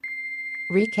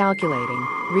Recalculating.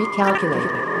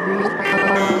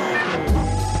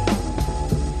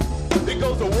 It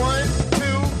goes to 1,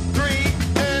 2,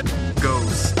 3, and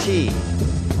Goes T.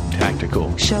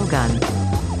 Tactical. Shogun.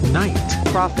 Night.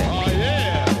 Prophet. oh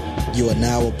yeah! You are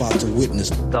now about to witness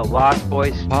The Lost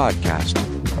Boys Podcast.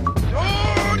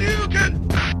 Oh, you can.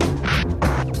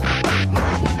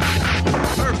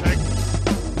 Perfect.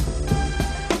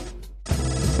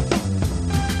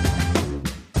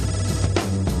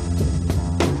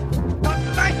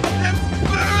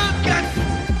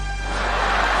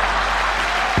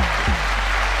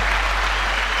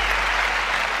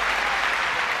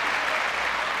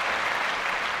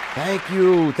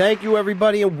 Thank you,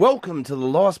 everybody, and welcome to the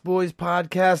Lost Boys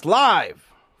Podcast live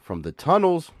from the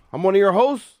tunnels. I'm one of your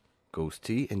hosts, Ghost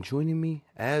T, and joining me,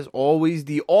 as always,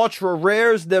 the ultra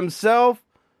rares themselves,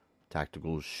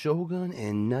 Tactical Shogun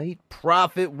and Night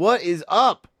Prophet. What is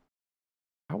up?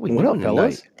 How we What up, doing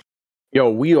fellas? tonight? Yo,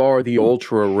 we are the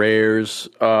ultra rares.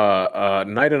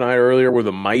 Night and I earlier were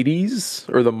the mighties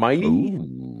or the mighty.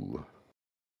 Ooh.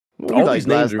 All these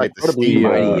names are incredibly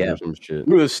mighty, uh, some shit.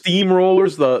 the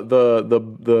steamrollers,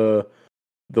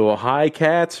 the high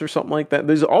cats or something like that.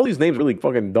 There's all these names really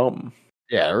fucking dumb.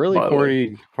 Yeah, really By the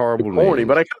corny, horrible Corny, names.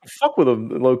 but I kind of fuck with them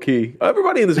low key.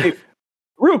 Everybody in this game,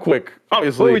 real quick.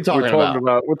 Obviously, What are we talking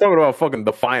about? We're talking about fucking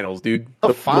the finals, dude. The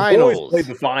boys finals. played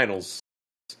the finals.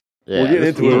 Yeah, we'll get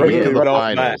this into it is right the right off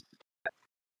the finals.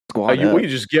 bat. We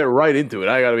just get right into it.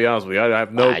 I got to be honest with you. I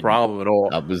have no problem at all.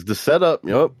 That was the setup.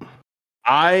 Yep.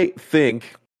 I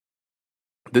think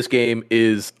this game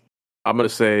is, I'm going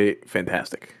to say,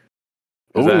 fantastic.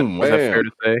 Is that fair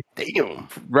to say? Damn.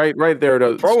 Right there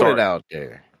to Throwing start. it out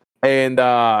there. And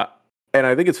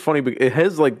I think it's funny, but it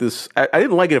has like this. I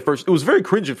didn't like it at first. It was very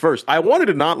cringe at first. I wanted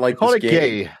to not like Call this it game.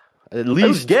 gay. At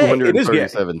least gay. It is gay.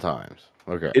 237 times.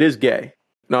 Okay. It is gay.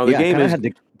 No, the Yeah, game I is. had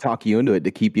to talk you into it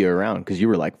to keep you around because you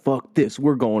were like, "Fuck this,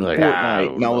 we're going to Like, I Fortnite,"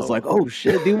 don't and I was know. like, "Oh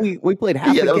shit, dude, we played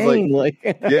half Yeah, the that was game." Like,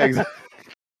 Yeah, exactly.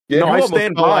 Yeah, No, you I almost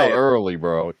stand fell by out it. early,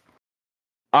 bro.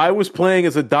 I was playing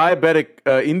as a diabetic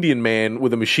Indian man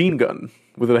with a machine gun,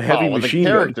 with a heavy Oh, machine the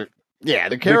gun. character. Yeah,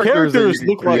 the characters, characters that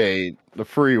you look like- create, the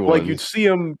free ones. Like you'd see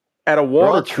them at a all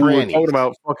water cooler trannies. talking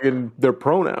about fucking their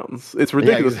pronouns. It's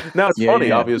ridiculous. ex- Now it's Yeah, funny,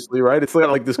 yeah. obviously, right? It's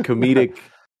like this comedic.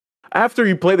 After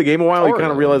you play the game a while, you Sort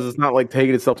kind of of. realize it's not like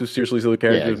taking itself too seriously, so the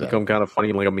characters exactly. become kind of funny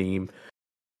and like a meme.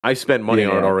 I spent money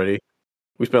on it Yeah. already.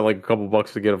 We spent like a couple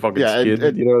bucks to get a fucking Yeah,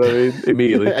 skin. You know what I mean?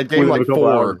 Immediately. At game Within like a couple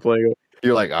 4. hours playing it.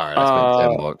 You're like, all right,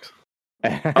 I spent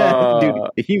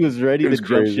 $10. dude, he was ready it to was jump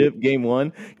crazy. ship. Game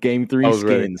 1, game 3, I was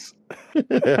ready. skins.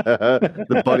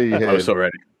 The buddy I head. was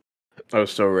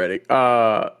so ready.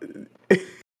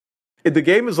 The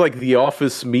game is like The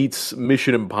Office meets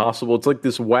Mission Impossible. It's like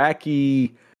this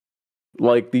wacky,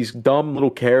 like these dumb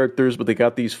little characters, but they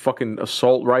got these fucking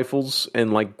assault rifles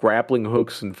and like grappling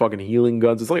hooks and fucking healing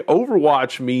guns. It's like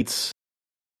Overwatch meets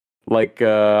like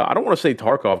I don't want to say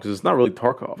Tarkov because it's not really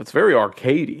Tarkov. It's very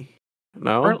arcadey.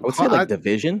 No, I would say like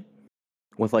Division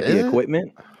with like the Is it?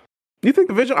 equipment. you think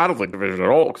Division? I don't think Division at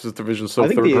all because Division's so I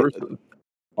think third the- person.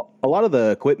 A lot of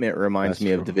the equipment reminds That's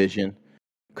me true. of Division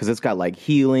because it's got like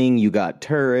healing, you got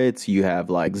turrets, you have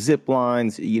like zip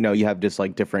lines, you have just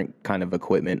like different kind of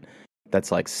equipment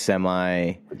that's like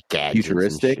semi Gadgets and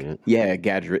futuristic. shit. Yeah,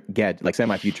 gadget like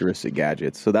semi futuristic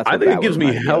gadgets. So that's I what think that it gives would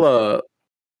me remind of. hella.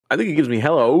 I think it gives me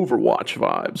hella Overwatch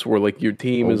vibes, where like your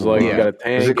team is like you Yeah. got a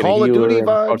tank. Is it and a Call of healer Duty and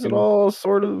vibes fucking- at all?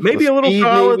 Sort of. Maybe The a little speed,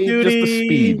 Call of maybe? Just the Duty.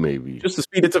 speed, maybe. Just the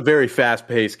speed. It's a very fast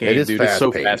paced game, It is dude. It's so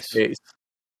fast-paced. fast paced,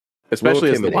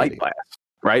 especially as the light intimidating. blast.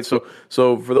 Right.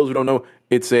 So for those who don't know,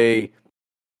 it's a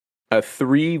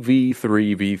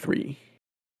 3v3v3 V3.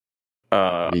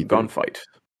 gunfight.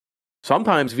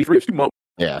 Sometimes V3 is 2 modes.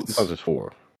 Yeah, sometimes it's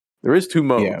 4. There is 2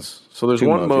 modes. Yeah. So there's 2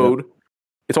 one modes, mode.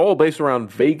 It's all based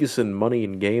around Vegas and money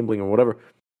and gambling or whatever.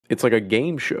 It's like a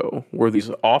game show where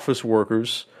these office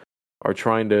workers are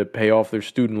trying to pay off their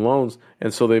student loans,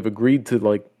 and so they've agreed to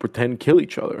like pretend kill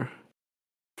each other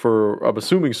for, I'm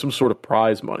assuming, some sort of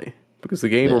prize money, because the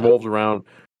game Yeah. revolves around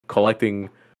collecting,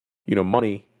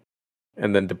 money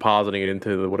and then depositing it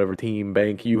into the whatever team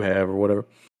bank you have or whatever.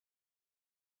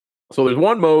 So there's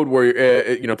one mode where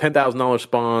 $10,000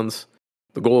 spawns.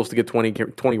 The goal is to get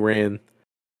 20 rand,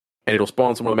 and it'll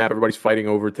spawn somewhere on the map. Everybody's fighting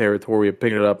over territory and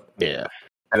picking it up Yeah.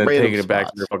 and then Random taking it back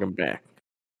to spots. their fucking back.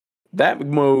 That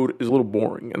mode is a little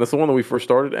boring, and that's the one that we first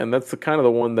started, and that's the kind of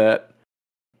the one that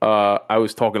I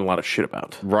was talking a lot of shit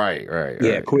about. Right.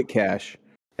 Yeah, quick cash.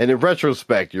 And in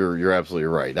retrospect, you're absolutely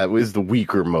right. That was the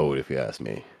weaker mode, if you ask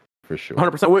me, for sure.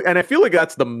 100%. And I feel like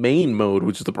that's the main mode,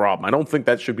 which is the problem. I don't think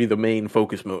that should be the main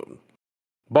focus mode.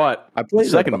 But I played, the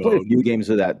second I played a mode. few games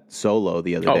of that solo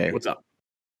the other Oh, day. what's up?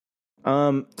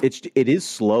 It is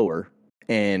slower,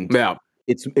 and Yeah.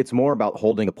 it's more about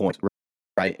holding a point,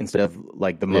 right? Instead of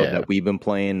like the mode that we've been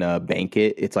playing, Bank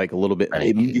It. It's like a little bit.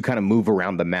 You kind of move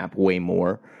around the map way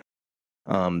more.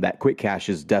 That quick cache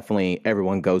is definitely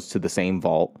everyone goes to the same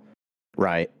vault,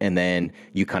 right? And then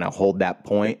you kind of hold that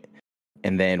point,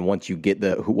 and then once you get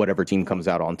whatever team comes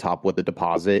out on top with the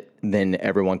deposit, then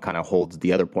everyone kind of holds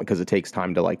the other point because it takes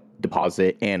time to like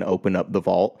deposit and open up the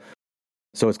vault.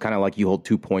 So it's kind of like you hold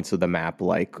 2 points of the map,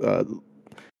 like,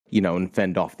 and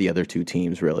fend off the other two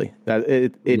teams, really.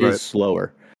 It is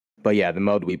slower. But yeah, the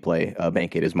mode we play,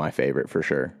 Bank It, is my favorite for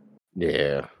sure.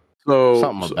 Yeah. So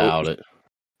Something about it.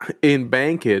 In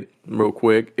Bank It, real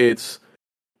quick, it's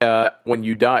when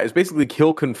you die, it's basically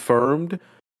kill confirmed,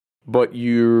 but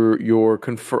your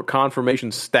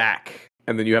confirmation stack,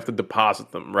 and then you have to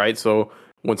deposit them, right? So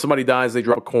when somebody dies, they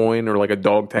drop a coin or like a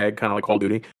dog tag, kind of like Call of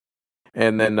Duty.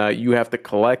 And then you have to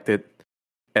collect it,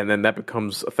 and then that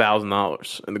becomes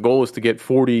 $1,000. And the goal is to get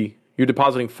 40. You're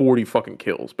depositing 40 fucking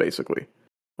kills, basically,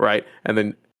 right? And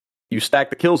then you stack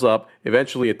the kills up.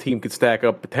 Eventually, a team could stack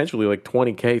up potentially like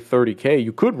 20K, 30K.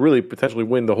 You could really potentially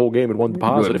win the whole game in one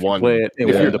deposit if you play it.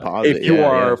 If you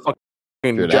are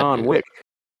fucking John Wick.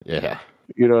 Yeah.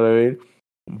 You know what I mean?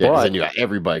 Yeah, but then you got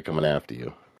everybody coming after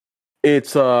you.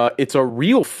 It's a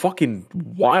real fucking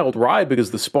wild ride because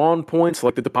the spawn points,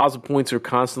 like the deposit points, are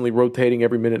constantly rotating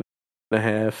every minute and a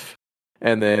half,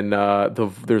 and then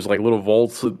there's like little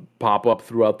vaults that pop up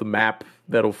throughout the map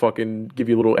that'll fucking give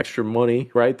you a little extra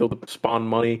money, right? They'll spawn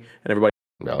money, and everybody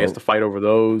has to fight over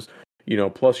those.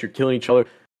 Plus you're killing each other.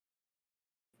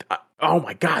 Oh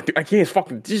my god, dude, I can't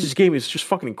fucking. This game is just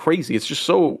fucking crazy. It's just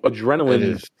so adrenaline. It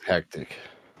is hectic.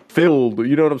 Filled,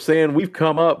 you know what I'm saying? We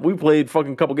played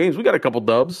fucking couple games. We got a couple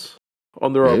dubs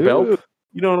under our belt.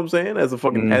 You know what I'm saying? As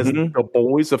the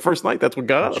boys, the first night, that's what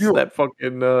got us. That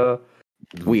fucking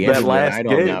we that ended last the night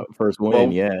game. on that first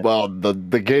win. Well,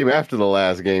 the game after the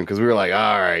last game, because we were like,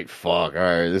 all right,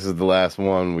 this is the last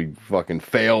one. We fucking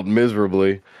failed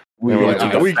miserably.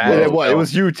 It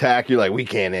was you, Tack. You're like, we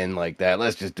can't end like that.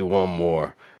 Let's just do one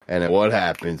more. And then what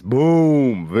happens?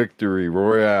 Boom! Victory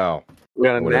royale. We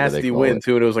got a nasty win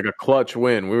too, and it was like a clutch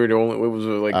win. We were the only. It was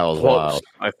like that was close, wild.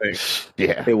 I think.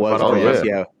 Yeah, it was.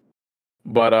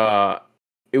 But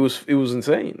it was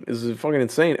insane. It was fucking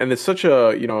insane, and it's such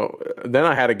a Then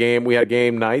I had a game. We had a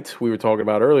game night. We were talking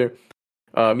about earlier.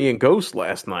 Me and Ghost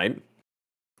last night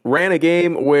ran a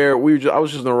game where I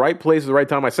was just in the right place at the right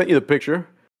time. I sent you the picture.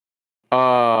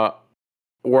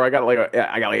 Where I got like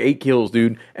 8 kills,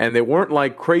 dude, and they weren't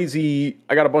like crazy.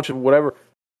 I got a bunch of whatever.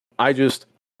 I just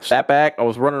sat back. I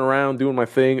was running around doing my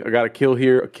thing. I got a kill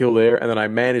here, a kill there, and then I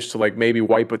managed to like maybe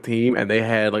wipe a team, and they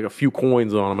had like a few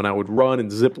coins on them, and I would run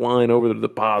and zip line over the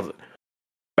deposit.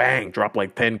 Bang, drop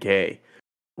like 10K.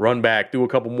 Run back, do a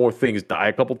couple more things, die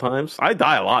a couple times. I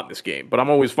die a lot in this game, but I'm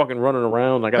always fucking running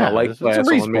around. I got a life class on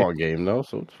me. It's a respawn game though,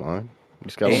 so it's fine.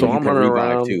 I'm running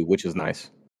around too, which is nice.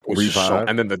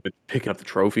 And then the picking up the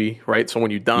trophy, right? So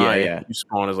when you die, you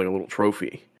spawn as like a little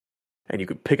trophy, and you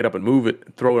could pick it up and move it,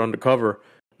 and throw it under cover.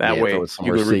 That way,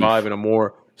 you could revive in a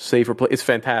more safer place. It's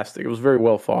fantastic. It was very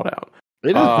well thought out. It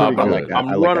is pretty good.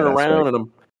 I'm running around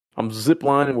and I'm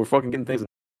ziplining. We're fucking getting things,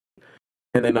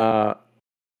 and then,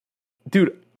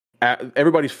 dude,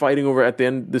 everybody's fighting over at the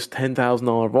end this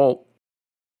 $10,000 vault,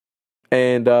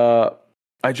 and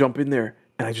I jump in there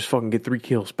and I just fucking get 3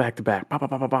 kills back to back.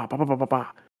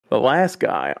 The last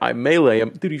guy, I melee him.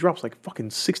 Dude, he drops like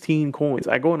fucking 16 coins.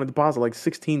 I go in and deposit like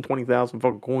 16, 20,000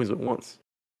 fucking coins at once.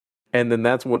 And then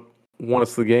that's what won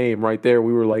us the game right there.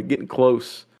 We were like getting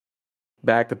close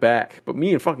back to back. But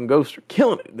me and fucking Ghost are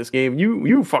killing it in this game.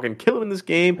 You fucking killing in this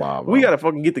game. Wow. We gotta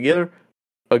fucking get together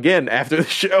again after the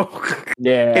show.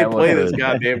 And play this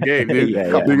goddamn game,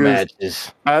 dude. Couple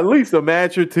matches. At least a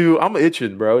match or two. I'm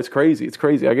itching, bro. It's crazy.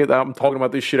 I'm talking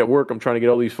about this shit at work. I'm trying to get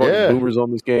all these fucking boomers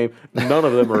on this game. None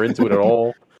of them are into it at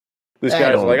all. This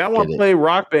guy's like, I want to play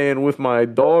Rock Band with my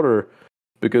daughter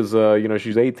because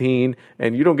she's 18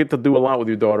 and you don't get to do a lot with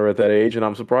your daughter at that age, and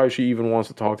I'm surprised she even wants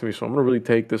to talk to me. So I'm gonna really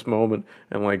take this moment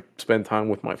and like spend time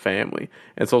with my family.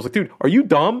 And so I was like, dude, are you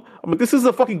dumb? I'm like, this is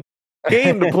a fucking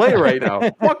game to play right now.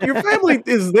 Fuck, your family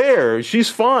is there. She's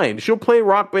fine. She'll play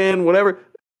Rock Band, whatever.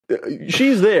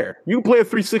 She's there. You can play a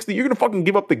 360. You're gonna fucking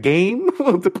give up the game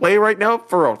to play right now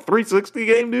for a 360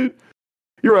 game, dude?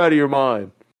 You're out of your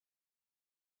mind.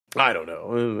 I don't know.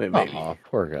 Maybe.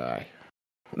 Poor guy.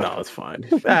 No, it's fine.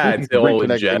 It's all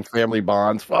in jest. Family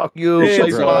bonds. Fuck you. Yeah,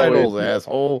 Play finals,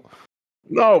 asshole.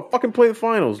 No, fucking play the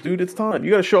finals, dude. It's time.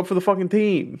 You got to show up for the fucking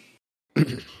team.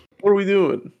 What are we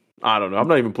doing? I don't know. I'm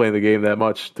not even playing the game that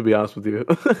much, to be honest with you.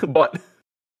 But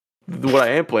what I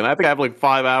am playing. I think I have like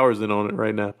 5 hours in on it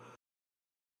right now.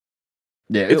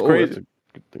 Yeah, it's crazy.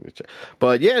 Good thing to check.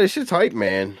 But yeah, this shit's hype,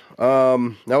 man.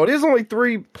 Now it is only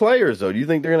 3 players though. Do you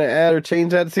think they're gonna add or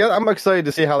change that? See, I'm excited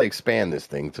to see how they expand this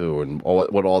thing too, and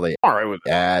what all they all right with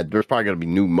add. There's probably gonna be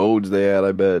new modes they add,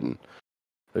 I bet. And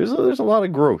there's a lot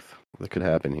of growth that could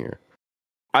happen here.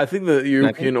 I think that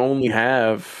you can only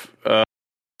have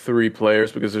 3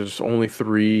 players because there's only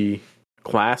 3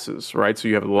 classes, right? So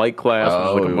you have a light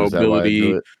class, which is like a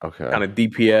mobility, kind of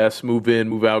DPS, move in,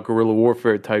 move out, guerrilla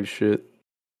warfare type shit.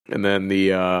 And then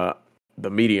the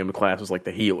medium class is like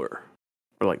the healer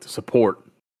or like the support.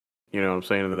 You know what I'm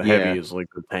saying? And the heavy is like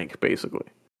the tank, basically.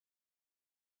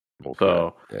 Okay.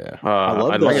 So I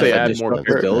love say add add more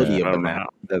destructibility of the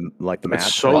map. The map.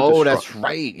 So that's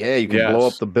right. Yeah, you can blow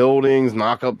up the buildings,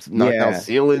 knock down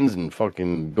ceilings, and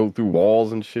fucking go through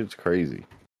walls and shit. It's crazy.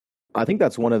 I think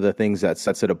that's one of the things that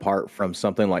sets it apart from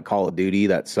something like Call of Duty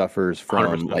that suffers from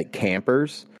 100%. Like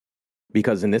campers.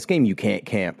 Because in this game you can't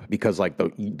camp because like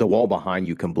the wall behind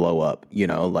you can blow up. You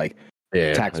know, like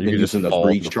Tack's been using those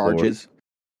breach charges.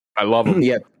 I love them.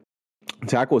 Yeah.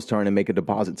 Tack was trying to make a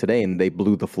deposit today, and they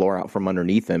blew the floor out from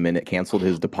underneath him, and it canceled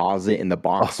his deposit, and the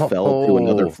box fell to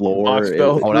another floor.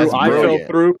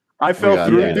 I fell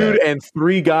through, dude, and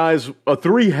 3 guys,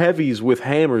 3 heavies with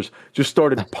hammers just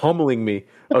started pummeling me.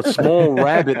 A small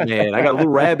rabbit man. I got a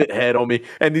little rabbit head on me,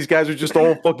 and these guys are just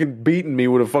all fucking beating me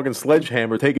with a fucking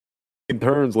sledgehammer, taking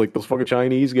turns like those fucking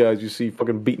Chinese guys you see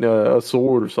fucking beating a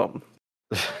sword or something.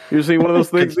 You see one of those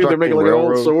things, dude? They're making like an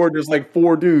old sword. There's like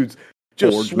 4 dudes.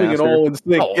 Just Forge swinging master. All in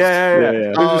sync.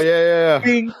 Yeah. Oh, yeah.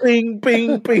 Bing, bing,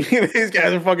 bing, bing. These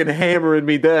guys are fucking hammering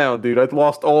me down, dude. I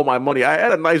lost all my money. I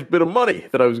had a nice bit of money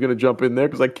that I was going to jump in there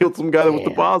because I killed some guy that was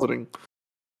depositing.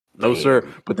 No, sir.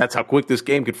 But that's how quick this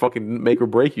game could fucking make or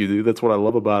break you, dude. That's what I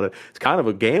love about it. It's kind of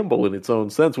a gamble in its own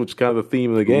sense, which is kind of the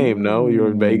theme of the game. No, you're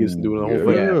in Vegas and doing the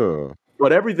whole thing.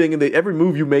 But everything every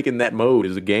move you make in that mode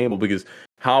is a gamble because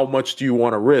how much do you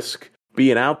want to risk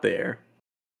being out there?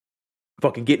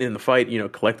 Fucking getting in the fight,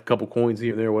 collect a couple coins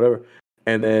here and there, whatever,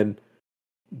 and then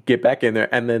get back in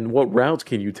there. And then what routes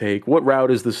can you take? What route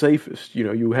is the safest?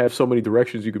 You have so many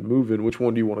directions you can move in. Which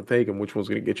one do you want to take, and which one's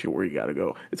going to get you where you got to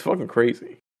go? It's fucking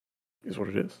crazy. Is what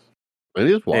it is. It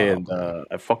is wild. And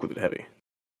I fuck with it heavy.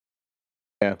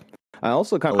 Yeah. I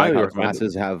also kind of like how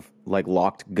classes have like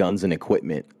locked guns and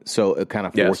equipment, so it kind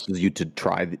of forces you to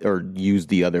try or use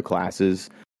the other classes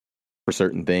for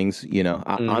certain things.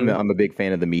 I'm a big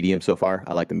fan of the medium so far.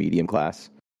 I like the medium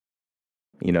class.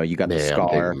 You got the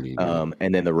Scar,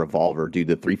 and then the revolver, dude.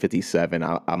 The 357.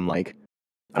 I'm like,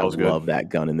 I love that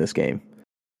gun in this game.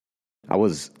 I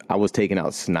was taking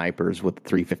out snipers with the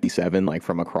 357 like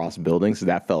from across buildings.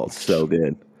 That felt so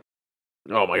good.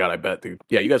 Oh my god, I bet, dude.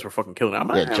 Yeah, you guys were fucking killing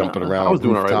it. Jumping around. I was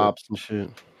doing rooftops and shit.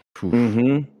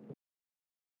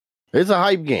 It's a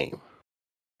hype game.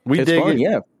 It's dig fun,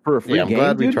 it. For a free game, I'm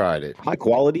glad dude. We tried it. High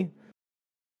quality.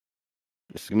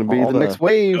 It's gonna be the next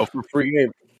wave. For free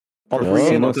game.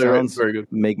 Sounds very good.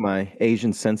 Make my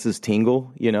Asian senses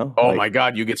tingle. Oh my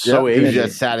god, you get so Asian.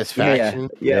 That satisfaction.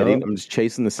 Yeah. I'm just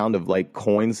chasing the sound of like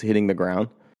coins hitting the ground.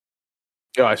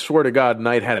 Yeah, I swear to God,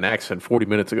 Knight had an accent 40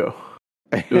 minutes ago.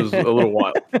 It was a little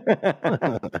wild.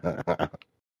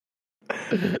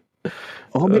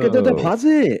 Oh, make a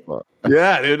deposit.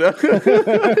 Yeah, dude.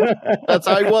 That's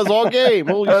how he was all game.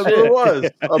 Holy That's shit. what it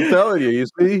was. I'm telling you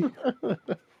see?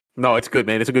 No, it's good,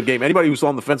 man. It's a good game. Anybody who's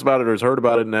on the fence about it or has heard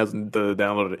about it and hasn't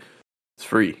downloaded it, it's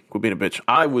free. Quit being a bitch.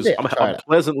 I'm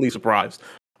pleasantly surprised.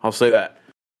 I'll say that.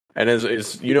 And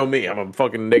it's you know me, I'm a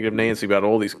fucking negative Nancy about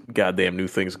all these goddamn new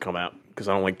things that come out because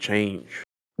I don't like change.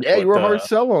 Yeah, you were a hard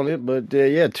sell on it, but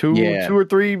two or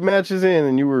 3 matches in,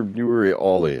 and you were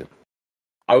all in.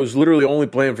 I was literally only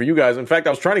playing for you guys. In fact, I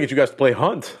was trying to get you guys to play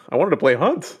Hunt. I wanted to play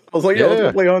Hunt. I was like, let's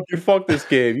go play Hunt. Dude, fuck this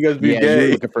game. You guys be gay. You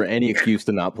were looking for any excuse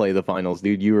to not play the finals,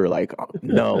 dude. You were like,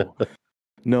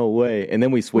 no way. And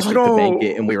then we switched it to Bank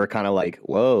It, and we were kind of like,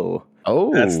 whoa.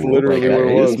 Oh, that's literally what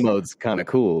it was. This mode's kind of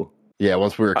cool. Yeah,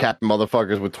 once we were capping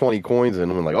motherfuckers with 20 coins in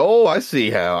them, I'm like, oh, I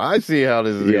see how this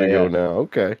is going to go now.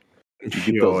 Okay. You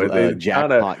get those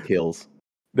jackpot kills.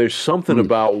 There's something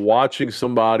about watching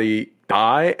somebody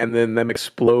die and then them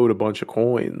explode a bunch of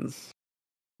coins.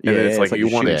 And then it's like you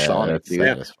want to Sonic.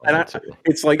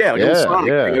 It's like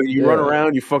Sonic. You run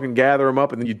around, you fucking gather them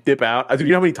up, and then you dip out. You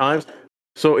know how many times?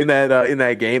 So in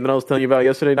that game that I was telling you about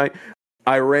yesterday night,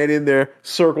 I ran in there,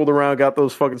 circled around, got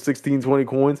those fucking 16, 20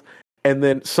 coins, and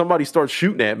then somebody starts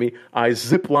shooting at me. I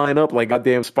zip line up like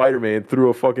goddamn Spider-Man through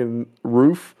a fucking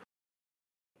roof.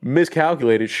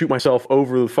 Miscalculated, shoot myself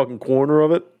over the fucking corner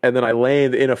of it, and then I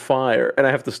land in a fire, and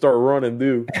I have to start running,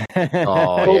 dude.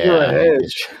 Over a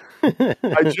hedge.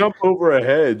 I jump over a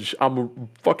hedge. I'm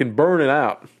fucking burning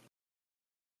out.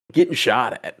 Getting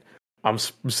shot at. I'm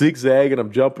zigzagging.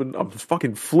 I'm jumping. I'm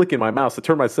fucking flicking my mouse to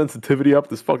turn my sensitivity up.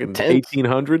 This fucking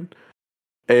 1800.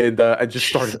 And I just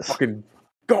started fucking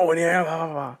going.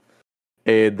 Yeah.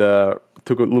 And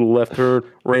took a little left turn.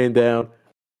 Ran down.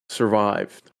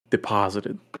 Survived.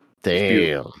 Deposited.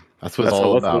 Damn. That's what it's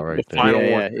all about, right there.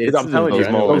 Final one. I'm telling you,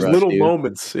 those little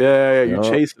moments. Yeah, you're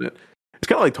chasing it. It's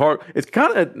kind of like It's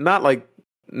kind of not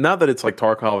that it's like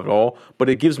Tarkov at all, but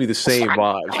it gives me the same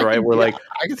vibes, right? We're like,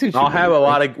 I'll have a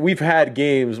lot of. We've had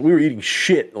games. We were eating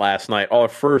shit last night. Our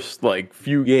first like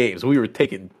few games, we were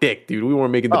taking dick, dude. We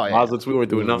weren't making deposits. We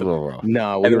weren't doing nothing.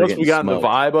 No, and once we got in the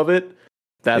vibe of it,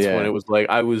 that's when it was like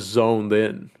I was zoned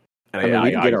in. And we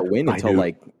didn't get our win until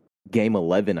like game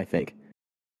 11, I think.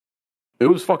 It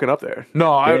was fucking up there.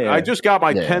 No, I just got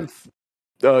my 10th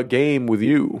game with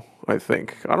you, I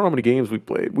think. I don't know how many games we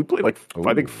played. We played like,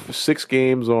 I think 6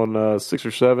 games on 6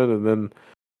 or 7, and then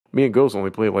me and Ghost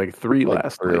only played like 3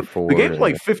 last night. 4, the game's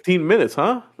like 15 minutes,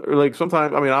 huh? Or like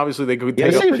sometimes, I mean, obviously they could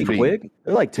take up pretty quick.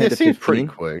 They're like 10 to 15. Pretty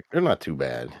quick. They're not too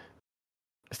bad.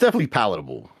 It's definitely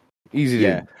palatable. Easy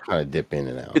to kind of dip in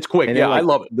and out. It's quick. And I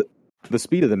love it. The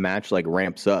speed of the match like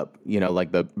ramps up. You know,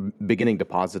 like the beginning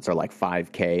deposits are like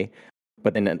 5K.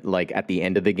 But then, like, at the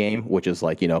end of the game, which is,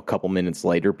 like, you know, a couple minutes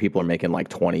later, people are making, like,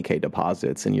 20K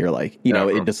deposits. And you're like, you know,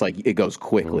 it just, like, it goes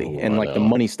quickly. And, like, the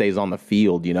money stays on the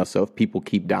field, you know? So if people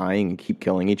keep dying and keep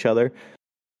killing each other,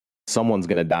 someone's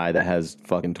going to die that has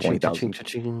fucking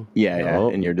 20,000. Yeah.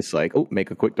 And you're just like, oh,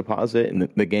 make a quick deposit. And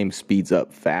the game speeds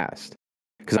up fast.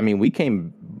 Because, I mean,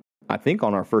 I think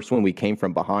on our first one, we came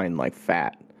from behind, like,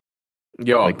 fat.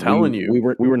 Yo, like, I'm telling you,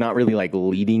 we were not really like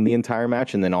leading the entire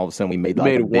match, and then all of a sudden we made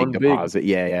like a big deposit.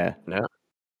 Yeah.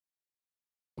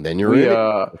 Then you're in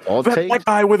that white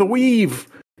guy with a weave.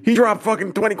 He dropped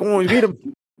fucking 20 coins. Beat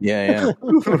him. Yeah.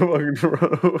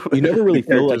 You never really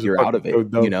feel like you're out of it,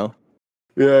 you know?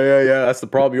 Yeah. That's the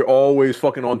problem. You're always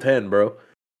fucking on 10, bro.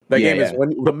 That game is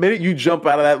when the minute you jump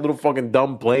out of that little fucking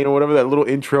dumb plane or whatever, that little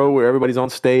intro where everybody's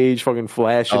on stage, fucking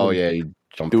flashing. Oh yeah.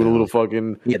 Doing a little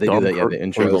fucking they do that. Yeah, the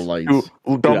intro, the lights,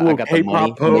 dumb little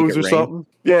K-pop pose or something.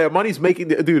 Yeah, Money's making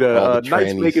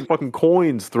Knight's making fucking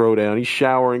coins throw down. He's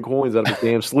showering coins out of his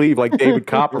damn sleeve like David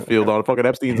Copperfield on fucking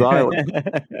Epstein's Island.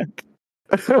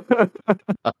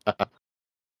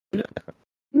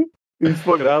 He's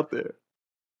fucking out there.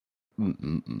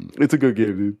 It's a good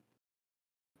game, dude.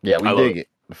 Yeah, we dig it.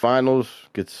 The finals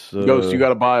gets Ghost. You got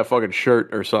to buy a fucking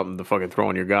shirt or something to fucking throw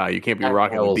on your guy. You can't be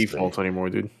rocking the defaults anymore,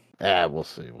 dude. We'll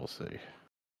see.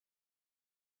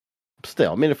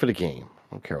 Still, I'm in it for the game.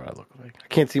 I don't care what I look like. I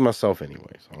can't see myself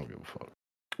anyway, so I don't give a fuck.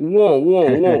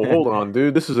 Whoa. Hold on,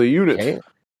 dude. This is a unit. Okay.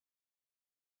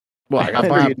 Well, I got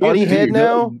my bunny head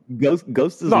now?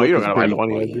 Ghost is no, you don't got my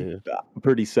bunny head.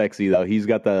 Pretty sexy, though. He's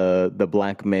got the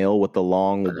black male with the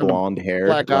long blonde hair.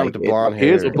 Black guy with the blonde hair.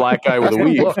 Here's a black guy with a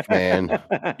weave. Look, man.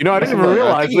 You know, I didn't even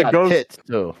realize that Ghost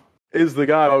is the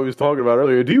guy I was talking about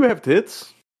earlier. Do you have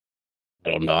tits? I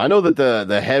don't know. I know that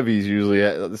the heavies usually,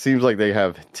 it seems like they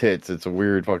have tits. It's a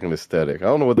weird fucking aesthetic. I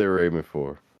don't know what they were aiming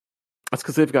for. That's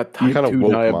because they've got type 2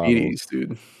 diabetes,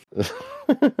 dude.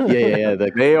 Yeah.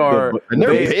 They're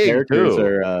big characters too.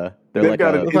 Are they're like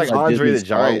Andre the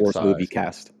Giant Wars movie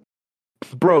cast.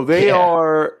 Bro, they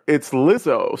are. It's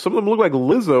Lizzo. Some of them look like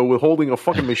Lizzo with holding a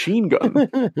fucking machine gun. Like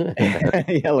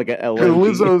a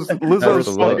Lizzo's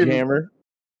fucking hammer.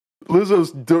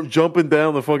 Lizzo's jumping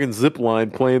down the fucking zip line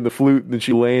playing the flute, and then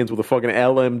she lands with a fucking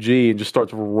LMG and just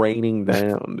starts raining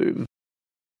down, dude.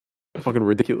 Fucking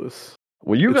ridiculous.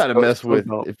 Well, you got to mess with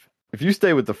if you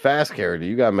stay with the fast character,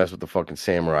 you got to mess with the fucking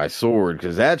samurai sword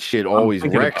because that shit always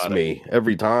wrecks me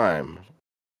every time.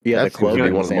 Yeah, that's one of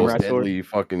the most deadly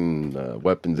fucking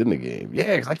weapons in the game.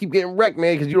 Yeah, because I keep getting wrecked,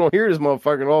 man. Because you don't hear this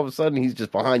motherfucker, and all of a sudden he's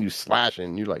just behind you slashing.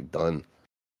 And you're like done.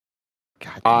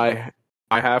 God damn.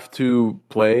 I have to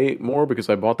play more because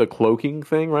I bought the cloaking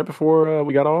thing right before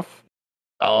we got off.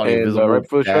 Oh, and right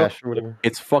before the show, or whatever.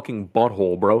 It's fucking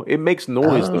butthole, bro. It makes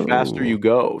noise the faster you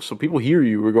go, so people hear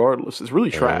you regardless. It's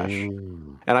really trash.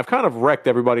 And I've kind of wrecked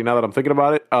everybody now that I'm thinking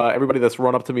about it. Everybody that's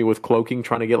run up to me with cloaking,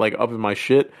 trying to get like up in my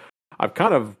shit, I've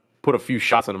kind of put a few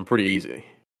shots on them pretty easy.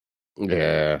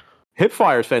 Yeah.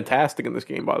 Hipfire is fantastic in this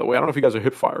game, by the way. I don't know if you guys are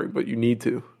hip firing, but you need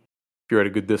to if you're at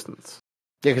a good distance.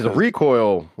 Yeah, because the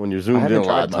recoil when you're zoomed in a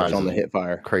lot of times on the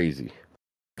hipfire, crazy.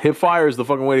 Hipfire is the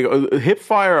fucking way to go.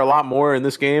 Hipfire a lot more in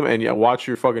this game, and watch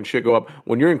your fucking shit go up.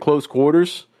 When you're in close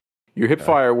quarters, your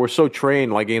hipfire, we're so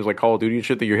trained, like games like Call of Duty and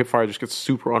shit, that your hipfire just gets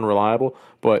super unreliable.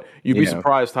 But you'd be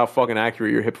surprised how fucking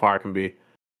accurate your hipfire can be.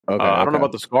 Okay, I don't know okay.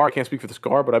 about the Scar. I can't speak for the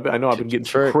Scar, but I know I've been getting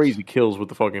some Tricks. crazy kills with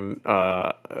the fucking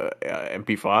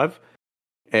MP5.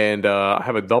 And I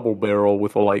have a double barrel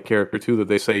with a light character too that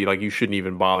they say like you shouldn't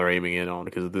even bother aiming in on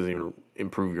because it doesn't even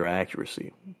improve your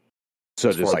accuracy. So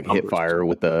as just far like as hit numbers. fire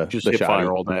with the Just the hit fire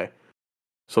shotty. all day.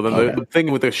 So then Okay. the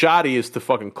thing with the shotty is to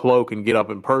fucking cloak and get up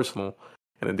in personal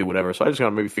and then do whatever. So I just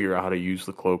gotta maybe figure out how to use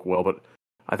the cloak well. But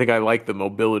I think I like the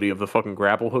mobility of the fucking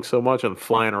grapple hook so much. I'm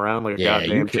flying around like a Yeah,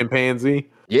 goddamn chimpanzee.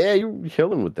 Yeah, you're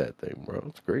killing with that thing, bro.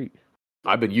 It's great.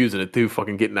 I've been using it too,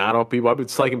 fucking getting out on people. I've been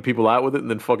psyching people out with it and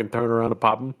then fucking turning around and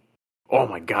pop them. Oh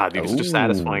my god, dude, it's such a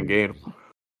satisfying game.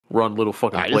 Run little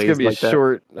fucking It's plays gonna be like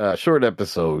a that. short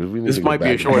episode. We need This to go might be a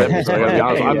back short and- episode. I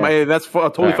gotta be honest. Yeah. That's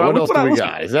totally All right, fine. what else do we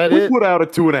got? Is that we it? put out a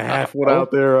 2.5 one out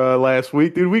there last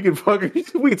week, dude. We can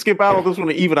skip out on this one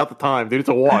and even out the time, dude. It's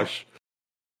a wash.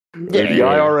 Yeah. The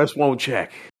IRS won't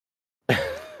check.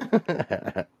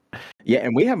 Yeah,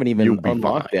 and we haven't even You'll be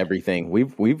unlocked fine. everything.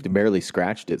 We've barely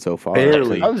scratched it so far.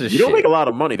 Barely. I'm just You don't shit. make a lot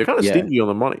of money. They're kind of Yeah. stingy on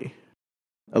the money.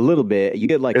 A little bit. You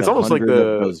get like It's almost like 100 the-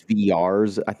 of those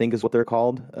VRs, I think is what they're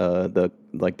called. The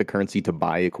currency to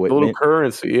buy A equipment. little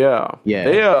currency, yeah.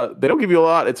 Yeah. They don't give you a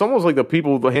lot. It's almost like the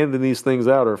people handing these things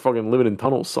out are fucking living in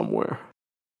tunnels somewhere.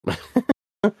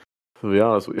 To be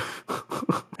honest with you.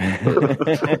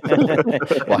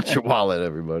 Watch your wallet,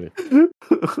 everybody.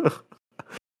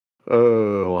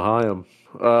 L'Chaim.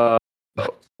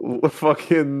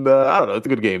 Fucking, I don't know. It's a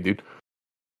good game, dude.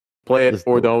 Play it Let's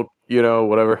or do it. don't.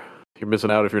 Whatever. You're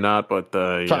missing out if you're not, but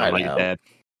Try it I'm not your out. dad.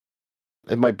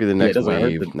 It might be the Yeah, it next doesn't hurt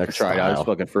wave, to next try it out. It's style.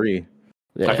 fucking free.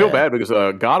 I feel Yeah. bad because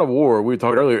God of War, we were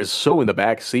talking earlier, is so in the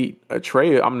back seat.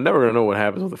 Atreus, I'm never gonna know what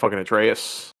happens with the fucking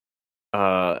Atreus.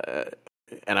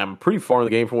 And I'm pretty far in the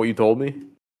game from what you told me.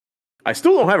 I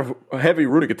still don't have a heavy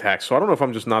runic attack, so I don't know if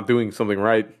I'm just not doing something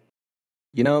right.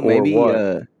 You know, Or maybe what?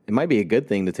 it might be a good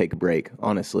thing to take a break,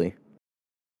 honestly.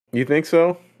 You think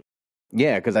so?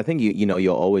 Yeah, because I think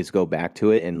you'll always go back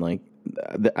to it, and like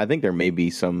I think there may be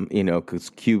some because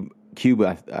Cube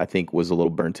I think was a little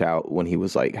burnt out when he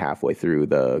was like halfway through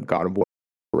the God of War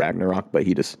Ragnarok, but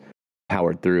he just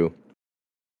powered through.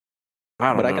 I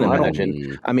don't But know. I can don't-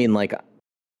 imagine. I mean, like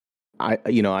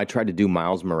I tried to do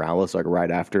Miles Morales like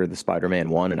right after the Spider-Man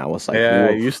 1, and I was like,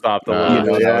 Yeah, woof. you stopped a You lot.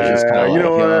 know, I was just kinda you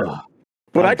know like, what? "Ugh,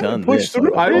 But I I've can done push this,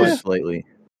 through. like, I a was lot lately.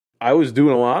 I was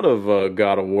doing a lot of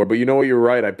God of War, but you know what? You're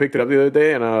right. I picked it up the other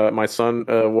day, and my son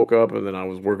woke up, and then I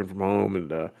was working from home,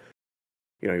 and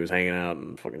he was hanging out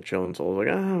and fucking chilling. So I was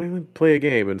like, let me play a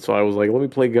game, and so I was like, let me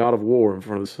play God of War in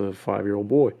front of this 5-year-old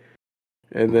boy,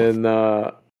 and then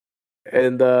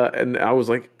and I was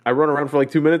like, I run around for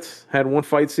like 2 minutes, had one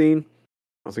fight scene.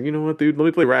 I was like, you know what, dude? Let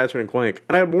me play Ratchet and Clank,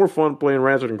 and I had more fun playing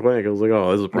Ratchet and Clank. I was like,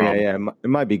 oh, this is a problem. Yeah, it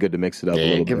might be good to mix it up a Yeah,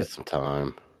 little give bit. it some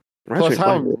time. Ratchet Plus, and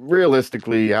how Clank-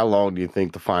 realistically, how long do you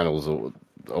think the finals will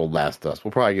last us?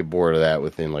 We'll probably get bored of that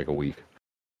within like a week.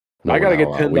 I gotta get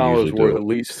Knowing how, $10 we usually do worth it. at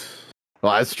least.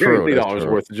 Well, that's You're true. gonna That's $3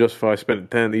 true. worth to justify spending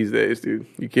 10 these days, dude.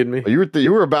 You kidding me?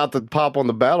 You were about to pop on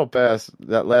the battle pass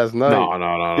that last night.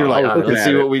 No. You're like, I was looking let's at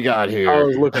see it. what we got here. I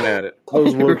was looking at it. I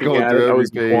was You were looking going at through it. I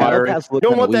was every page. inquiring. Battle Pass You don't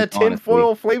looking want that weak, honestly.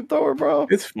 tinfoil flamethrower, bro?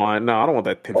 It's fine. No, I don't want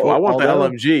that tinfoil. I want the although-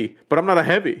 LMG, but I'm not a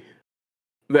heavy.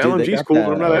 The Dude, they LMG's got cool, that,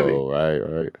 but I'm not heavy. Oh,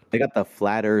 right. They got the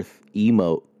flat Earth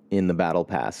emote in the battle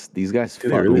pass. These guys Do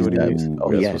fuck they really? these devs. Ooh,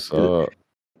 Oh that's yeah, what's dude. up.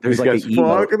 There's These like guys an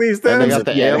emote. fuck these And they things. got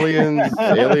the Yeah.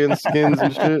 alien skins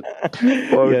and shit. Fuck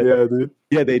yeah, yeah, dude.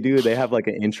 yeah, they do. They have like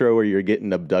an intro where you're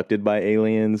getting abducted by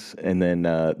aliens, and then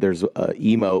there's a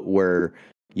emote where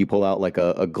you pull out like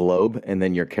a globe, and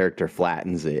then your character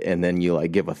flattens it, and then you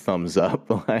like give a thumbs up,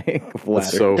 like That's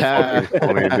flatter. so fucking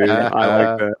funny, dude. I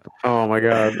like that. Oh my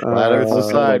god. Flat Earth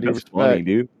Society. That's funny, respect.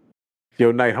 dude.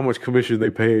 Yo, Knight, how much commission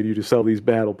they paid you to sell these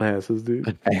battle passes,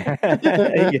 dude? Yeah,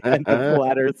 the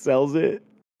flat Earth sells it.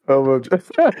 How much?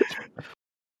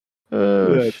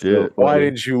 Oh, That's shit. so Why funny.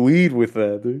 didn't you lead with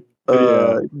that, dude?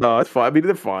 Yeah. No, it's fine. I mean,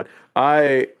 they're fine.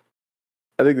 I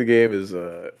think the game is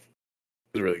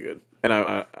really good, and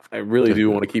I really do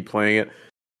want to keep playing it.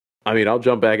 I mean, I'll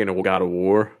jump back into God of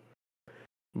War,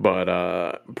 but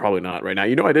probably not right now.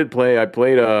 You know, I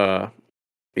played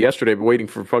yesterday, but waiting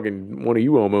for fucking one of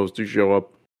you almost to show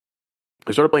up.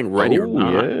 I started playing Ready or Oh,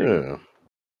 Not. yeah.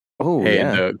 Oh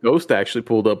And yeah, Ghost actually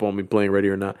pulled up on me playing Ready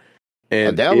or Not,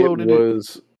 and downloaded it it.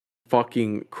 was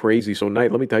fucking crazy. So,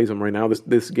 Knight, let me tell you something right now.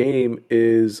 This game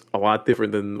is a lot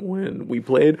different than when we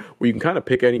played, where you can kind of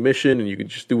pick any mission and you can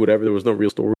just do whatever. There was no real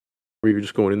story. Where you're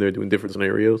just going in there doing different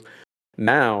scenarios.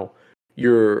 Now,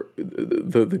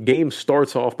 the game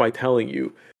starts off by telling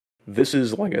you this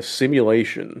is like a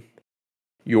simulation.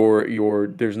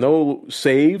 There's no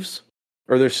saves,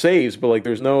 or there's saves, but like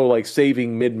there's no like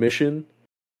saving mid mission.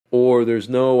 or there's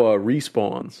no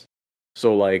respawns.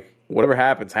 So like whatever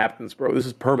happens, bro. This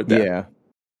is permadeath. Yeah.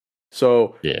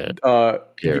 So Yeah.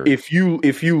 if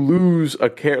you lose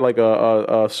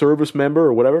a service member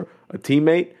or whatever, a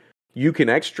teammate, you can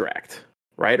extract,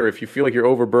 right? Or if you feel like you're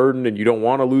overburdened and you don't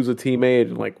want to lose a teammate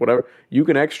and like whatever, you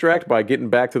can extract by getting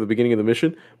back to the beginning of the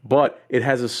mission. But it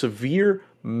has a severe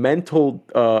mental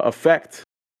effect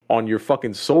on your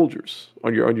fucking soldiers,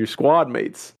 on your squad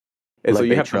mates. And like so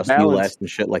you have to trust you balance less and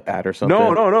shit like that or something.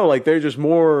 No. Like they're just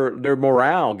their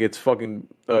morale gets fucking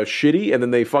shitty, and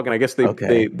then they fucking, I guess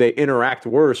they interact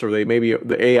worse, or they maybe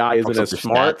the AI isn't as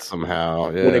smart somehow.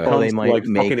 Yeah. When it comes they to, might like,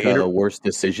 make fucking worse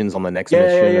decisions on the next mission.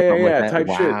 Or something like that. type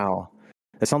shit. Wow,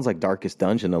 that sounds like Darkest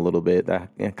Dungeon a little bit.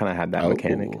 That kind of had that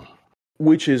mechanic.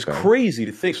 Which is crazy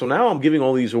to think. So now I'm giving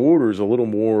all these orders a little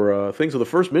more things. So the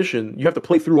first mission, you have to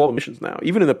play through all the missions now,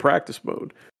 even in the practice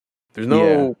mode. There's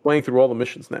no playing through all the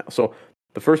missions now. So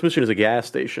the first mission is a gas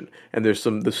station, and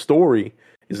the story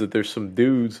is that there's some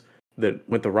dudes that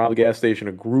went to rob the gas station.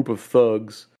 A group of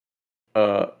thugs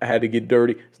had to get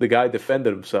dirty. So the guy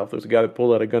defended himself. There's a guy that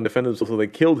pulled out a gun, defended himself. So they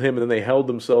killed him, and then they held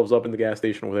themselves up in the gas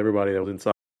station with everybody that was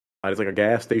inside. It's like a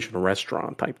gas station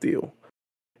restaurant type deal.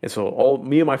 And so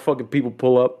me and my fucking people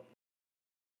pull up.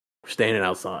 We're standing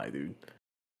outside, dude.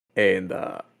 And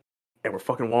we're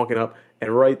fucking walking up,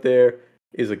 and right there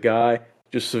is a guy,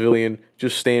 just civilian,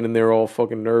 just standing there all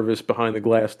fucking nervous behind the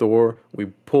glass door. We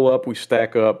pull up, we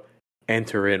stack up,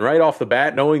 enter in. Right off the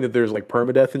bat, knowing that there's like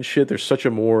permadeath and shit, there's such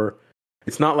a more...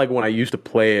 It's not like when I used to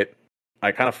play it,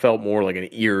 I kind of felt more like an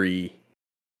eerie...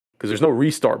 Because there's no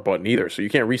restart button either, so you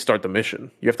can't restart the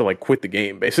mission. You have to like quit the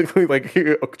game, basically, like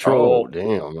control. Oh,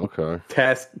 damn, okay.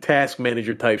 Task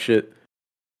manager type shit.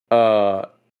 And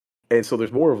so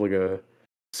there's more of like a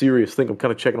serious thing. I'm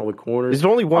kind of checking all the corners. Is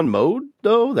there only one mode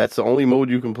though? That's the only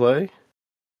mode you can play.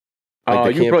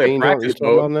 Like you can play a practice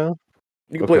mode now.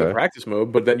 You can play the practice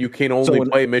mode, but then you can only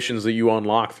play missions that you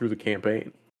unlock through the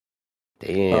campaign.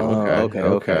 Damn.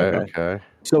 Okay.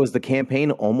 So is the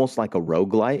campaign almost like a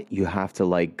roguelite? You have to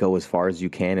like go as far as you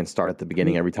can and start at the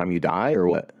beginning every time you die, or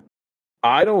what?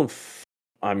 I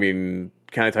mean,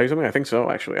 can I tell you something? I think so.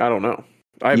 Actually, I don't know.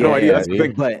 I have no idea. That's the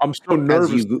thing. But I'm so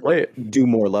nervous to play it. Do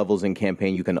more levels in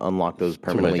campaign, you can unlock those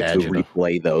permanently to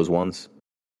replay those ones.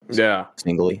 Yeah,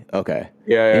 singly. Okay.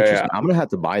 Yeah. Interesting. I'm gonna have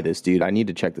to buy this, dude. I need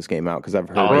to check this game out because I've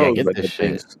heard. Get this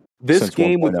shit. This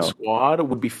game with the squad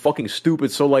would be fucking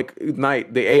stupid. So like,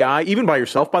 the AI, even by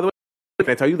yourself, by the way,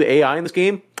 can I tell you the AI in this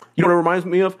game? You know what it reminds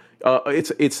me of?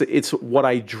 It's what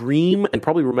I dream and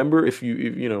probably remember if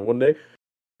you know one day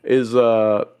is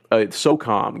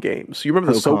SOCOM games. You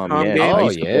remember the SOCOM games? Oh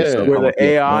yeah, where the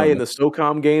AI in the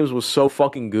SOCOM games was so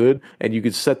fucking good, and you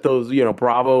could set those,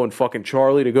 Bravo and fucking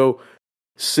Charlie to go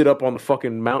sit up on the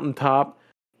fucking mountaintop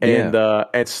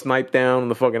and snipe down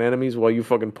the fucking enemies while you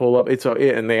fucking pull up.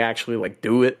 And they actually like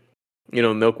do it.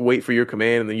 And they'll wait for your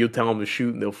command, and then you tell them to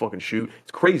shoot, and they'll fucking shoot.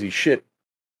 It's crazy shit.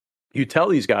 You tell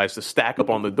these guys to stack up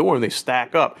on the door, and they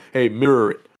stack up. Hey,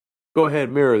 mirror it. Go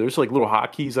ahead, mirror. There's like little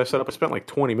hotkeys I set up. I spent like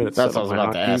 20 minutes. That's what I was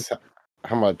about to ask.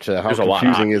 How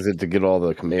confusing is it to get all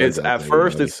the commands? At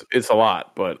first, it's a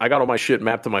lot, but I got all my shit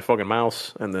mapped to my fucking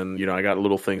mouse, and then I got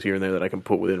little things here and there that I can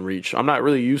put within reach. I'm not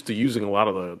really used to using a lot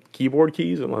of the keyboard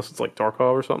keys unless it's like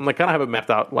Tarkov or something. I kind of have it mapped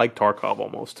out like Tarkov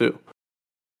almost too,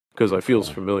 because it feels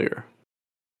familiar.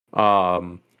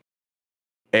 And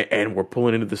we're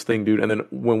pulling into this thing, dude. And then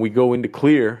when we go into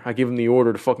clear, I give him the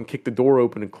order to fucking kick the door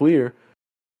open and clear.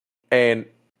 And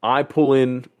I pull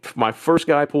in. My first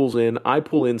guy pulls in. I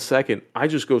pull in second. I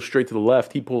just go straight to the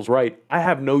left. He pulls right. I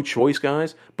have no choice,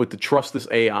 guys, but to trust this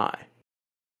AI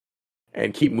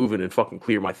and keep moving and fucking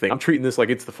clear my thing. I'm treating this like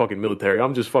it's the fucking military.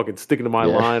 I'm just fucking sticking to my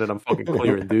line and I'm fucking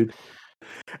clearing, dude.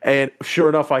 And sure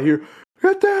enough, I hear,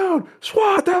 "Get down,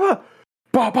 SWAT, ba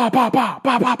ba ba ba ba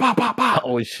ba ba ba ba."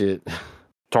 Holy shit.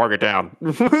 Target down.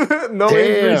 No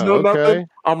injuries, no nothing.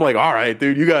 I'm like, all right,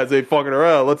 dude, you guys ain't fucking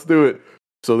around. Let's do it.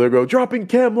 So they go, dropping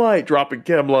chem light.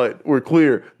 We're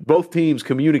clear. Both teams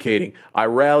communicating. I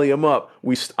rally them up.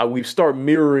 We start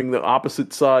mirroring the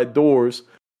opposite side doors.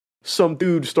 Some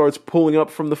dude starts pulling up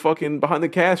from the fucking behind the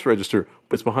cash register,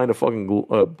 but it's behind a fucking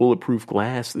bulletproof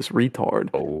glass. This retard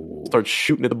starts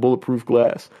shooting at the bulletproof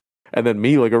glass. And then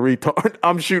me, like a retard,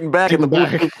 I'm shooting back at the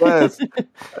bulletproof glass.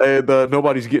 And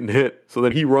nobody's getting hit. So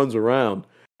then he runs around.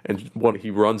 And he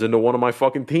runs into one of my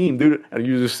fucking team, dude. And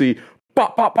you just see,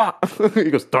 pop, pop, pop. He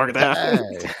goes, target that.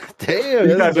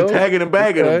 Damn. You guys are tagging and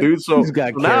bagging him, dude. So he's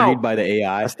got carried by the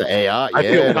AI. That's the AI. I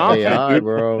feel confident, AI, dude.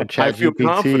 bro.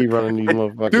 ChatGPT running these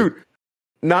motherfuckers. Dude,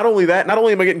 not only that, not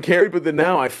only am I getting carried, but then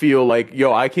now I feel like,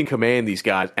 yo, I can command these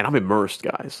guys, and I'm immersed,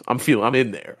 guys. I'm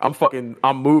in there.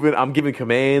 I'm moving. I'm giving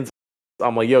commands.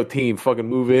 I'm like, yo, team, fucking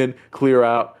move in, clear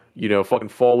out, fucking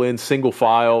fall in, single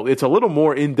file. It's a little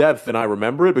more in depth than I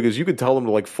remember it, because you could tell them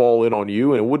to like fall in on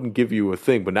you, and it wouldn't give you a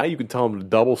thing. But now you can tell them to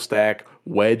double stack,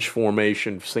 wedge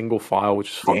formation, single file, which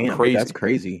is fucking crazy. That's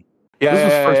crazy. Yeah, this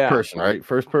was first person, right?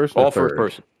 First person. All first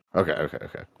person. Okay.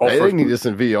 All They need this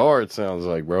in VR. It sounds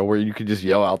like, bro, where you could just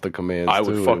yell out the commands. I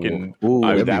would too, fucking.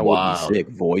 That would be sick.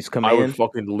 Voice command. I would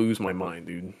fucking lose my mind,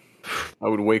 dude. I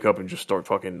would wake up and just start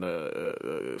fucking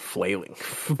flailing.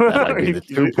 That might be the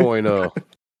 2.0.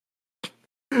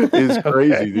 It's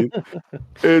crazy, dude.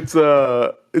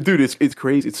 It's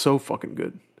crazy. It's so fucking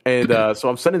good. And so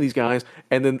I'm sending these guys,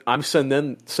 and then I'm send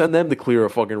them to clear a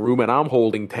fucking room, and I'm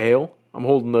holding tail. I'm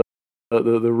holding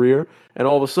the rear, and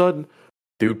all of a sudden,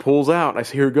 dude pulls out. I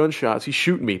hear gunshots. He's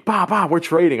shooting me. Bah, we're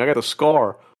trading. I got the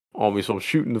scar on me, so I'm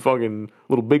shooting the fucking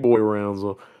little big boy rounds.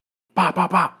 So,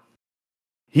 bah.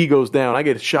 He goes down. I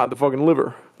get shot in the fucking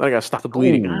liver. Then I gotta stop the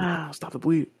bleeding. Stop the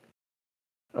bleeding.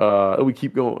 And we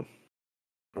keep going.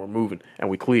 We're moving, and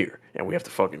we clear, and we have to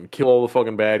fucking kill all the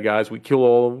fucking bad guys. We kill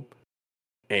all of them,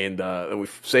 and we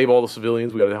save all the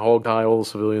civilians. We gotta hog tie all the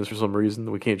civilians for some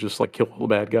reason. We can't just like kill all the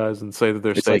bad guys and say that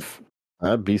they're safe.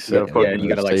 That'd be safe. Yeah, you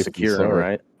gotta like secure them,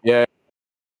 right? Yeah.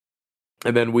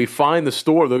 And then we find the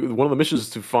store. One of the missions is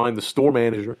to find the store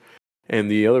manager,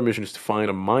 and the other mission is to find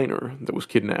a minor that was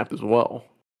kidnapped as well.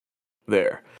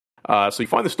 There. So you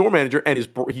find the store manager, and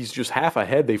he's just half a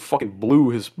head. They fucking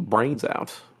blew his brains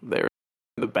out there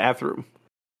in the bathroom.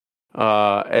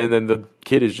 And then the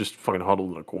kid is just fucking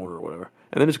huddled in a corner or whatever.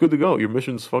 And then it's good to go. Your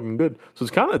mission's fucking good. So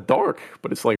it's kind of dark,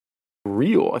 but it's like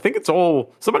real. I think it's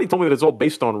all. Somebody told me that it's all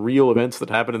based on real events that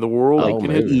happen in the world.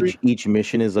 Each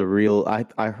mission is a real.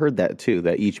 I heard that too.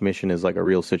 That each mission is like a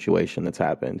real situation that's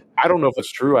happened. I don't know if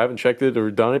that's true. I haven't checked it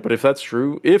or done it, but if that's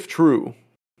true,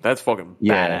 that's fucking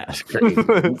badass. That's crazy.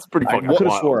 It's pretty fucking I could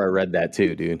have wild. swore I read that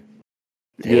too, dude.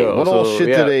 Damn, what all shit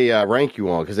do they rank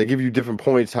you on? Because they give you different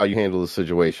points how you handle the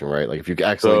situation, right? Like if you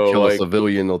accidentally kill a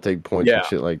civilian, they'll take points and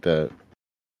shit like that.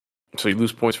 So you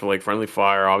lose points for like friendly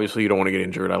fire. Obviously, you don't want to get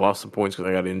injured. I lost some points because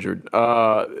I got injured.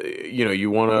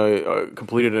 You want to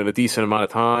complete it in a decent amount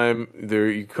of time.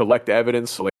 You collect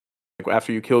evidence. So like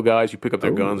after you kill guys, you pick up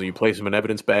their guns and you place them in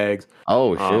evidence bags.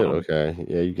 Oh shit! Okay,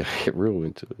 yeah, you gotta get real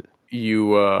into it.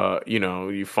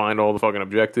 You find all the fucking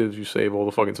objectives. You save all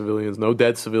the fucking civilians. No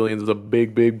dead civilians is a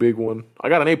big one. I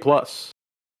got an A+.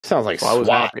 Sounds like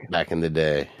SWAT back in the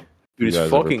day. Dude,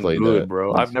 it's fucking good,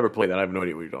 bro. I've never played that. I have no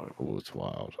idea what you're talking about. Oh, it's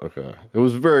wild. Okay. It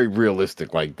was very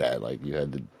realistic like that. Like, you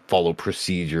had to follow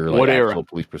procedure, like what actual era?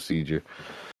 Police procedure.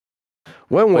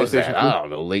 When was that? I don't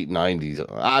know, late 90s.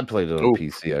 I played it on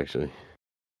PC, actually.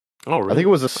 Oh, really? I think it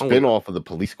was a spin-off of the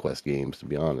Police Quest games, to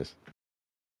be honest.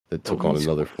 That took on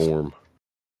another form.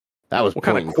 That was what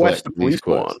kind of quest the police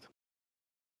go on?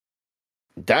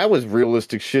 That was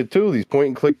realistic shit too. These point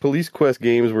and click police quest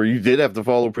games where you did have to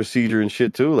follow procedure and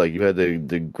shit too. Like you had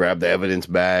to grab the evidence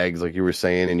bags, like you were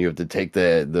saying, and you have to take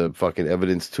the fucking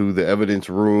evidence to the evidence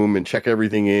room and check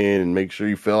everything in and make sure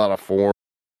you fill out a form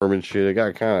and shit. It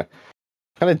got kind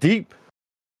of deep.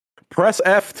 Press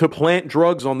F to plant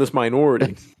drugs on this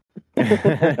minority.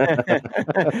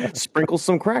 Sprinkle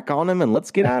some crack on him and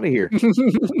let's get out of here. That's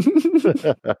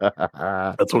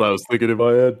what I was thinking in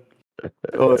my head.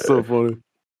 Oh, that's so funny.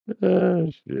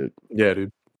 Shit. Yeah,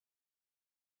 dude.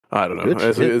 I don't know.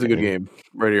 It's a good game,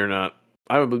 ready or not.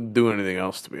 I haven't been doing anything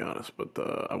else, to be honest, but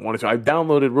I wanted to. I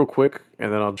downloaded real quick,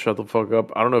 and then I'll shut the fuck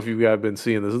up. I don't know if you guys have been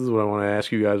seeing this. This is what I want to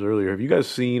ask you guys earlier. Have you guys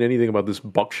seen anything about this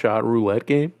Buckshot Roulette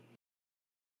game?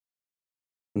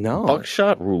 No.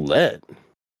 Buckshot Roulette?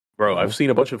 Bro, I've seen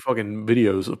a bunch of fucking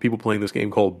videos of people playing this game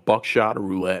called Buckshot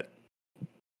Roulette.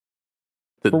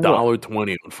 The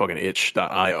 $1.20 on fucking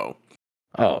itch.io.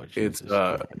 Oh, Jesus.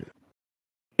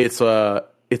 It's a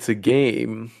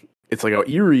game. It's like an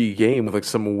eerie game with like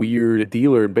some weird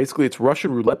dealer. Basically, it's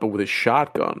Russian roulette, but with a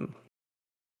shotgun.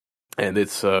 And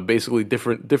it's basically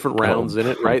different rounds in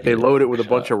it, right? They load it with a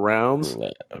bunch of rounds.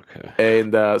 Okay.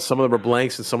 And some of them are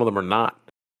blanks and some of them are not.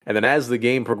 And then as the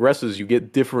game progresses, you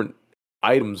get different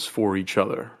items for each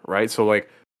other, right? So like,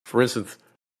 for instance,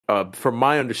 from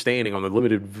my understanding on the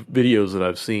limited videos that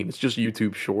I've seen, it's just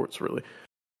YouTube shorts, really.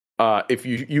 If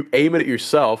you aim it at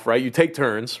yourself, right? You take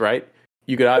turns, right?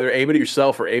 You could either aim it at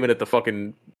yourself or aim it at the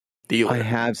fucking dealer. I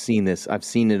have seen this. I've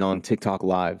seen it on TikTok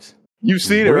Lives. You've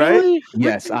seen it, right?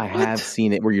 Yes, I have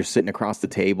seen it where you're sitting across the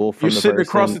table from You're sitting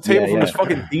across the table from this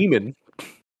fucking demon.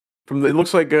 It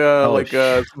looks like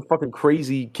some fucking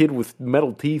crazy kid with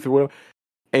metal teeth or whatever.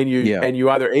 and you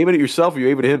either aim it at yourself or you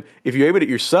aim it at him. If you aim it at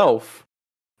yourself,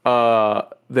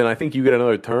 then I think you get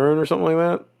another turn or something like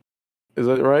that. Is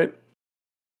that right?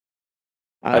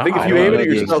 I think if you aim it at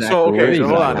yourself, so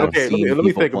hold on. Okay, let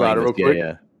me think about it real quick.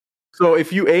 Yeah. So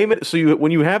if you aim it,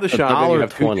 when you have the shotgun, you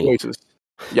have two $1.20. choices.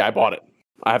 Yeah, I bought it.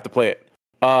 I have to play it.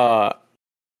 I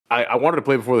wanted to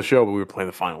play before the show, but we were playing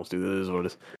the finals, dude. This is what it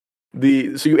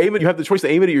is. So you aim it. You have the choice to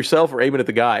aim it at yourself or aim it at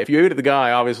the guy. If you aim it at the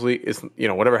guy, obviously, it's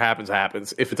whatever happens,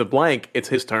 happens. If it's a blank, it's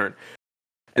his turn.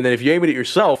 And then if you aim it at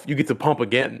yourself, you get to pump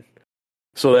again.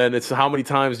 So then it's how many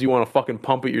times do you want to fucking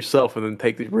pump it yourself and then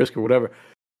take the risk or whatever.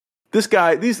 This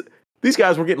guy, these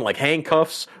guys were getting like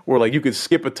handcuffs where like you could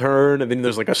skip a turn and then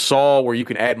there's like a saw where you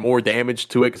can add more damage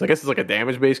to it because I guess it's like a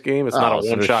damage-based game. It's not a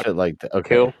one-shot like that. Okay.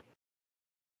 kill.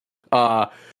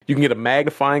 You can get a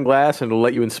magnifying glass and it'll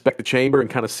let you inspect the chamber and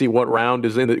kind of see what round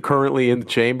is currently in the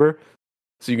chamber,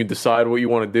 so you can decide what you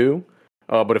want to do.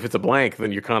 But if it's a blank,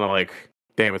 then you're kind of like,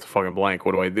 damn, it's a fucking blank.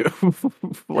 What do I do?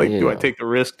 Do I take the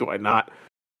risk? Do I not?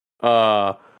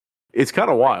 It's kind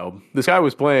of wild. This guy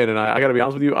was playing, and I got to be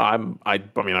honest with you. I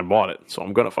bought it, so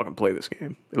I'm gonna fucking play this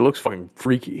game. It looks fucking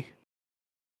freaky,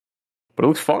 but it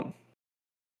looks fun.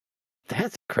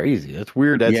 That's crazy. That's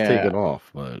weird. That's taken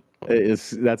off, but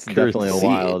that's definitely a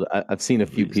wild. I've seen a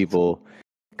few people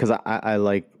because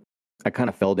I kind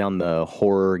of fell down the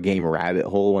horror game rabbit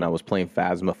hole when I was playing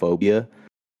Phasmophobia.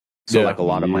 So like a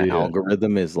lot of my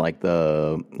algorithm is like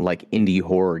indie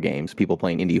horror games, people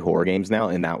playing indie horror games now,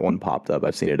 and that one popped up.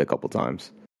 I've seen it a couple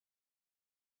times.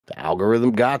 The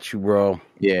algorithm got you, bro.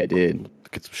 Yeah, it did.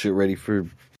 Get some shit ready for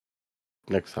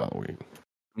next Halloween.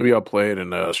 Maybe I'll play it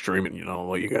and stream it,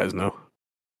 let you guys know.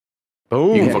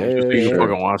 Boom. You can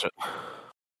fucking watch it.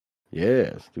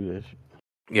 Yeah, let's do that shit.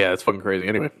 Yeah, it's fucking crazy.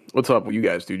 Anyway, what's up with you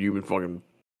guys, dude? You been fucking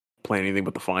playing anything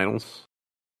but the finals?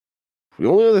 The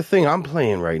only other thing I'm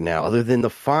playing right now, other than the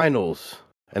finals,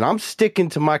 and I'm sticking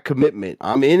to my commitment.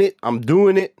 I'm in it. I'm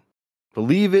doing it.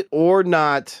 Believe it or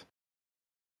not.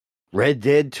 Red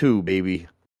Dead 2, baby.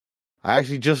 I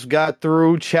actually just got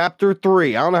through chapter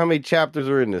 3. I don't know how many chapters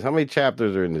are in this. How many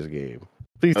chapters are in this game?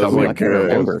 Please tell me. I can't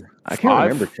remember. I can't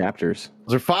remember chapters.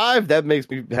 Was there 5? That makes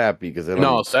me happy because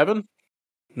 7.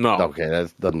 No. Okay,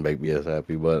 that doesn't make me as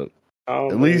happy, but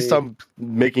at least I'm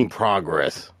making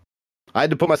progress. I had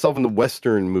to put myself in the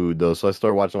Western mood, though, so I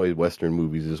started watching all these Western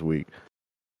movies this week.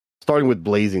 Starting with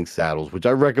Blazing Saddles, which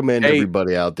I recommend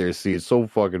everybody out there see. It's so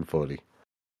fucking funny.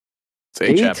 It's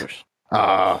 8 chapters.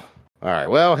 All right.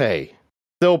 Well, hey,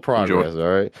 still progress, all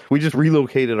right? We just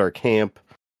relocated our camp.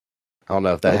 I don't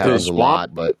know if that happens a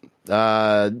lot, but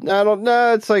I don't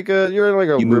know. It's like you're in like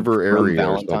a river area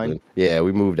or something. Yeah,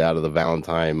 we moved out of the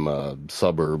Valentine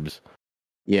suburbs.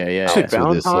 Yeah. To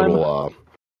this little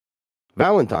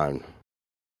Valentine.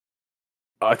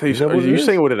 I think you're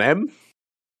saying it with an M?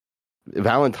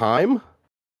 Valentine?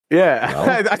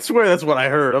 Yeah, I swear that's what I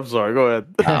heard. I'm sorry. Go ahead.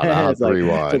 It's like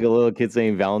a little kid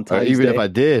saying Valentine's even Day. If I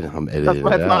did, I'm editing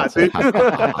it out. Dude.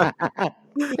 I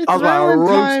was about to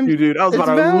roast you, dude. I was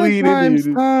about to lean into you,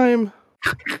 dude. Time.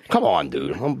 Come on,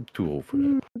 dude. I'm too old for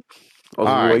that. All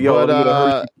right,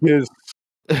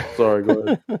 sorry, go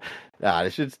ahead.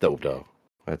 This shit's dope, though.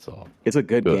 That's all. It's a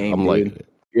good game, I'm liking it.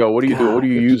 Yo, what are you doing? What are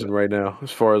you using right now as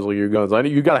far as like your guns? I know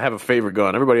you got to have a favorite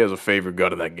gun. Everybody has a favorite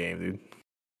gun in that game, dude.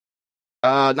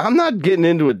 I'm not getting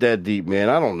into it that deep, man.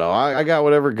 I don't know. I got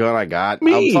whatever gun I got.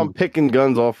 I'm picking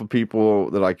guns off of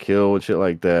people that I kill and shit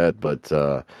like that. But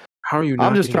how are you?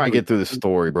 I'm just trying to get through the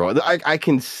story, bro. I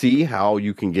can see how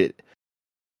you can get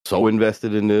so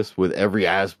invested in this with every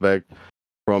aspect,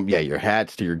 from your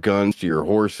hats to your guns to your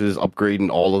horses, upgrading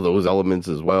all of those elements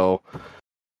as well.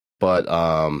 But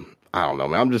I don't know,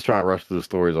 man. I'm just trying to rush through the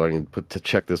story so I can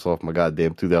check this off my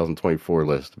goddamn 2024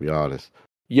 list, to be honest.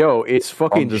 Yo, it's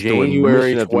fucking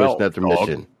January 12th. Mission after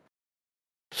mission.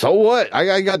 So what?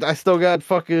 I still got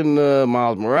fucking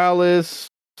Miles Morales,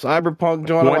 Cyberpunk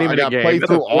joint. I got to play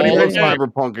through all of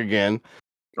Cyberpunk again.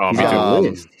 He's got a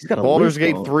list. He's got a Baldur's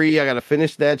Gate 3. I got to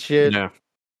finish that shit. Yeah.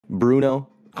 Bruno.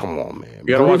 Come on, man.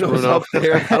 You gotta watch Bruno. Up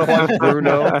there. I gotta watch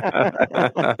Bruno.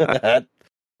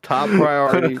 Top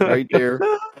priority right there.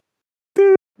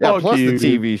 Yeah, plus the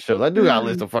TV shows. I do got a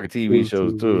list of fucking TV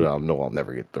shows too that I know I'll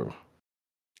never get through.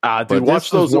 Dude, watch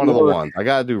those. One of the ones. I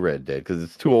gotta do Red Dead because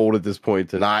it's too old at this point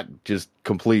to not just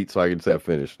complete, so I can say I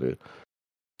finished it.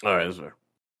 All right, that's fair.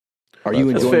 Are you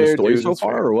enjoying the story so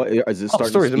far, or what? Is it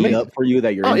starting to speed up for you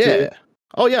that you're into it?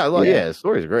 Oh yeah, the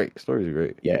story's great.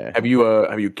 Yeah. Have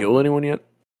you killed anyone yet?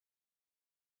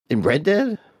 In Red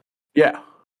Dead? Yeah.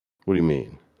 What do you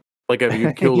mean? Like, have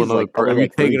you killed another person? Have you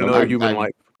taken another human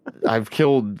life? I've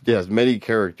killed many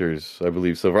characters, I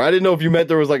believe so far. I didn't know if you meant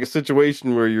there was like a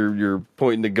situation where you're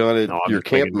pointing the gun at your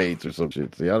campmates or some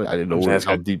shit. See, I didn't know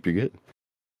how deep you get.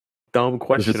 Dumb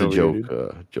question. It's just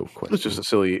a joke question. It was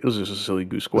just a silly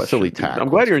goose question. Silly tack. I'm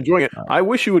glad you're enjoying it. I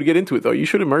wish you would get into it though. You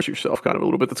should immerse yourself kind of a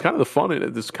little bit. That's kind of the fun in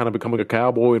it. Just kind of becoming a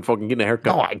cowboy and fucking getting a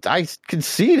haircut. No, I could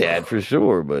see that for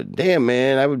sure, but damn,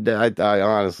 man, I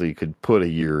honestly could put a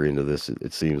year into this.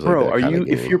 It seems like, bro, that are kind you? of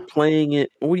game. If you're playing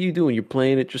it, what are you doing? You're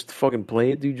playing it just to fucking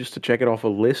play it, dude. Just to check it off a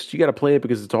list. You got to play it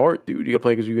because it's art, dude. You got to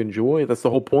play it because you enjoy it. That's the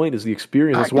whole point. Is the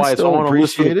experience. That's why it's on a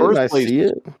list in the first place. I see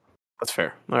it. That's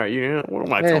fair. All right, what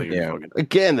am I telling you? Yeah.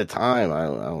 Again, the time. I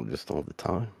don't have the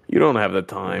time. You don't have the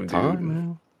time, dude.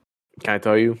 Man. Can I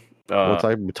tell you? Once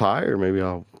I retire, maybe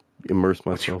I'll immerse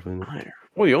myself in it.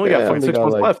 Well, you only got fucking 6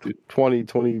 months left, dude. 20,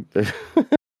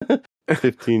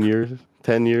 15 years,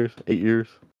 10 years, 8 years.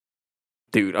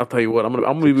 Dude, I'll tell you what. I'm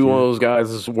gonna be one of those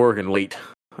guys that's working late.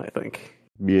 I think.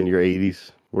 Be in your 80s,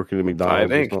 working at McDonald's. I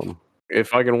think. Or something.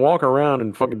 If I can walk around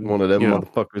and fucking one of them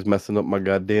motherfuckers messing up my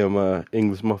goddamn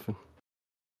English muffin.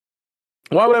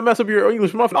 Why would I mess up your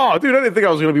English muffin? Oh, dude, I didn't think I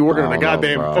was going to be working in a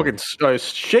goddamn fucking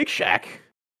Shake Shack.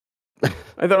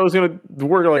 I thought I was going to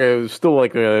work like I was still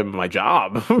like my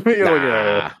job.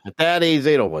 At that age,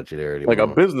 they don't want you there anymore. Like a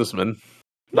businessman.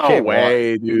 No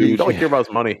way, dude. All I care about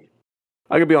is money.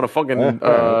 I could be on a fucking on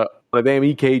a damn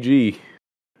EKG.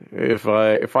 If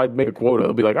I make a quota,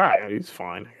 it'll be like, all right, he's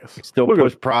fine. I guess. Still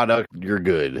push product, you're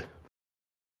good.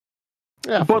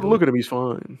 Yeah, but look at him, he's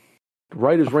fine.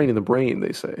 Right is rain in the brain,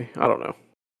 they say. I don't know.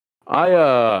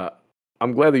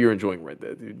 I'm glad that you're enjoying Red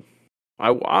Dead, dude.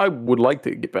 I would like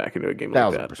to get back into a game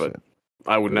like that, but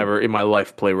I would never in my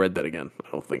life play Red Dead again. I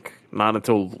don't think. Not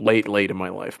until late in my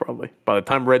life, probably. By the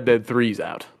time Red Dead 3's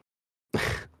out.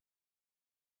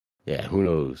 Yeah, who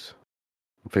knows?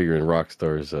 I'm figuring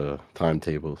Rockstar's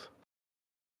timetables.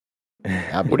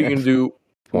 What are you going to do?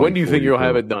 When do you think you'll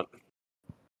have it done?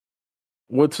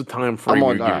 What's the time frame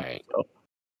you're giving yourself?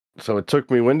 So it took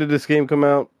me. When did this game come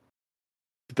out?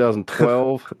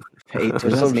 2012?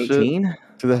 2018?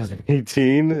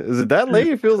 2018? Is it that late?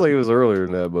 It feels like it was earlier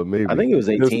than that, but maybe. I think it was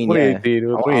 18. It was 2018.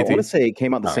 I want to say it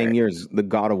came out the same year as the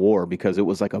God of War because it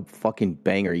was like a fucking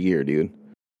banger year, dude.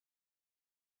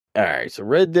 All right, so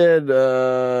Red Dead,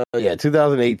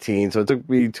 2018. So it took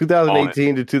me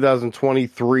 2018 to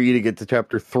 2023 to get to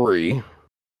chapter 3. All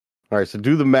right, so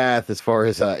do the math as far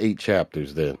as 8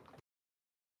 chapters then.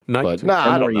 But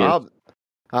I don't know.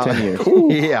 10 years.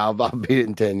 Yeah, I'll beat it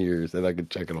in 10 years, and I can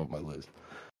check it off my list.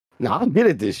 No, I'll get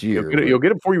it this year. You'll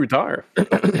get it before you retire.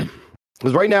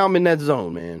 Because right now I'm in that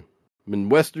zone, man. I'm in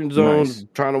Western zone,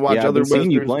 trying to watch other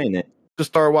Westerns. You playing it.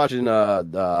 Just started watching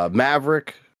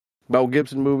Maverick, Mel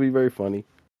Gibson movie, very funny. A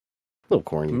little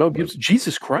corny. Mel Gibson,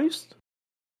 Jesus Christ.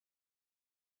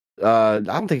 I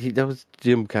don't think that was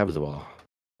Jim Caviezel,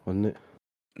 wasn't it?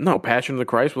 No, Passion of the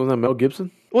Christ, wasn't that Mel Gibson?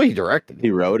 Well, he directed it.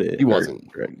 He wrote it. He wasn't.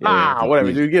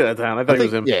 Whatever, dude. Get out of town. I thought it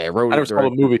was him. Yeah, wrote I never saw the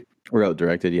movie. Wrote,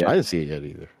 directed, yeah. I didn't see it yet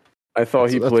either. I thought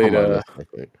he played. I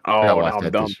now I'm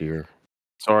dumb. This year.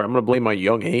 Sorry, I'm going to blame my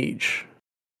young age.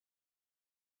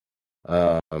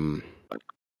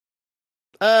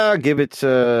 Give it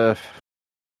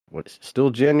still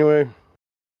January?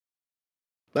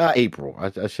 April. I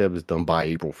should have this done by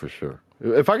April for sure.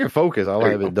 If I can focus, I'll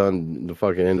have it done the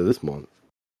fucking end of this month.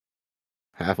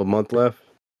 Half a month left.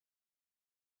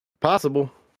 Possible.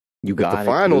 You got the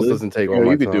finals doesn't take all my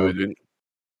time. You could do it, dude.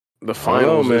 The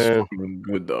finals is fucking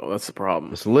good though. That's the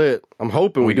problem. It's lit. I'm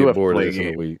hoping we get bored of this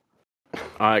in a week.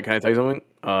 All right, can I tell you something?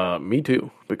 Me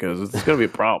too, because it's going to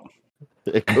be a problem.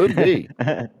 It could be. It's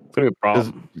going to be a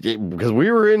problem. Because we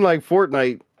were in like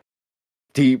Fortnite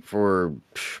deep for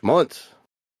months.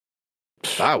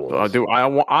 I was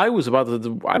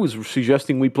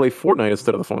suggesting we play Fortnite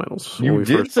instead of the finals. You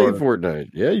did say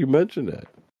Fortnite. Yeah, you mentioned that.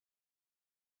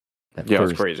 Yeah,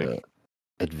 it's crazy.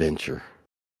 Adventure.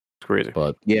 It's crazy.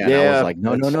 But I was like,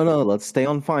 no. Let's stay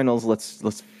on finals. Let's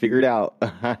figure it out.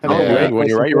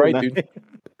 You're right, dude.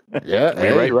 Yeah,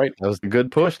 you're right. That was the good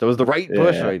push. That was the right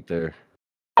push right there.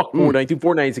 Fuck Fortnite, dude.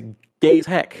 Fortnite's gay as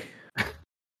heck.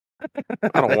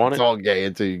 I don't want it. It's all gay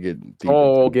until you get deep.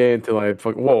 Gay until I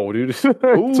fucking whoa, dude. It's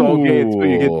all gay until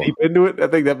you get deep into it. I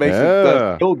think that makes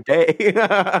it still gay.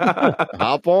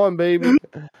 Hop on, baby.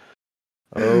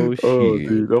 Oh shit,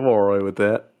 dude, I'm all right with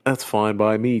that. That's fine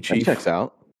by me, Chief. That checks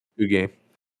out. Good game.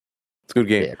 It's a good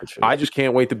game. Yeah, for sure. I just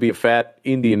can't wait to be a fat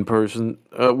Indian person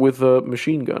with a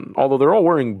machine gun. Although they're all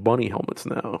wearing bunny helmets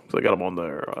now, so I got them on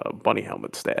their bunny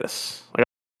helmet status.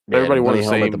 Everybody wears the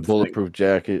same. The bulletproof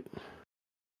jacket.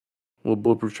 Little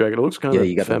bulletproof jacket. It looks kind of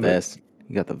you got the vest.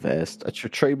 You got the vest. That's your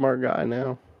trademark guy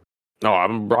now. No,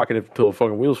 I'm rocking it till the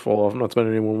fucking wheels fall off. I'm not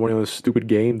spending any more money on this stupid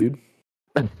game, dude.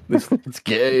 It's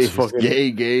gay. It's fucking-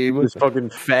 gay game. This fucking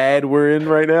fad we're in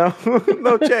right now.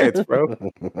 No chance, bro.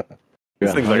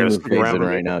 These things are gonna stick around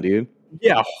right now, dude.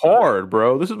 Yeah, hard,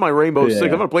 bro. This is my Rainbow Yeah. Six.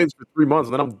 I'm gonna play this for 3 months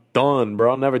and then I'm done,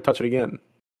 bro. I'll never touch it again.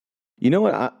 You know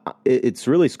what? It's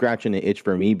really scratching the itch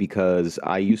for me because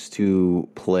I used to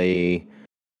play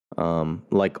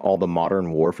like all the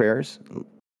Modern Warfares.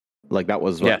 Like that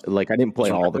was Yeah. like I didn't play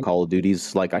That's all what the I Call of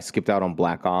Duties. Like I skipped out on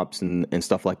Black Ops and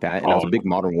stuff like that. And I was Oh. a big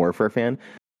Modern Warfare fan.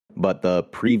 But the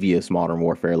previous Modern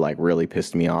Warfare like really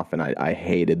pissed me off, and I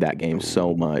hated that game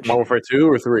so much. Modern Warfare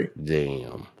 2 or 3?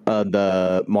 Damn.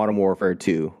 The Modern Warfare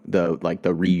 2, the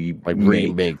remake,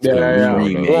 Remake. Yeah.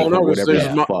 remake, Well, no, or whatever there's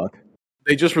the mo- fuck.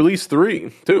 They just released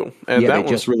 3 too. And Yeah, that they one's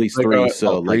just released like 3, a-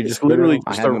 so like it's literally I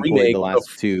just a haven't played remake the of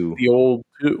last 2. the old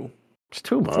 2. It's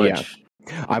too much.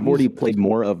 Yeah. I've already played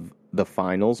more of the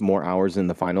finals, more hours in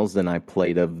the finals than I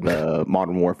played of the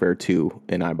Modern Warfare 2,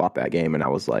 and I bought that game and I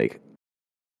was like,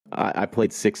 I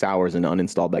played 6 hours and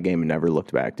uninstalled that game and never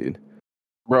looked back, dude.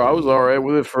 Bro, I was alright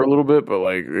with it for a little bit, but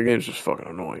like the game's just fucking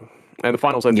annoying. And the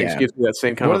finals I think Yeah. gives me that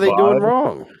same kind What are of they doing vibe.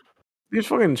 wrong? These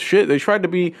fucking shit. They tried to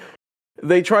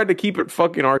keep it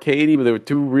fucking arcadey, but they were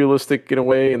too realistic in a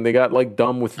way, and they got like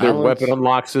dumb with their Balance. weapon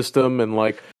unlock system and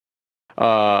like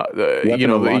Weapon you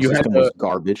know, unlock you had system to, was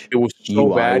garbage. it was so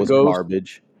UI bad, was Ghost.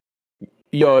 garbage.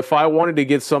 Yo, if I wanted to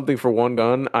get something for one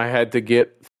gun, I had to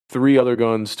get 3 other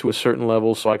guns to a certain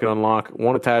level so I could unlock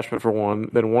one attachment for one,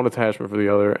 then one attachment for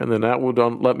the other, and then that would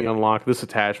let me unlock this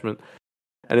attachment.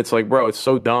 And it's like, bro, it's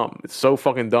so dumb. It's so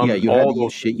fucking dumb. Yeah, that you had all to those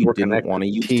use shit things you were didn't connected. want to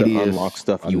use Tedious, to unlock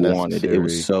stuff you wanted. It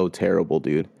was unnecessary. so terrible,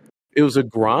 dude. It was a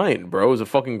grind, bro. It was a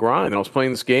fucking grind. And I was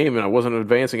playing this game and I wasn't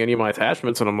advancing any of my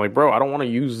attachments. And I'm like, bro, I don't want to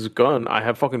use this gun. I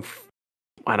have fucking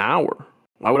an hour.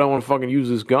 Why would I want to fucking use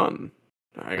this gun?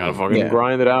 I gotta fucking Yeah.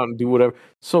 grind it out and do whatever.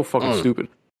 So fucking stupid.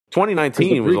 2019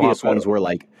 The was a lot previous better. ones were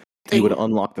like you would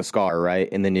unlock the scar, right?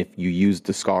 And then if you used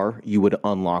the scar, you would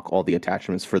unlock all the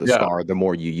attachments for the Yeah. scar the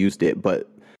more you used it. But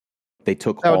they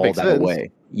took That would all make that sense.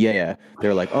 away. Yeah.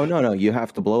 They're like, oh, no, you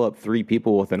have to blow up 3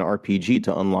 people with an RPG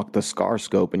to unlock the scar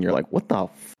scope. And you're like, what the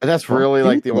And that's fuck, really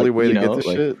like dude? the only Like, way you to know, get the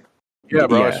like- shit. Yeah,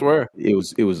 bro, I Yeah. swear.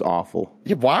 It was awful.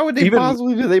 Yeah, why would they Even-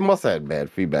 possibly do? They must have had bad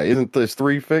feedback. Isn't this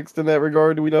 3 fixed in that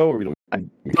regard? Do we know? Or we don't?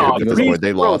 No, At this three's point,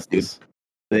 they broke, lost dude. this.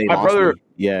 They My lost brother- me.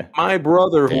 Yeah. My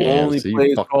brother, who Damn, only so you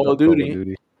plays fucked Call up of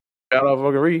Duty, shout out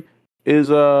fucking Reed, is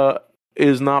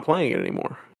not playing it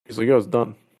anymore. He's like, yo, it's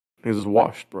done. He's just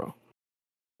washed, bro.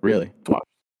 Really? It's washed.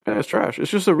 Yeah, it's trash.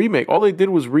 It's just a remake. All they did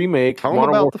was remake Tell him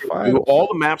Modern about the Warfare 2. finals. All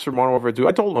the maps for Modern Warfare 2.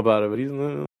 I told him about it, but he's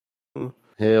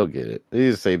He'll get it.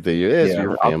 It's the same thing. It's Yeah,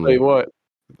 your I'll tell family. you what,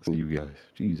 You guys,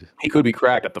 Jesus, he could be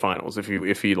cracked at the finals if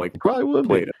he like probably would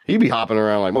played be. it. He'd be hopping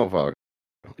around like motherfucker.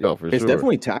 Yo, for It's sure.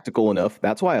 definitely tactical enough.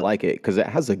 That's why I like it, because it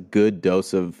has a good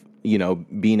dose of,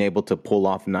 being able to pull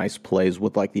off nice plays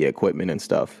with like the equipment and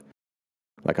stuff.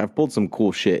 Like I've pulled some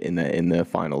cool shit in the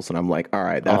finals, and I'm like, all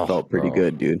right, that Oh, felt pretty bro.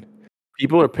 good, dude.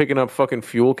 People are picking up fucking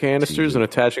fuel canisters Jesus. and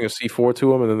attaching a C4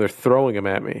 to them, and then they're throwing them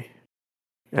at me.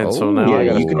 And so now yeah, I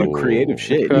gotta you can do creative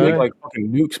shit. you Okay. make like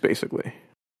fucking nukes, basically.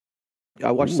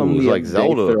 I watched Ooh, some of it's the like other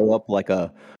day Zelda. throw up like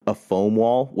a foam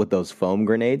wall with those foam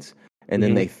grenades, and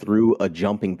then Mhm. they threw a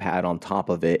jumping pad on top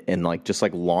of it and like just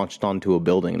like launched onto a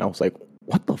building, and I was like,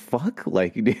 what the fuck?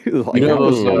 Like, dude, like You know that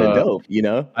was those, kind of dope, you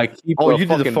know? I keep Oh, a you did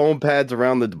the fucking- foam pads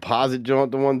around the deposit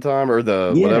jaunt the one time, or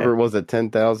the Yeah. whatever it was, the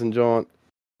 10,000 jaunt.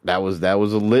 That was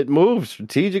a lit move,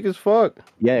 strategic as fuck.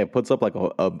 Yeah, it puts up like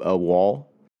a wall.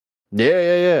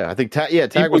 Yeah. I think Tag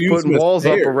People was use putting them as walls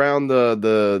up stairs. around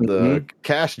the Mhm.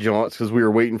 cash jaunts because we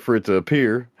were waiting for it to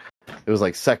appear. It was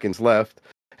like seconds left,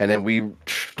 and then we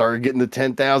started getting the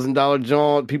 $10,000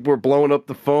 jaunt. People were blowing up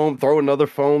the foam, throwing another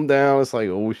foam down. It's like,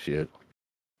 oh shit.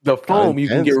 The foam you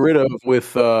can intense. get rid of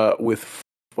with a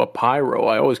pyro.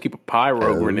 I always keep a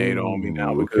pyro grenade on me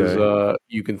now because okay.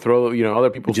 you can throw. Other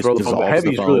people It just throw the foam. The dissolves the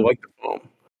heavies really foam. like the foam.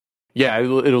 Yeah,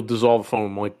 it'll dissolve the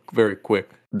foam like very quick.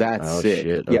 That's Oh, sick.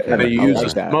 shit, Yeah, okay. And then you I use like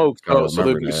the that. smoke. Gotta So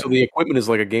remember that. the equipment is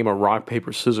like a game of rock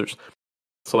paper scissors.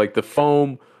 So like the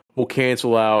foam will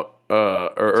cancel out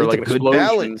or It's like a an good explosion.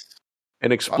 balance.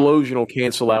 An explosion will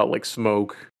cancel out like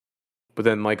smoke, but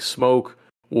then like smoke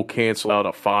will cancel out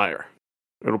a fire.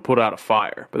 It'll put out a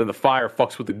fire, but then the fire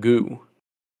fucks with the goo.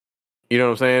 You know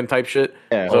what I'm saying? Type shit.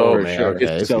 Yeah, So, for man, sure. okay,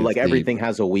 this So gets like deep. everything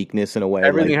has a weakness in a way.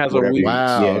 Everything like, has a whatever you- weakness.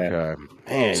 Wow. Yeah. Okay.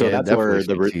 Man, So yeah, that's where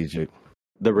definitely the strategic.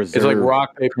 The reserve It's like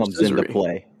rock paper comes scissors. into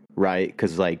play, right?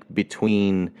 Because like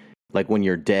between like when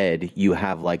you're dead, you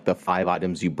have like the 5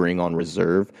 items you bring on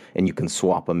reserve, and you can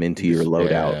swap them into your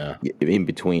loadout in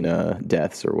between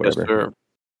deaths or Yes, whatever. sir.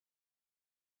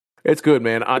 It's good,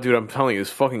 man. Dude, I'm telling you,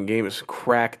 this fucking game is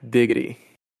crack diggity.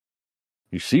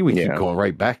 You see, we keep going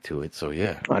right back to it. So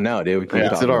yeah, I know, dude. We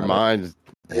keep it's in our minds.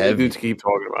 Heavy. Dudes keep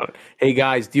talking about it. Hey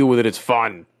guys, deal with it. It's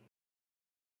fun.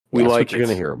 We That's like what you're it.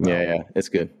 gonna hear about. Yeah, it's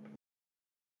good.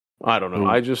 I don't know.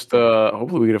 I just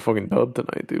hopefully we get a fucking dub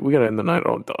tonight, dude. We gotta end the night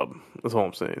on dub. That's all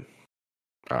I'm saying.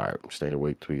 All right, stay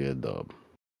awake till you get a dub.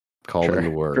 Call into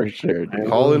work. For sure, dude.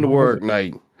 Call into work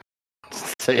night.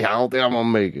 Say, I don't think I'm gonna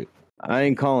make it. I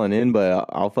ain't calling in, but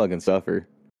I'll fucking suffer.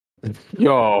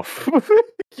 Yo,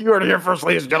 you heard it here first,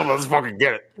 ladies and gentlemen. Let's fucking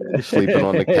get it. You're sleeping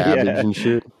on the cabbage and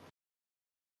shit.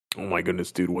 Oh my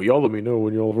goodness, dude. Well, y'all let me know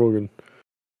when y'all fucking.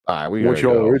 All right, we What gotta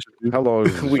y'all go. originally- How long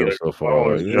is We the gotta show so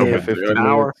far? go. 15 An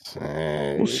hour?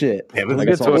 minutes? Well, shit. Yeah, let's I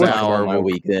get guess to I'll an talk hour. about my We'll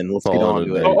week then. Let's call get it on a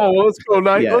to day. it. Oh, let's go,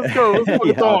 Knight. Yeah. Let's go. Let's fucking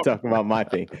Yeah, I'll talk. talk about my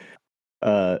thing.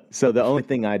 So the only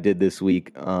thing I did this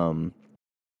week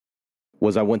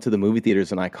was I went to the movie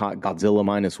theaters and I caught Godzilla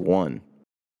 -1.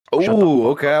 Oh,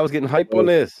 okay. I was getting hype on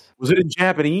this. Was it in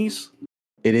Japanese?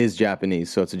 It is Japanese,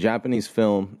 so it's a Japanese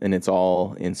film and it's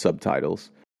all in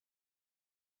subtitles.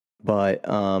 But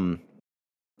I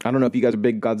don't know if you guys are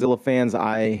big Godzilla fans.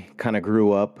 I kind of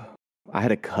grew up. I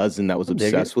had a cousin that was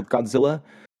obsessed with Godzilla.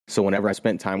 So whenever I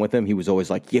spent time with him, he was always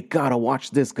like, "You gotta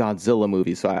watch this Godzilla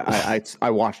movie." So I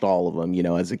watched all of them. You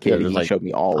know, as a kid, he showed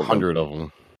me all of them. 100 of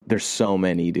them. There's so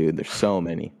many, dude. There's so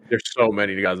many. There's so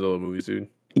many Godzilla movies, dude.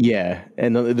 Yeah,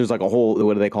 and there's like a whole,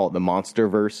 what do they call it, the monster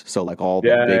verse? So like all the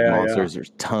big monsters, there's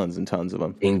tons and tons of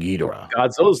them. King Ghidorah.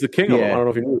 Godzilla's the king of them. Yeah. I don't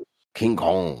know if you knew. King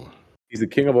Kong. He's the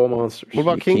king of all monsters. What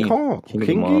about King King- Kong? King of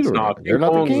King the monsters. Ghidorah. Nah, They're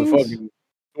not the Kong's a kings? fucking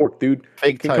dork, dude.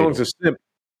 Fake King title. Kong's a simp.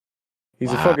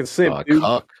 He's a Wow, fucking simp, a dude.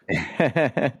 cuck.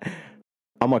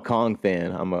 I'm a Kong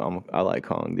fan. I like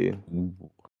Kong, dude.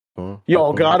 Huh?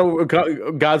 Yo,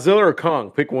 Godzilla or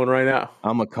Kong? Pick one right now.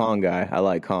 I'm a Kong guy. I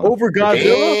like Kong. Over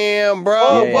Godzilla? Damn,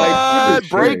 bro. Yeah, What? for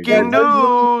sure. Breaking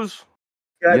news.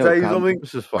 Can I Yo, tell you Kong- something?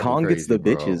 This is fucking Kong gets crazy, the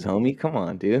bro. bitches, homie. Come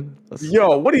on, dude.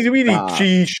 Yo, what do you mean? Stop.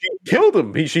 She killed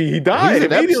him. He died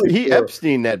immediately. He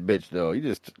Epstein that bitch though. He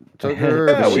just took her.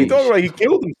 Yeah, what are you talking about? He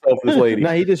killed himself, this lady.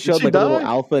 No, he just showed She like a little died?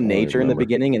 alpha nature in the remember.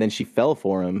 beginning, and then she fell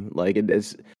for him. Like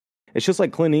it's just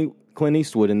like Clint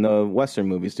Eastwood in the Western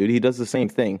movies, dude. He does the same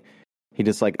thing. He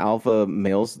just like alpha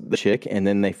males the chick, and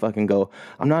then they fucking go,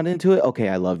 "I'm not into it. Okay,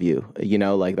 I love you." You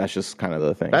know, like that's just kind of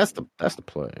the thing. That's the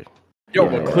play. Yo,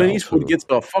 Yeah, but Clint yeah, Eastwood true. gets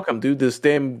fuck him, dude. This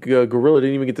damn gorilla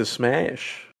didn't even get to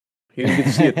smash. He didn't get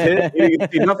to see a tit. He didn't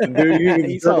get to see nothing, dude. He didn't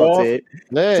He get to jerk saw off. it.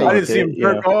 Hey, I didn't see him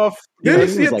jerk off. Yeah, Did he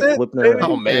you see was, a like, tit? flipping around.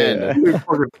 oh man, Yeah. He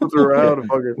fucking flipped around and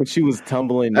fucking. When she was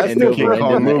tumbling That's and the over King and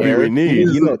Kong in the movie air, we need.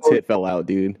 you know, tit fell out,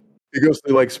 dude. He goes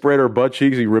to like spread her butt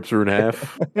cheeks. He rips her in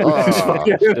half. Oh,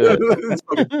 He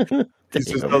shit.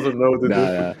 just doesn't know what to do.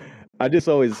 Nah. I just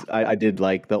always I did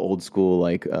like the old school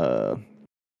like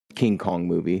King Kong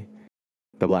movie,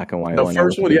 the black and white The one. I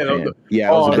was first one, a big yeah, fan. the-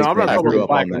 Yeah. I Oh was a no, big I'm not fan. I talking grew about the up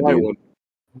black on and that, white dude. one.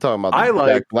 I'm talking about I the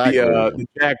like Jack Black the version.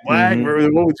 Jack Black, Mhm.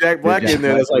 the one with Jack Black Jack in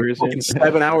there. That's Black like version. fucking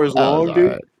 7 hours That was long, dude.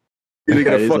 alright. You That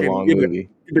gotta is a fucking long get movie.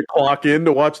 to clock in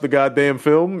to watch the goddamn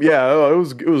film. Yeah, it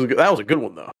was that was a good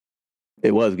one though.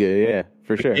 It was good, yeah,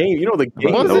 for sure. Game, you know the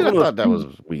game. Was that it? I one of thought that those-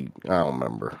 was weak. I don't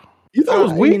remember. You thought it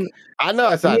was I weak? mean, I know.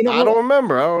 I You know don't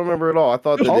remember. I don't remember at all. I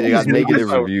thought that All they got these negative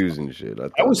movies- reviews and shit.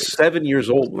 I was 7 years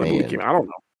old when the movie Man. came out. I don't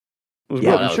know. It was yeah,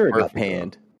 good. that I'm was sure it got perfect, though.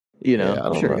 panned. You know, Yeah, I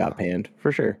I'm don't sure it know. got panned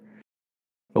for sure.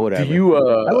 But whatever. Do you?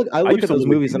 I look I at used to those live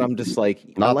movies in- and I'm just like,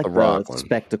 I Not like the Rock the one.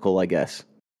 spectacle, I guess.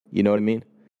 You know what I mean?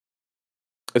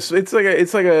 It's like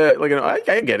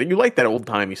I get it. You like that old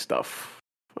timey stuff.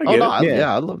 I Oh get no, it.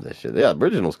 I love that shit. Yeah,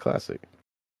 original's classic.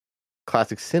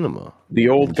 Classic cinema. The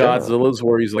old in general. Godzillas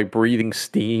where he's like breathing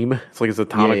steam. It's like his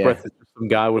atomic Yeah. breath. It's just some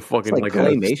guy with It's fucking like like a,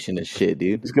 claymation and shit,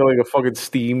 dude. he's got like a fucking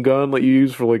steam gun that you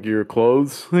use for like your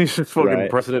clothes. He's just fucking Right.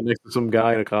 pressing it next to some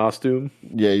guy in a costume.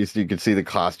 Yeah, you could see the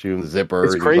costume, the zipper.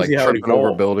 It's he was, crazy like how it tripping over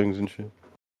evolved. buildings and shit.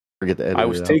 Forget the edit. I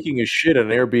was it out. taking a shit at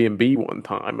an Airbnb one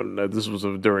time, and this was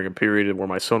during a period where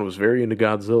my son was very into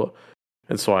Godzilla.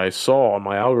 And so I saw on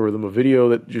my algorithm a video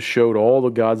that just showed all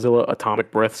the Godzilla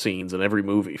atomic breath scenes in every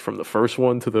movie, from the first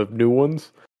one to the new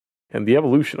ones. And the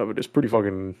evolution of it is pretty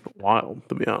fucking wild,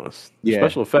 to be honest. The Yeah,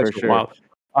 special effects for are sure. wild.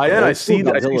 I see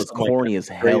that. Godzilla's corny as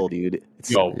hell, dude.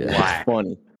 It's Yo, Yeah. whack.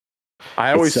 funny.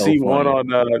 I always so see one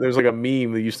funny. on. There's like a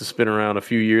meme that used to spin around a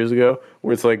few years ago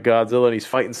where it's like Godzilla and he's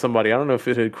fighting somebody. I don't know if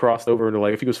it had crossed over into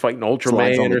like if he was fighting Slides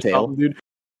Ultraman on the or tail. something, dude.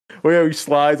 Well, yeah, he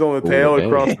slides on the tail okay.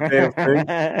 across the damn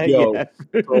thing. Yo, Yeah,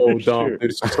 so for dumb. sure.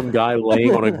 There's some guy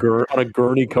laying on a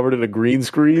gurney covered in a green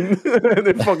screen, and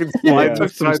then fucking Yeah, slides. took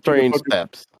some strange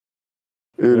steps.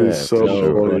 It is Yeah, so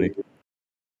so funny.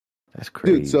 That's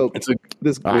crazy. Dude, so It's a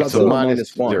this All right, so Godzilla minus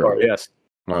minus one. zero. yes.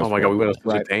 Oh my god, we went on such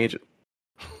Right. a tangent.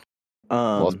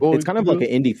 Lost Boys, It's kind of like an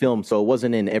indie film, so it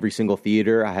wasn't in every single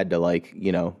theater. I had to search,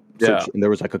 Yeah. and there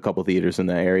was like a couple theaters in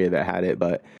the area that had it,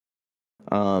 but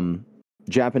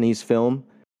Japanese film,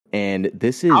 and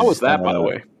this is How was that, by the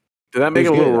way? Did that make it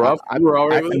was a little good. rough? You were all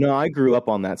right with it? No, I grew up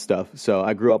on that stuff. So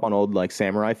I grew up on old like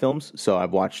samurai films. So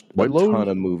I've watched a White Lotus? ton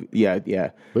of movies. Yeah.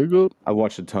 Big up. I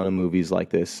watched a ton of movies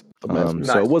like this. Nice.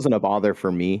 So it wasn't a bother for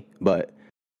me, but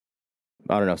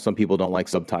I don't know. Some people don't like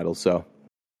subtitles, so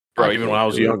Bro, even when I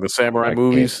was young, the samurai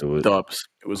movies, dubs.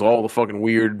 It was all the fucking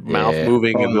weird mouth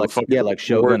moving and the fucking like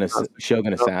Shogun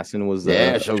Assassin was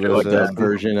the Shogun like Assassin. the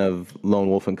version of Lone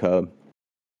Wolf and Cub.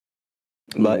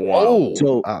 But Wow.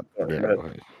 so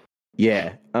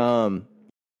yeah.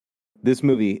 this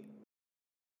movie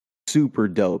super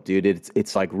dope, dude.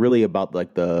 It's like really about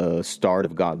like the start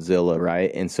of Godzilla,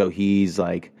 right? And so he's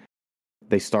like,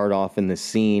 they start off in this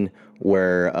scene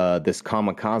where this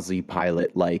kamikaze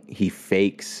pilot, like, he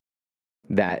fakes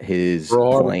that his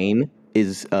plane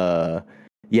is so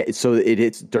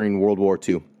it's during World War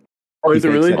II. Oh, is it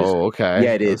really? Oh, okay.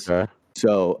 Yeah, it is. Okay.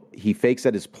 So he fakes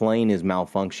that his plane is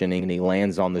malfunctioning, and he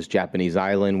lands on this Japanese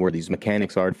island where these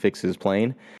mechanics are to fix his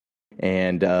plane.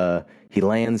 And he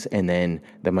lands, and then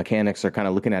the mechanics are kind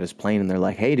of looking at his plane, and they're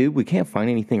like, "Hey, dude, we can't find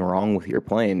anything wrong with your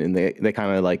plane." And they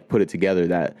kind of like put it together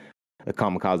that a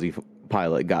kamikaze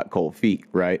pilot got cold feet,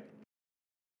 right?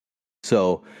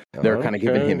 So they're kind of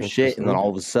giving him shit, and then all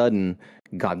of a sudden,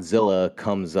 Godzilla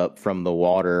comes up from the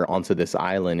water onto this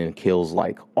island and kills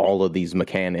like all of these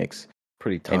mechanics.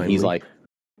 Pretty timely. And he's like,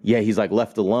 he's like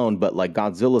left alone, but like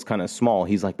Godzilla's kind of small.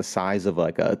 He's like the size of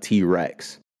like a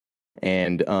T-Rex.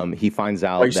 And he finds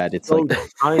out that it's like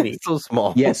tiny, so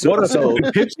small. Yeah, so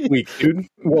pipsqueak, dude.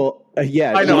 Well,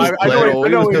 yeah, I know. I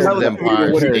know.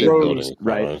 Empire State Building,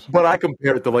 right? But I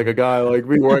compare it to like a guy like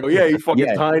me, where I go, "Yeah, you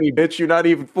fucking tiny bitch. You're not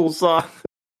even full size."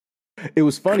 It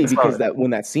was funny because that when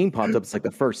that scene popped up, it's like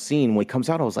the first scene when he comes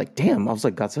out. I was like, "Damn!" I was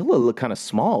like, Godzilla looked kind of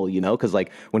small, because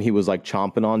like when he was like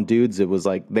chomping on dudes, it was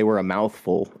like they were a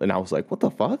mouthful, and I was like, "What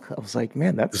the fuck?" I was like,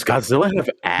 "Man, does Godzilla have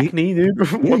acne, dude?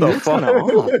 What the fuck?"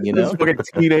 Odd, This fucking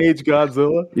teenage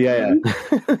Godzilla. Yeah.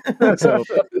 So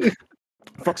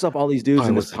fucks up all these dudes,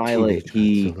 and this pilot,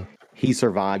 he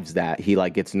survives that. He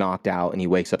like gets knocked out, and he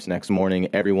wakes up the next morning.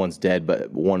 Everyone's dead,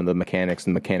 but one of the mechanics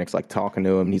like talking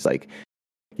to him, and he's like,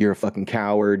 "You're a fucking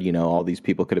coward. All these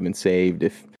people could have been saved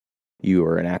if you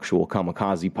were an actual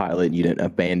kamikaze pilot and you didn't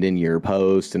abandon your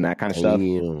post," and that kind of stuff.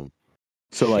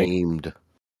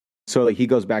 So like he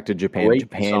goes back to Japan. Great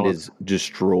Japan song. is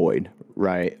destroyed,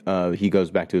 right? He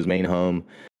goes back to his main home,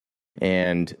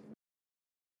 and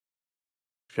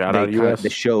shout out US. They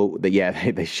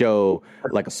show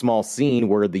like a small scene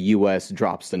where the US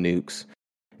drops the nukes,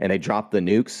 and they drop the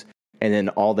nukes. And then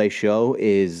all they show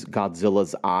is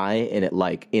Godzilla's eye, and it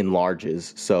like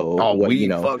enlarges. So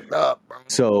fucked up, bro.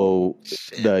 So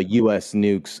the U.S.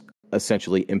 nukes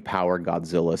essentially empower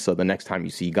Godzilla. So the next time you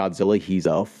see Godzilla, he's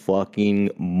a fucking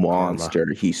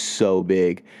monster. He's so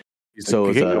big.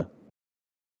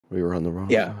 We were on the wrong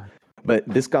side. But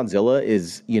this Godzilla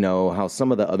is, how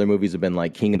some of the other movies have been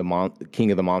like King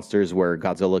of the Monsters, where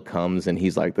Godzilla comes and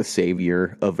he's like the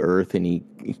savior of Earth, and he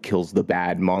kills the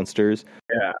bad monsters.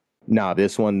 Yeah. Nah,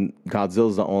 this one,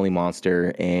 Godzilla's the only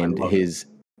monster, and his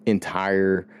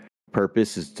entire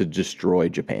purpose is to destroy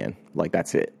Japan. Like,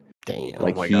 that's it. Damn.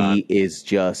 Like, he is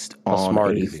just on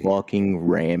a fucking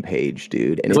rampage,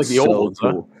 dude. And it's like the old ones,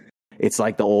 cool. Huh? It's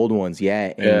like the old ones,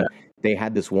 yeah. And they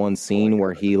had this one scene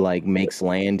where he, like, makes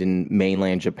land in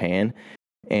mainland Japan,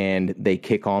 and they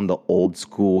kick on the old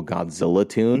school Godzilla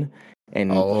tune,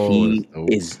 and he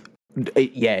is...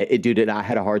 dude, I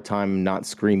had a hard time not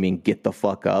screaming "Get the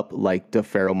fuck up" like the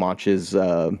Pharaoh Monch's,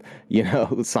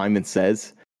 Simon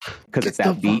Says, because it's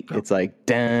that beat. It's like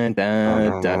dun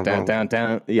dun dun dun dun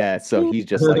dun. Yeah, so he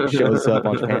just like shows up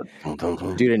on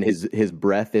Japan, dude, and his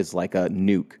breath is like a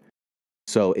nuke.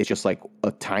 So it's just like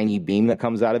a tiny beam that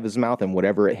comes out of his mouth, and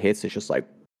whatever it hits, it's just like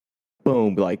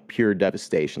boom, like pure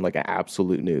devastation, like an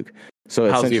absolute nuke. So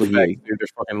how's the essentially, effect, dude? They're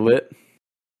fucking lit.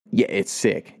 Yeah, it's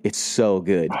sick. It's so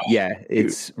good. Yeah,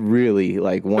 it's really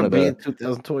like one of the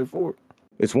 2024.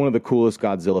 It's one of the coolest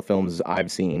Godzilla films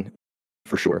I've seen,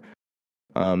 for sure.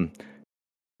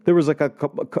 There was like a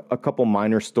couple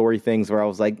minor story things where I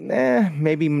was like,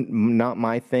 maybe not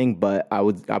my thing, but I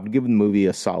would give the movie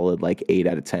a solid like 8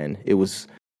 out of 10. It was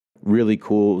really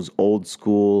cool. It was old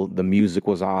school. The music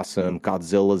was awesome.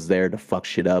 Godzilla's there to fuck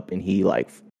shit up, and he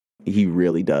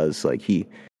really does. Like, he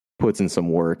puts in some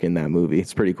work in that movie.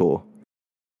 It's pretty cool.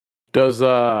 Does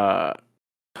I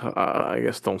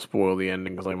guess don't spoil the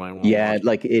ending because I might want. Yeah,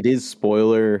 like it is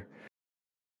spoiler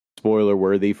spoiler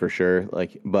worthy for sure.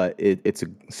 Like, but it's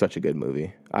such a good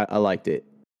movie. I liked it.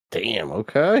 Damn.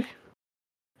 Okay.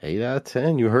 8 out of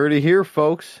 10. You heard it here,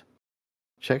 folks.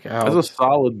 Check out. That's a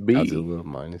solid B. Godzilla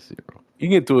 -0. You can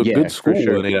get to a Yeah, good school for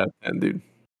sure. with an 8 out of 10, dude.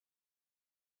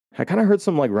 I kind of heard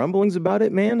some like rumblings about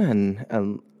it, man,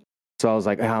 and so I was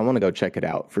like, I want to go check it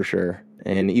out for sure.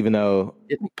 And even though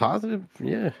Positive,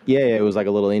 yeah. it was like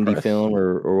a little indie Press. film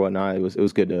or whatnot, it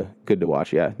was good to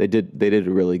watch. Yeah, they did a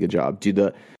really good job. Dude,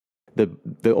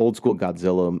 the old school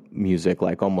Godzilla music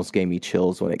like almost gave me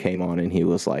chills when it came on, and he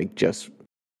was like just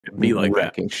Be like that.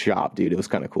 wrecking shop, dude. It was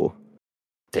kind of cool.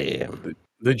 Damn.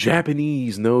 The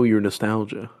Japanese know your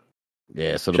nostalgia.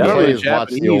 Yeah, so the Shout out to the players watch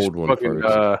the Japanese old one fucking,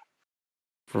 first.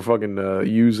 for fucking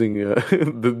using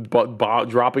the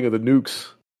dropping of the nukes.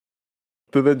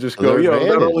 To then just go, Their not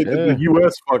advantage, only did yeah. the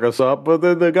U.S. fuck us up, but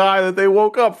then the guy that they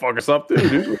woke up fuck us up too,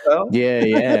 dude. What the hell? Yeah.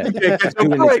 You can't catch a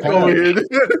Doing break his over time. here.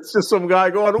 It's just some guy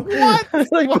going,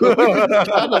 what? Like, we're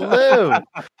trying to live.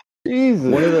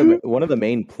 Jesus. One of the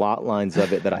main plot lines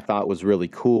of it that I thought was really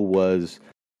cool was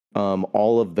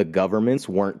all of the governments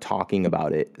weren't talking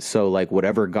about it. So like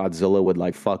whatever Godzilla would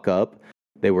like fuck up,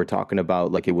 they were talking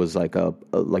about like it was like a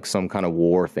like some kind of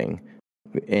war thing.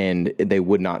 And they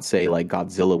would not say like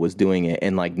Godzilla was doing it,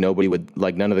 and like nobody would,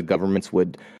 like none of the governments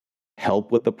would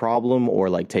help with the problem or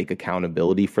like take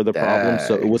accountability for the problem.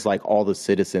 So it was like all the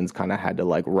citizens kind of had to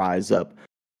like rise up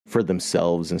for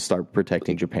themselves and start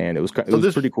protecting Japan. It was So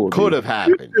this pretty cool. could dude. have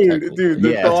happened. Dude, technically. the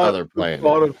Yeah, that's how thought, they're playing. the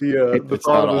thought of the It's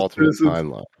thought not an of the alternate citizens,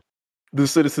 timeline. the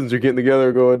citizens are getting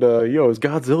together going, yo, is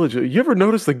Godzilla... You ever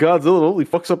notice that Godzilla only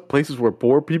fucks up places where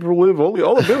poor people live? Only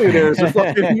all the millionaires are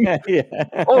fucking... Yeah.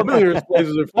 All the millionaires'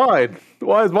 places are fine.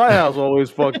 Why is my house always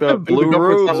fucked up? Blue The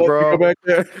government's not roofs, letting me bro. go back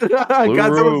there.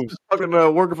 Godzilla's roofs. just fucking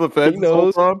working for the feds He this whole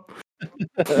knows. time.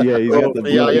 Yeah, he's got the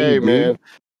CIA, blue man.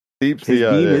 Deep His beam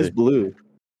CIA. is blue.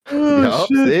 Yup,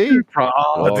 see? Oh,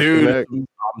 All dude, connect.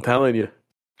 I'm telling you.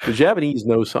 The Japanese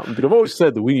know something. Dude, I've always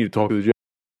said that we need to talk to the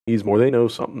Japanese more. They know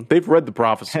something. They've read the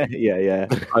prophecy, yeah.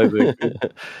 I think.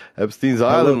 Epstein's Hello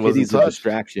Island wasn't Kitty's a touched.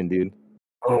 distraction, dude.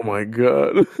 Oh, my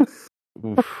God.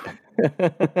 Oof.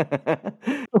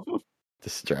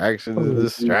 Distractions and All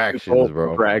distractions, bro.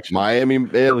 distractions. Miami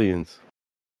aliens.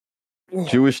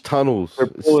 Jewish tunnels. They're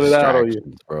pulling it out on you.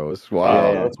 Distractions, bro. It's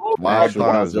wild. Yeah, It's wild Actual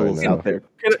times right Godzilla's now. out there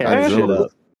Can I tearing ask shit you,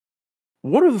 up.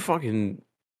 what are the fucking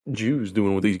Jews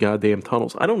doing with these goddamn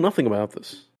tunnels? I know nothing about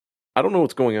this. I don't know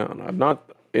what's going on. I'm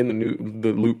not in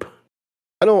the loop.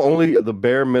 I know only the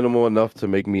bare minimal enough to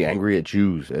make me angry at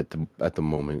Jews at the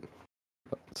moment.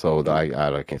 So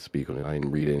I can't speak on it. I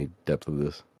didn't read any depth of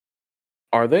this.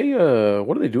 Are they,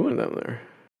 what are they doing down there?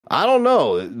 I don't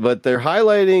know, but they're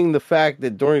highlighting the fact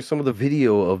that during some of the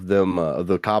video of them, of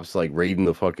the cops like raiding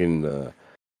the fucking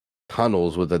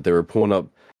tunnels, with that they were pulling up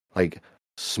like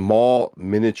small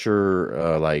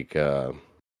miniature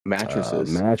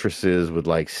mattresses with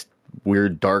like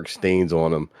weird dark stains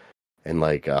on them, and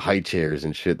like high chairs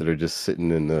and shit that are just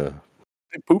sitting in the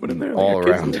They pooping in there? all Like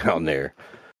kids around in there? down there.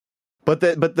 But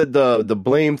the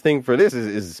blame thing for this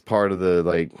is part of the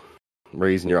like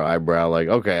raising your eyebrow, like,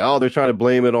 okay, they're trying to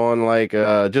blame it on like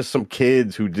just some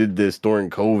kids who did this during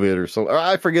COVID or something.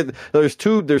 I forget. There's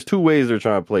two ways they're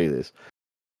trying to play this.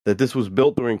 That this was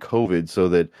built during COVID so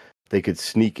that they could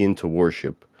sneak into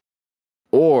worship,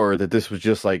 or that this was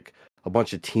just like a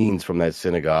bunch of teens from that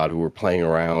synagogue who were playing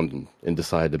around and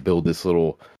decided to build this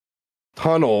little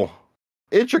tunnel,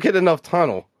 intricate enough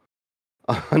tunnel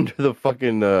under the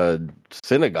fucking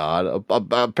synagogue.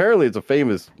 Apparently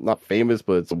it's not famous,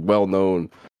 but it's a well-known,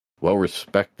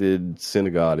 well-respected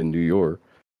synagogue in New York.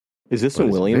 Is this But in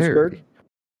it's Williamsburg?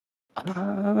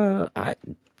 I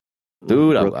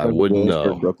wouldn't Williamsburg,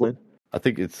 know. Brooklyn. I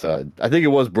think it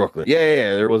was Brooklyn.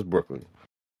 Yeah, there was Brooklyn.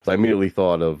 So I immediately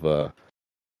thought of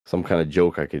some kind of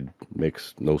joke I could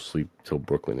mix No Sleep Till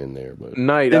Brooklyn in there, but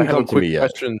Knight, I didn't have a come to me quick yet.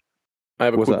 question. I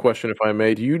have a What's quick up? question, if I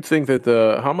may. Do you think that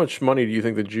how much money do you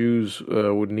think the Jews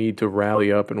would need to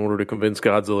rally up in order to convince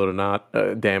Godzilla to not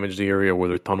damage the area where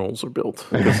their tunnels are built?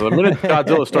 Because the minute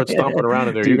Godzilla starts stomping around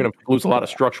in there, you're going to lose a lot of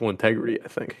structural integrity, I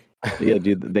think. Yeah,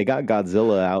 dude, they got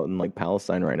Godzilla out in like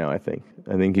Palestine right now. I think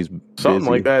he's Something busy.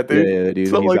 like that, dude. Yeah, dude.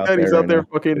 Something like that. He's out there right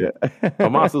fucking. now. Yeah.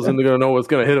 Hamas isn't going to know what's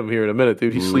going to hit him here in a minute,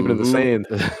 dude. He's sleeping in the sand.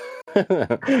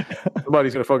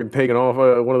 Somebody's going to fucking take off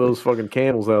one of those fucking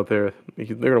candles out there. They're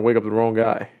going to wake up the wrong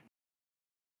guy.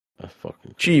 That's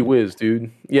fucking Gee whiz,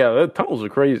 dude. Yeah, the tunnels are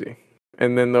crazy.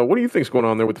 And then what do you think's going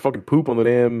on there with the fucking poop on the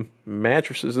damn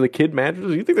mattresses? The kid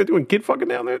mattresses? You think they're doing kid fucking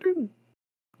down there, dude?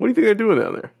 What do you think they're doing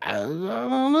down there? I don't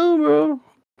know, bro.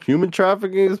 Human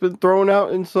trafficking has been thrown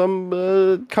out in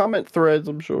some comment threads,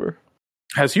 I'm sure.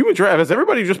 Has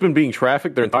everybody just been being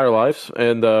trafficked their entire lives,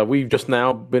 and we've just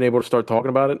now been able to start talking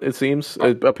about it? It seems,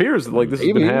 it appears like this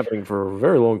has been happening for a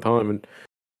very long time, and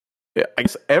I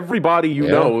guess everybody you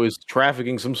know is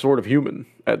trafficking some sort of human.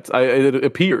 It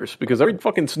appears, because every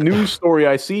fucking news story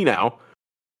I see now,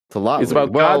 it's a lot. It's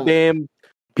about goddamn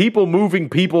people moving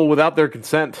people without their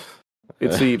consent.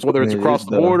 It seems, whether it's across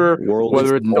the border,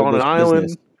 whether it's on an island.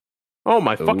 Business. Oh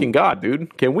my fucking god,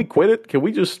 dude! Can we quit it? Can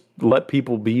we just let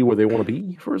people be where they want to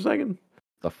be for a second?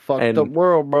 The fucked up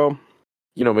world, bro.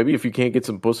 You know, maybe if you can't get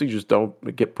some pussy, just don't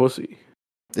get pussy.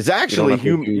 It's actually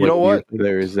human. You know what?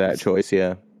 There is that choice,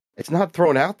 yeah. It's not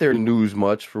thrown out there in news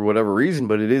much for whatever reason,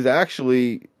 but it is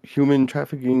actually Human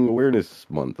Trafficking Awareness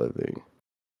Month, I think.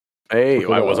 Hey,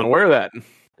 I wasn't aware of that.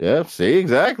 Yeah, see,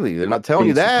 exactly. They're not telling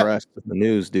you that. With the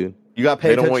news, dude. You got to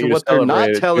pay attention to what they're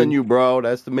not telling you, bro.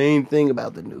 That's the main thing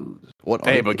about the news. But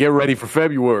get ready for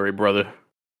February, brother.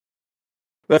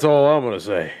 That's all I'm going to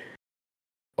say.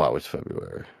 Wow, it's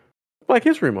February. Black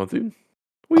History Month, dude.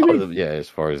 What do you mean? Yeah, as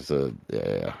far as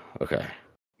okay.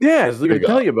 Yeah, they're going to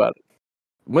tell you about it.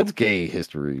 When's Gay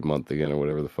History Month again, or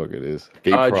whatever the fuck it is?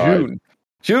 Gay Pride.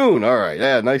 June. All right.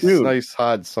 Yeah, nice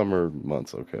hot summer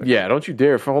months. Okay. Yeah, don't you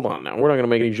dare. Hold on now. We're not going to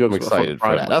make any jokes about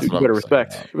Pride Month. That's what you better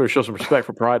respect. You better show some respect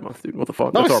for Pride Month, dude. What the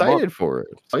fuck? I'm excited for it.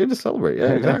 Excited to celebrate.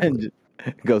 Yeah, exactly.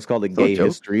 Ghost called it Gay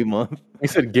History Month. He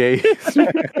said gay.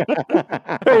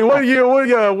 Hey,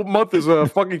 what month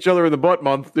is fuck each other in the butt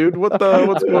month, dude? What's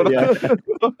going on?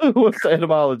 What's the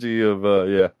etymology of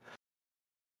Oh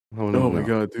my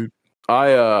god, dude.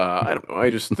 I don't know. I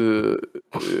just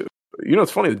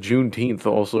it's funny that Juneteenth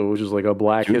also, which is like a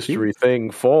Black History thing,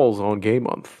 falls on Gay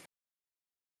Month.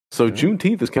 So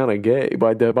Juneteenth is kind of gay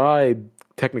by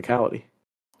technicality.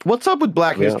 What's up with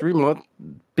Black History Month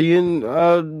being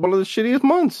one of the shittiest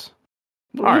months?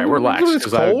 All right, relax. It's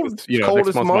cold. It's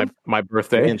coldest month. My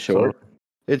birthday. And short.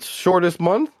 It's shortest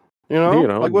month. You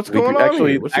know, like what's going on?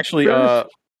 Actually,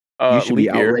 you should be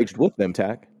outraged with them,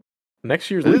 Tack. Next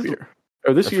year's leap year.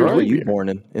 Or this year's leap year. You born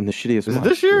in the shittiest month. Is it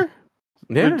this year?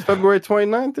 Yeah. February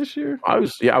 29th this year? I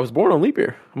was born on leap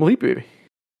year. I'm a leap baby.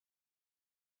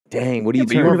 Dang, what are you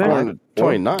turning on?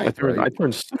 29th. I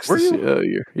turned 6 this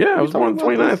year. Yeah, I was born on the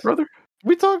 29th, brother.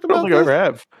 We talked about I don't think I ever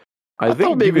have. I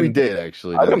think maybe we did,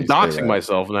 actually. I think I'm doxing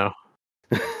myself now.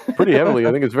 Pretty heavily.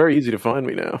 I think it's very easy to find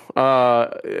me now.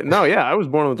 No, yeah, I was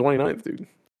born on the 29th, dude.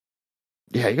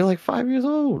 Yeah, you're like 5 years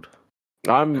old.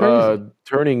 I'm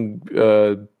turning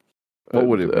what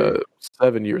would it be?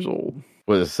 7 years old.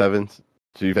 Was it 7?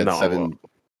 So you've had 7?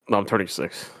 No, I'm turning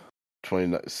 6.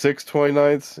 6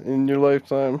 29ths in your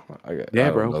lifetime? I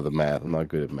bro. don't know the math. I'm not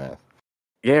good at math.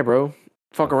 Yeah, bro.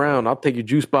 Fuck around. I'll take your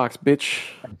juice box, bitch.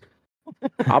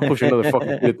 I'll push another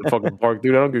fucking kid at the fucking park,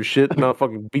 dude. I don't give a shit. I'll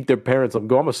fucking beat their parents. I'm a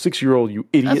 6-year-old, you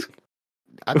idiot.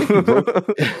 I think you broke,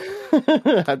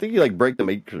 I think you break the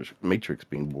matrix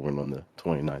being born on the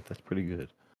 29th. That's pretty good.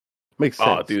 Makes sense.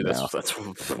 Oh, dude,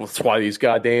 that's why these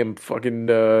goddamn fucking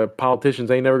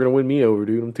politicians ain't never gonna win me over,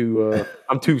 dude.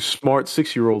 I'm too smart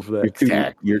 6-year-old for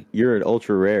that. You're an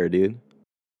ultra rare, dude.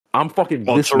 I'm fucking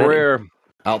ultra rare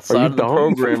outside of the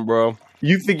program, bro.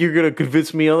 You think you're gonna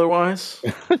convince me otherwise?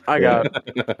 I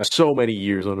got so many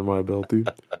years under my belt, dude.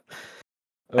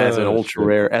 As an ultra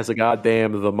rare, as a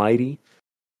goddamn the mighty,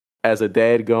 as a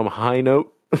dadgum high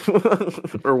note.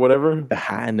 Or whatever. The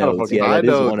high notes. That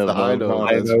is one of the high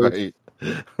notes. Right.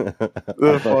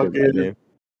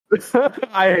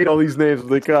 I hate all these names.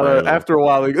 They kind of after a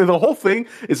while. The whole thing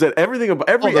is that everything about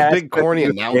every the big corny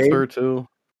announcer too.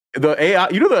 The AI,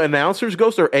 the announcers,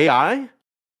 Ghost, are AI.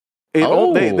 They're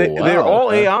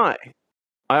all AI.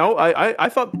 I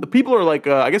thought the people are like.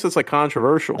 I guess it's like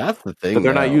controversial. That's the thing. That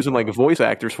they're not using like voice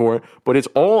actors for it, but it's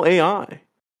all AI.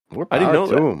 I didn't know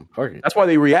that. That's why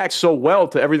they react so well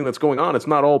to everything that's going on. It's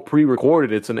not all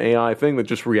pre-recorded. It's an AI thing that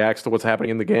just reacts to what's happening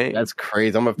in the game. That's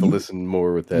crazy. I'm going to have to listen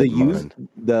more with that in mind.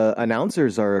 The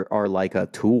announcers are like a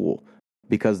tool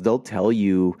because they'll tell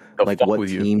you what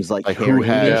teams like who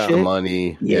has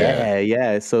money.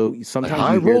 Yeah. So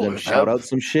sometimes you hear them shout out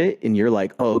some shit and you're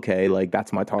like, oh, okay, like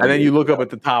that's my target. And then you look up at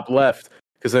the top left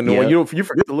because then when you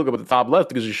forget to look up at the top left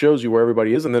because it shows you where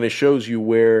everybody is and then it shows you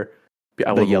where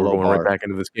the yellow bar. Right back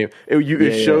into this game.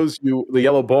 It shows you the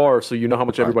yellow bar, so you know how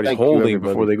much everybody's holding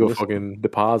before they go fucking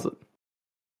deposit.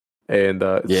 And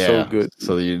it's so good.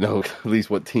 So you know at least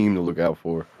what team to look out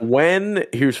for.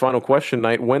 Here's final question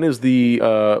night. When is the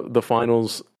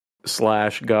finals /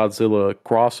 Godzilla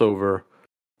crossover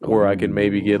where I can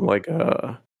maybe get like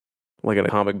an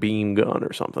atomic beam gun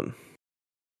or something?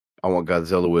 I want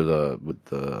Godzilla with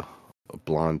the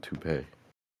blonde toupee.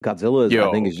 Godzilla,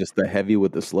 I think, is just the heavy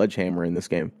with the sledgehammer in this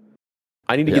game.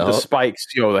 I need to get the spikes.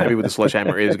 Yo, the heavy with the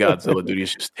sledgehammer is Godzilla, dude.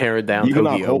 He's just tearing down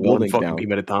Tokyo one fucking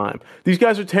beam at a time. These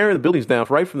guys are tearing the buildings down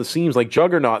right from the seams like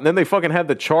Juggernaut, and then they fucking have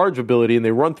the charge ability, and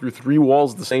they run through 3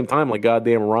 walls at the same time like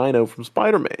goddamn Rhino from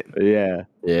Spider-Man.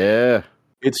 Yeah.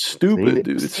 It's stupid,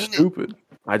 dude. It's stupid.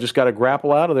 I just got to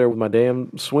grapple out of there with my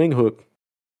damn swing hook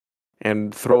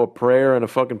and throw a prayer and a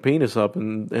fucking penis up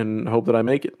and hope that I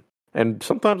make it. And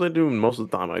sometimes I do, and most of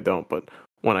the time I don't, but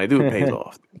when I do, it pays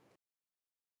off.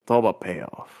 It's all about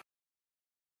payoff.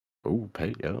 Ooh,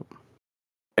 pay up.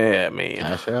 Yeah, man.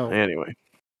 Cash out. Anyway.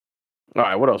 All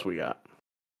right, what else we got?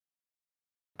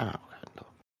 Oh, God, no.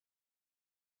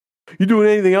 You doing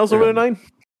anything else over tonight?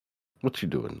 What you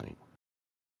doing, Nate?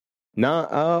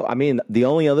 No, I mean, the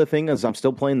only other thing is I'm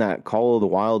still playing that Call of the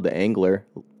Wild, the Angler.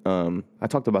 I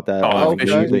talked about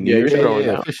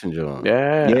that. Fishing John.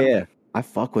 Yeah. I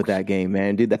fuck with that game,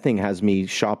 man, dude. That thing has me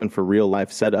shopping for real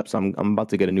life setups. I'm about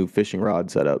to get a new fishing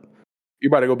rod setup. You're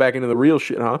about to go back into the real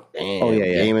shit, huh? Damn,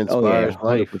 game inspires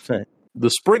life. 100%. The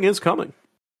spring is coming.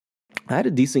 I had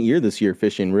a decent year this year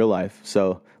fishing real life,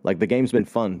 so like the game's been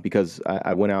fun because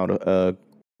I went out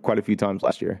quite a few times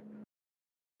last year.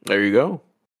 There you go.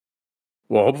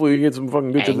 Well, hopefully you get some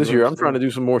fucking good shit this year. I'm trying to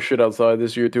do some more shit outside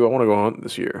this year too. I want to go hunt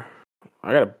this year.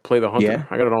 I gotta play the Hunter. Yeah.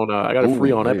 I got it on. I got it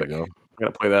free on Epic. I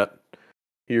gotta play that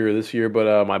here this year.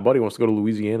 But my buddy wants to go to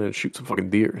Louisiana and shoot some fucking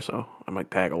deer, so I might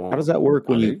tag along. How does that work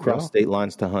when you cross state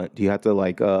lines to hunt? Do you have to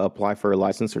like apply for a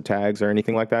license or tags or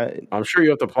anything like that? I'm sure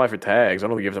you have to apply for tags. I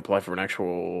don't think you have to apply for an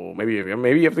actual. Maybe you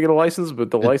have to get a license,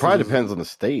 but the license probably depends on the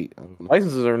state.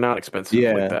 Licenses are not expensive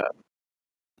like that.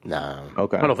 Nah.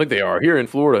 Okay. I don't think they are. Here in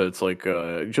Florida, it's like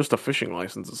just a fishing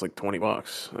license is like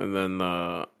 $20, and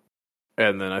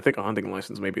then I think a hunting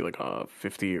license maybe like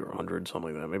 50 or 100,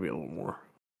 something like that, maybe a little more.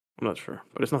 I'm not sure,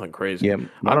 but it's nothing crazy. Yeah,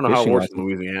 I don't know how it works in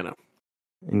Louisiana.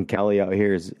 In Cali out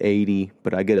here is 80,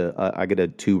 but I get a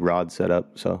 2 rod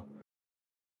setup, so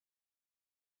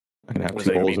I can have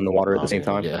 2 bowls in the water at the same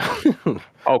time. Yeah.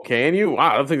 Oh, can you?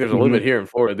 Wow, I don't think there's a limit here in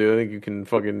Florida, dude. I think you can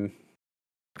fucking.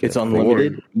 It's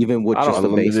unlimited, even with just the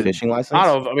base fishing license.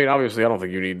 I mean, obviously, I don't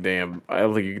think you need I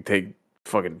don't think you can take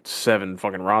fucking 7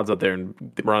 fucking rods out there and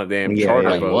run a damn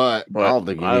charter boat. What? I don't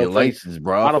think you need a license,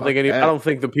 bro. I don't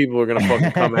think the people are gonna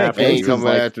fucking come after. They ain't coming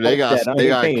after. They got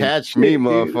to catch me,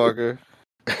 motherfucker.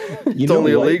 It's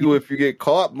only illegal if you get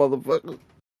caught, motherfucker.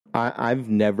 I've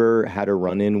never had a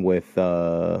run-in with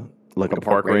like a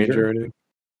park ranger or anything.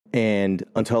 And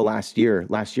until last year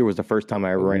was the first time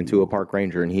I ever ran into a park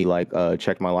ranger, and he like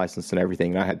checked my license and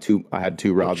everything. And I had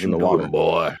two rods in the water.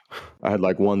 Boy, I had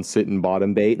like one sitting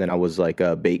bottom bait, and then I was like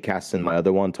bait casting my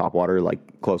other one top water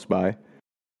like close by.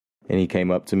 And he came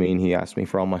up to me and he asked me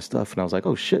for all my stuff, and I was like,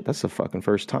 "Oh shit, that's the fucking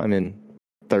first time in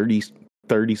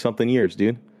 30 something years,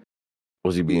 dude."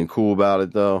 Was he being cool about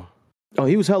it though? Oh,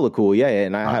 he was hella cool, yeah.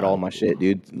 And I had all my shit,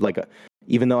 dude. Like,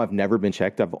 even though I've never been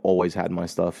checked, I've always had my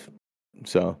stuff.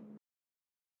 So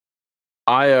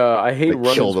I hate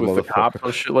run-ins with the cops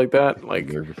on shit like that.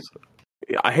 Like,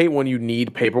 I hate when you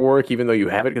need paperwork even though you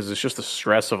have it, because it's just the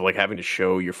stress of like having to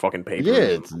show your fucking papers.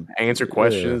 Yeah, answer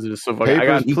questions. It's so fucking. Papers, I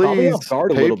got please. Off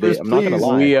guard a little bit. I'm not gonna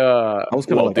lie. I was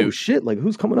kind of like, dude, oh shit, like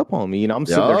who's coming up on me? You know, I'm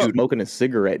sitting there smoking a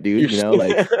cigarette, dude. You know,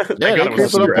 like yeah, I got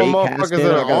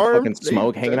fucking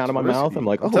smoke hanging out of my mouth. I'm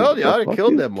like, oh, I told you, I'd have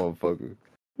killed that motherfucker.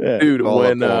 Yeah. Dude,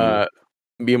 when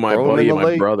me and my buddy and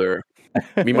my brother.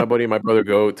 Me, my buddy, and my brother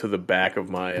go to the back of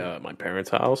my my parents'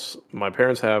 house. My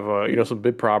parents have some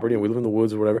big property, and we live in the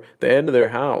woods or whatever. The end of their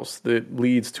house that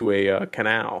leads to a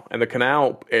canal, and the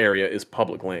canal area is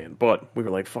public land. But we were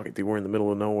like, "Fuck it, dude, we're in the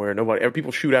middle of nowhere.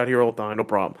 People shoot out here all the time, no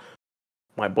problem."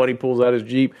 My buddy pulls out his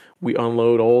Jeep. We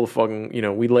unload all the fucking,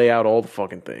 we lay out all the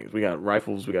fucking things. We got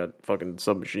rifles. We got fucking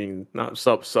submachine guns.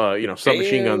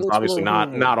 Obviously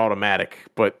not automatic,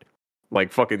 but.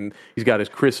 Like fucking, he's got his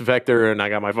Chris Vector, and I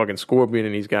got my fucking Scorpion,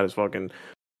 and he's got his fucking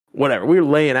whatever. We were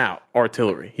laying out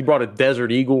artillery. He brought a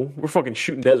Desert Eagle. We're fucking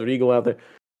shooting Desert Eagle out there.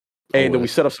 And then we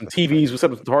set up some TVs, we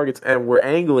set up some targets, and we're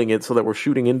angling it so that we're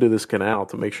shooting into this canal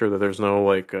to make sure that there's no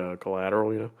like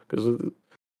collateral, because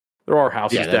there are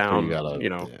houses down,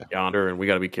 yonder, and we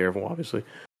got to be careful, obviously.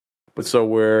 But so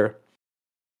we're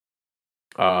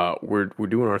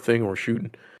doing our thing, we're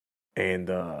shooting.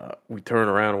 And we turn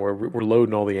around and we're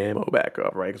loading all the ammo back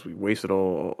up, right? Because we wasted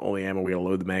all the ammo. We got to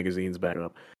load the magazines back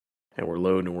up. And we're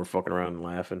loading and we're fucking around and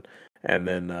laughing. And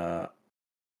then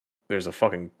there's a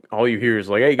fucking... All you hear is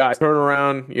like, hey, guys, turn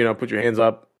around. Put your hands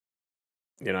up.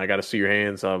 I got to see your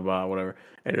hands up, whatever.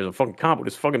 And there's a fucking cop with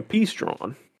his fucking piece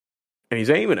drawn. And he's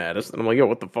aiming at us. And I'm like, yo,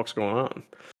 what the fuck's going on?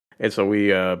 And so we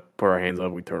put our hands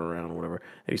up, we turn around or whatever.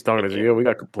 And he's talking to us, we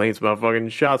got complaints about fucking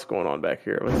shots going on back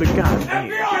here. I was like, God damn.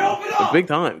 FBI, open Big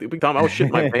time. Big time. I was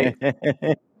shitting my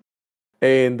pants.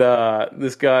 And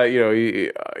this guy,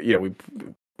 we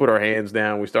put our hands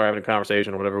down. We start having a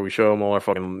conversation or whatever. We show him all our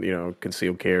fucking,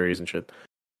 concealed carries and shit.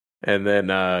 And then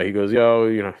he goes, "Yo,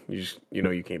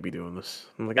 you can't be doing this."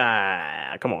 I'm like,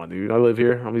 come on, dude. I live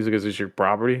here. He's like, "Is this your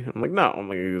property?" I'm like, "No." I'm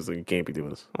like, he was like, "You can't be doing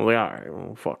this." I'm like, "All right,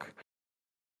 well, fuck."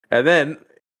 And then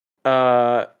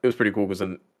it was pretty cool because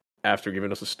then after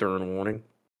giving us a stern warning,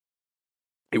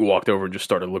 he walked over and just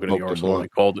started looking at the arsenal. He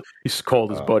called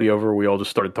his buddy over. We all just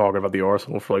started talking about the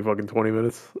arsenal for like fucking 20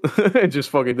 minutes, and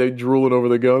just fucking they drooling over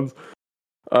the guns.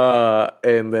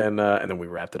 And then we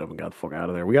wrapped it up and got the fuck out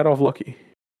of there. We got off lucky.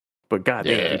 But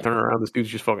goddamn, you turn around, this dude's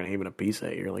just fucking having a piece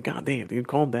at you. You're like, God damn, dude,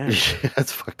 calm down.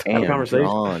 That's fucked up. Have a conversation.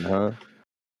 John, huh?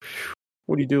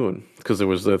 What are you doing? Because there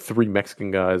was 3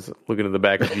 Mexican guys looking in the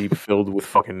back of the Jeep filled with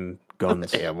fucking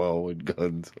guns. Ammo and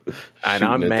guns. And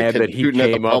I'm mad that he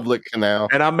came up. Public canal.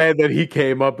 And I'm mad that he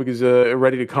came up because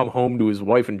ready to come home to his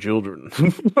wife and children.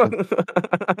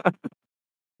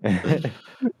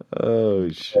 Oh,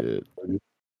 shit.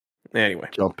 Anyway.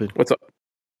 Jumping. What's up?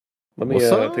 Let me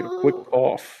take a quick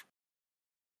cough.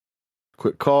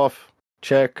 Quick cough.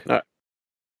 Check. All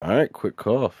right, quick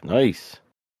cough. Nice.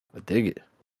 I dig it.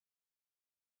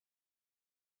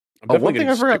 One thing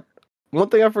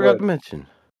I forgot to mention.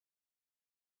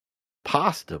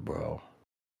 Pasta, bro.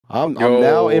 I'm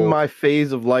now in my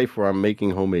phase of life where I'm making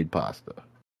homemade pasta.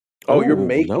 Oh, you're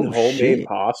making homemade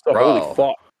pasta? Bro. Holy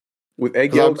fuck. With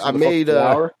egg yolks I made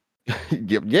flour?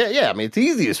 Yeah. I mean, it's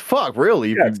easy as fuck,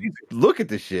 really, if you look at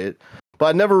the shit. But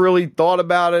I never really thought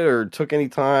about it or took any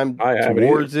time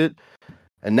towards it.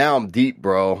 And now I'm deep,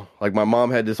 bro. Like, my mom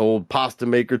had this old pasta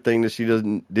maker thing that she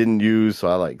didn't use, so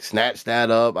I like snatched that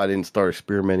up. I didn't start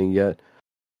experimenting yet,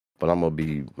 but I'm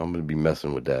gonna be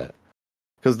messing with that.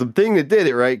 Because the thing that did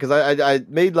it, right? Because I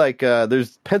made like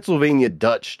there's Pennsylvania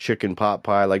Dutch chicken pot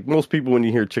pie. Like, most people, when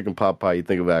you hear chicken pot pie, you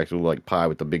think of actual like pie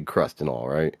with the big crust and all,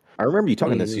 right? I remember you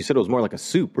talking this. You said it was more like a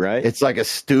soup, right? It's like a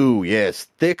stew. Yeah, it's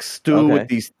thick stew with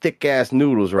these thick ass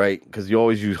noodles, right? Because you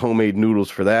always use homemade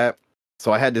noodles for that.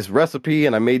 So I had this recipe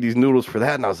and I made these noodles for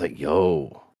that, and I was like,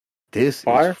 "Yo, this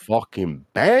is fucking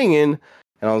banging!"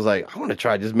 And I was like, "I want to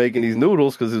try just making these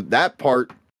noodles because that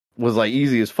part was like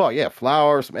easy as fuck. Yeah,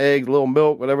 flour, some eggs, a little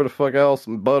milk, whatever the fuck else,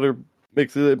 some butter,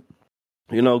 mix it,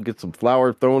 get some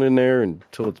flour thrown in there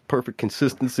until it's perfect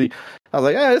consistency." I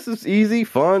was like, this is easy,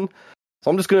 fun. So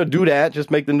I'm just going to do that,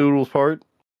 just make the noodles part.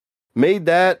 Made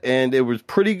that, and it was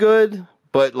pretty good,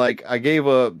 but like I gave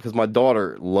because my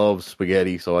daughter loves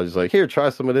spaghetti, so I was like, here,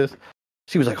 try some of this.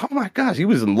 She was like, oh my gosh, he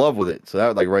was in love with it. So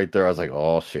that like right there, I was like,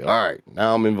 oh shit, all right,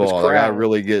 now I'm involved.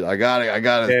 I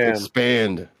gotta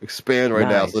expand right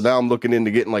now. So now I'm looking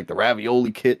into getting like the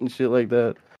ravioli kit and shit like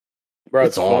that. Bro,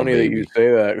 it's funny that you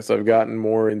say that because I've gotten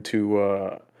more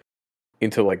into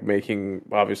like making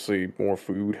obviously more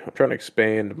food. I'm trying to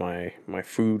expand my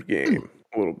food game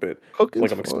a little bit. Cooking's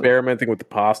like I'm experimenting with the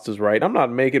pastas, right? I'm not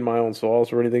making my own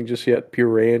sauce or anything just yet,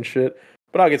 puree and shit.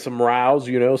 But I'll get some rows,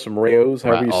 some rayos,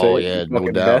 however you say. Oh yeah, no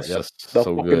doubt. Yes, the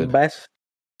so fucking good. Best.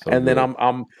 So and good. then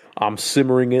I'm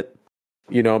simmering it,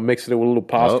 mixing it with a little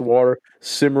pasta water,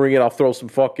 simmering it. I'll throw some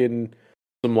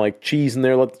like cheese in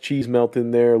there, let the cheese melt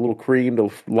in there, a little cream to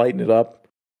lighten it up.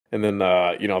 And then,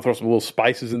 I'll throw some little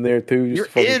spices in there too, just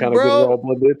to fucking kind of get it all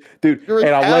blended, dude.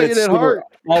 And I'll let it simmer.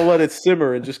 I'll let it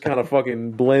simmer and just kind of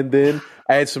fucking blend in.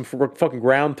 I add some fucking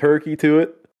ground turkey to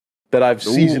it that I've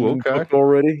seasoned and cooked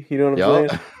already. You know what I'm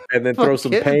saying? And then throw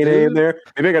some penne in there.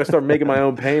 Maybe I got to start making my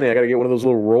own penne. I got to get one of those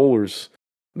little rollers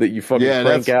that you fucking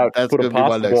crank out. That's put a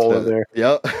pasta ball in there.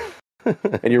 Yep.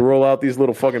 And you roll out these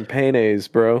little fucking pennes,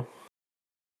 bro.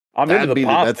 I'm into the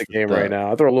pasta game right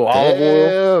now. I throw a little olive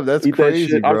oil. That's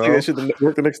crazy, that bro. I'll take that shit to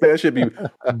work the next day. That should be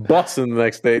busting the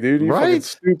next day, dude. You're fucking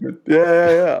stupid.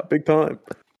 Yeah. Big time.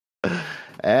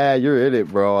 You're in it,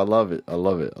 bro. I love it. I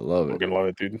fucking love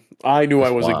it, dude. I knew I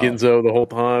was a Ginzo the whole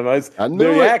time. I knew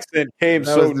the accent came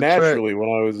so naturally when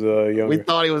I was younger. We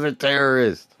thought he was a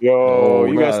terrorist. Yo,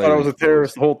 you guys thought I was a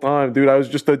terrorist the whole time, dude. I was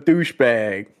just a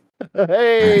douchebag.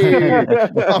 Hey,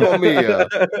 Mamma Mia.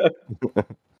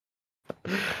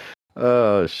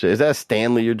 Oh shit! Is that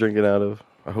Stanley you're drinking out of?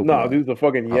 I hope not. Dude, the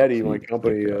fucking Yeti. My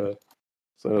company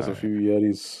sent us a few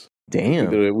Yetis.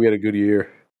 Damn, we had a good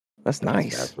year. That's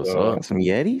nice. That's what's up. Some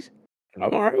Yetis.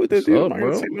 I'm all right with it, dude.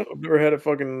 I've never had a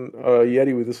fucking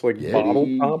Yeti with this like bottle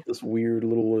top, this weird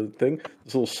little thing,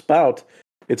 this little spout.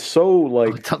 It's so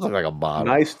it does look like a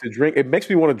bottle. Nice to drink. It makes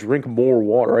me want to drink more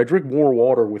water. I drink more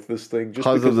water with this thing just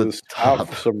because of the spout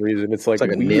for some reason. It's like a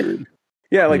weird. nip.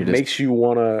 Yeah, like makes you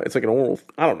wanna. It's like an oral.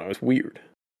 I don't know. It's weird.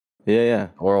 Yeah.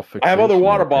 Oral I have other fixation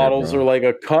water right there, bottles bro. or like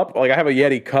a cup. Like I have a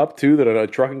Yeti cup too that a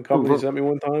trucking company sent me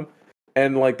one time,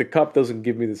 and like the cup doesn't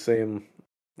give me the same.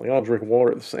 Like I don't drink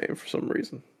water the same for some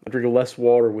reason. I drink less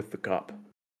water with the cup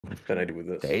than I do with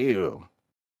this. Damn.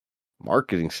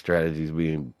 Marketing strategies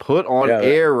being put on Yeah,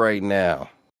 air right now.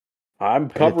 I'm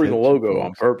Pay covering the attention, logo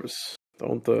on folks. purpose.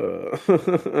 Don't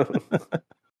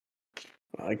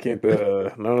I can't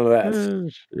none of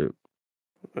that. Shit.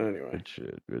 Anyway.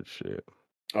 Good shit.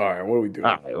 All right, what are we doing?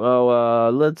 All right,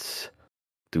 well, let's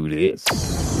do this.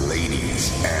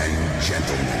 Ladies and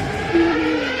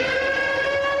gentlemen,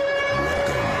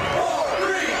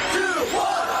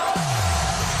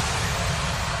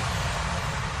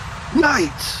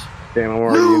 Night. Damn, I'm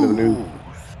already into the news.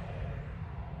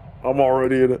 I'm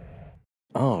already in it.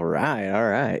 All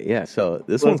right. Yeah, so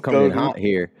this Let's one's coming go, in dude. hot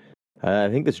here. I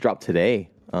think this dropped today.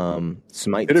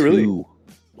 Smite Did it 2 really?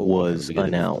 was Let me get it.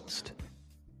 announced.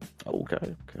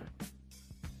 Okay.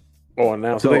 Oh, and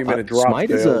now So, so they it dropped.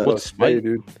 Smite is there. a- What's Smite?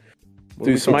 dude? What Dude,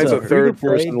 we call Smite's it? a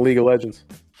third-person Free-to-play? League of Legends.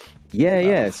 Yeah,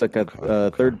 it's like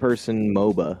a third-person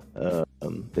MOBA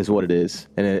is what it is,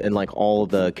 and like all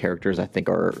the characters I think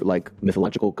are like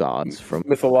mythological gods from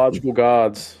Mythological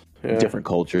gods. Yeah. different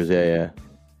cultures. Yeah.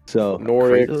 So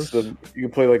Nordics. Kratos? You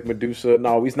can play like Medusa.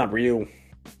 No, he's not real.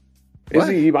 Is What?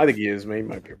 he? I think he is. Man, he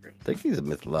might be real. I think he's a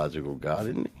mythological god,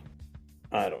 isn't he?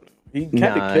 I don't know. He kind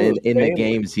nah, of killed in the family.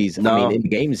 games he's. No. I mean, in the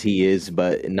games he is,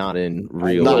 but not in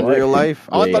real. Not in life. real life.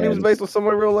 Oh, I thought he was Yeah. based on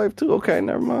someone in real life too. Okay,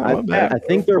 never mind. My bad. I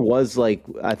think there was like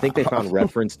I think they found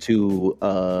reference to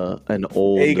an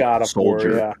old A god of soldier,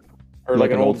 war, yeah. Or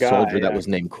like an old guy, soldier that yeah. was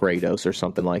named Kratos or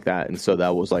something like that, and so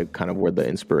that was like kind of where the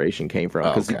inspiration came from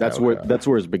because Okay, that's okay.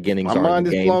 where his beginnings My are in mind the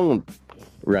is game. blown.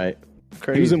 Right,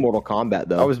 Crazy. he was in Mortal Kombat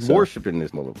though. I was so- worshiping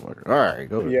this motherfucker. All right,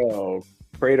 go ahead. Yo,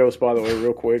 Kratos, by the way,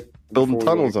 real quick. Building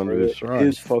before we go tunnels any under further, this shrine.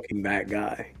 Is fucking that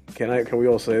guy. Can we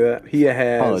all say that? He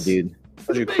has Oh, dude,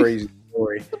 such a crazy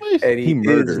story. And he He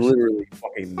murders. is literally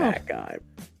fucking that guy.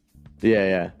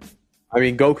 yeah. I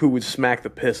mean, Goku would smack the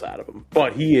piss out of him,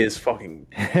 but he is fucking.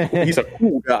 He's a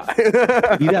cool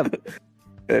guy.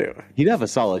 Anyway, He'd have a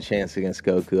solid chance against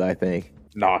Goku, I think.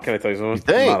 nah, can I tell you something? You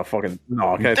think? Not a fucking.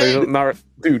 No, can I tell you something? Nah,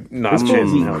 dude, nah, This I'm will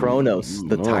chasing be him. Kronos,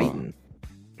 the No. Titan.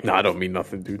 Nah, I don't mean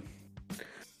nothing, dude.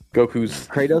 Goku's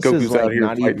Kratos is out like here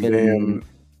not fighting even damn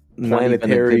not even a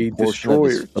planetary good portion of,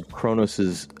 destroyers. of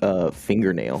Kronos's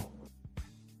fingernail.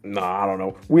 Nah, I don't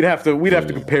know. We'd have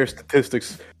to compare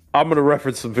statistics. I'm gonna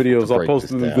reference some videos. I'll break post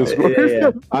this in the down.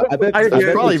 Discord. I bet I- There's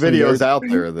yeah, probably some videos nerds- out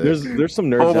there. That, There's some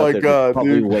nerds Oh out my there God, that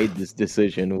probably dude. weighed this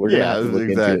decision. We're gonna Yeah, have to look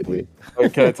exactly. into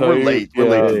it. Can I tell we're you? late. We're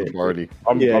late to the party.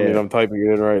 I mean, I'm typing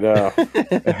it in right now.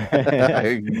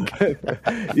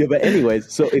 Yeah, but anyways,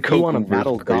 so if you want to Goku versus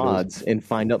battle Kratos. gods and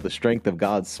find out the strength of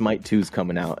gods, Smite 2 is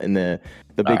coming out, and the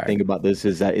big Alright. thing about this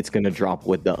is that it's going to drop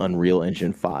with the Unreal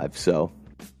Engine 5. So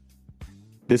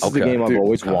this is the Okay. game I've Dude,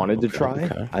 always wanted to okay, try.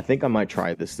 okay. I think I might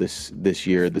try this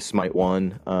year, the Smite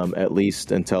 1, at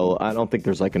least until I don't think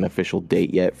there's like an official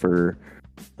date yet for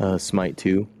Smite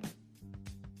 2,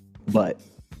 but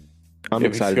I'm If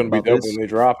it's excited gonna be about dope this. when they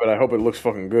drop it, I hope it looks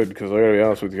fucking good. Because I gotta be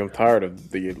honest with you, I'm tired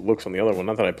of the looks on the other one.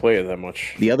 Not that I play it that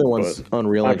much. The other one's but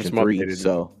Unreal I Engine just 3, updated it.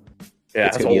 so yeah,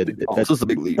 it's that's gonna all. be I that's So it's a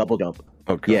big leap. double jump.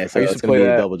 Okay. Yeah, so I used it's to gonna be play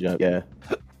a that. double jump. Yeah.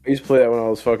 used to play that when I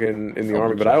was fucking in the Oh,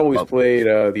 army, but I always oh. played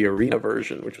the arena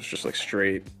version, which was just like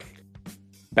straight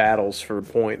battles for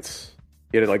points.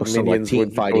 You had like So like minions team would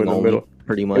go fighting in the only, middle.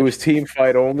 pretty much. It was team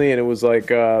fight only, and it was like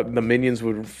the minions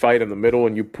would fight in the middle,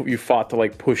 and you fought to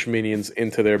like push minions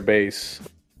into their base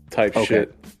type Okay.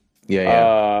 shit.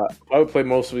 yeah. I would play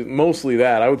mostly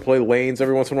that. I would play lanes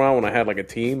every once in a while when I had like a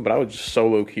team, but I would just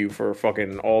solo queue for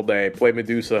fucking all day. Play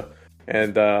Medusa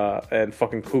and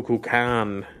fucking Cuckoo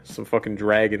Khan, some fucking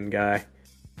dragon guy.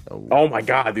 Oh my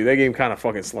god, dude, that game kind of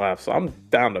fucking slaps. So I'm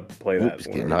down to play that. Oops,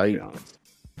 more, getting to be hyped. honest.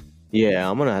 Yeah,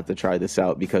 I'm gonna have to try this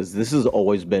out because this has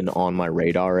always been on my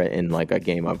radar and like a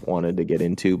game I've wanted to get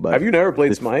into. But Have you never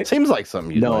played Smite? Seems like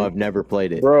something you no, like. I've never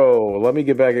played it. Bro, let me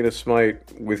get back into Smite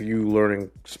with you learning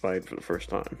Smite for the first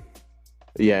time.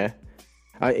 Yeah,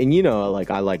 and you know, like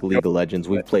I like League of Legends.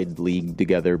 We've played League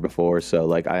together before, so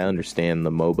like I understand the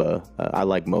MOBA. I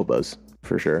like MOBAs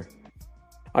for sure.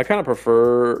 I kind of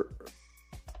prefer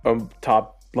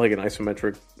top like an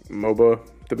isometric MOBA,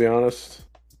 to be honest.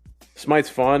 Smite's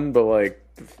fun, but like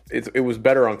it was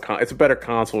better on it's a better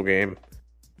console game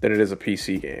than it is a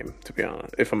PC game, to be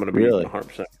honest. If I'm going to be Really?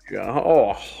 100%. Yeah.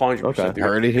 Oh, 100%. Okay. dude.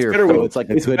 Heard it here. better folks. So it's like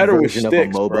a It's good better with version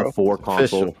sticks, of a MOBA bro. for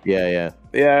console. Official. Yeah.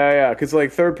 Yeah, because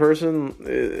like third person,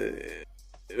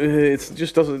 It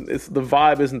just doesn't. It's the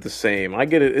vibe isn't the same. I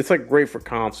get it. It's like great for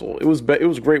console. It was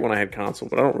great when I had console,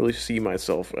 but I don't really see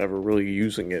myself ever really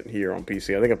using it here on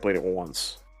PC. I think I played it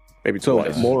once, maybe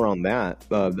twice. So more on that.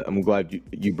 I'm glad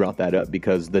you brought that up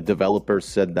because the developers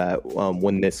said that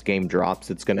when this game drops,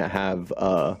 it's going to have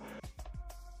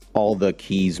all the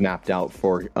keys mapped out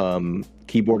for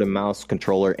keyboard and mouse,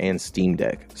 controller, and Steam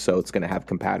Deck. So it's going to have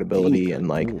compatibility and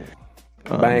like.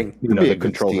 Bang! The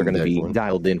controls are going to be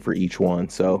dialed in for each one,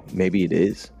 so maybe it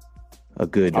is a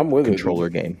good controller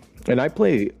game. And I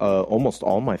play almost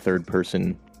all my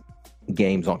third-person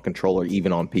games on controller,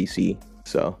 even on PC.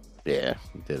 So yeah,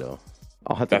 ditto.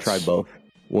 I'll have to try both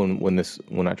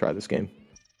when I try this game.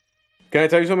 Can I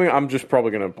tell you something? I'm just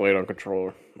probably going to play it on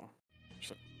controller.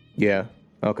 Yeah.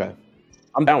 Okay.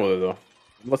 I'm down with it though.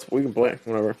 We can play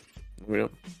whenever.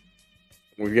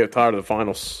 We get tired of the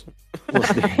finals.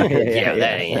 Yeah,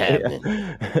 that ain't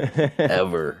happening.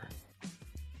 Ever.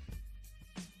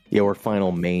 Yeah, we're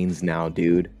final mains now,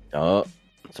 dude. Oh,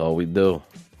 that's all we do.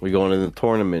 We going in the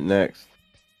tournament next.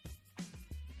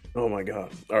 Oh my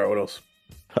god. Alright, what else?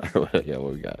 Yeah,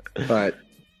 what we got? Alright.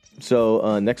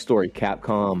 So, next story.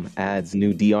 Capcom adds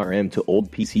new DRM to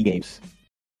old PC games,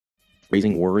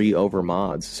 raising worry over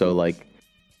mods. So, like,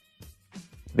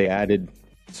 they added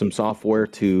some software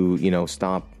to,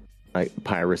 stop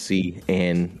piracy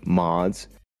and mods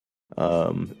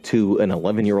to an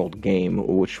 11-year-old game,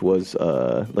 which was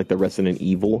like the Resident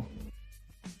Evil.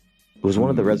 It was one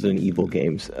of the Resident Evil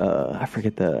games. I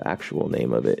forget the actual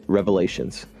name of it.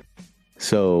 Revelations.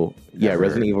 So yeah,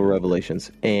 Resident Evil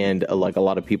Revelations, and like a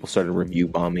lot of people started review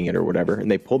bombing it or whatever, and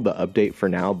they pulled the update for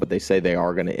now, but they say they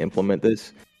are going to implement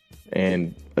this.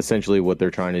 And essentially, what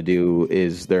they're trying to do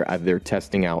is they're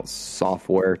testing out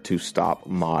software to stop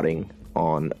modding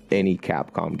on any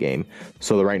Capcom game.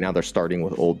 So right now they're starting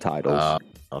with old titles.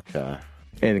 Okay.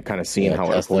 And kind of seeing how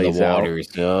it plays out.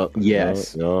 Yep.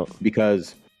 Yes. Yep.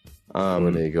 Because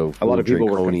when they go a lot of people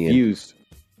draconian. were confused.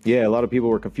 Yeah, a lot of people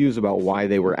were confused about why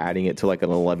they were adding it to like an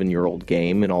 11-year-old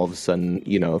game, and all of a sudden,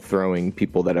 throwing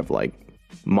people that have like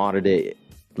modded it,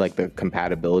 like the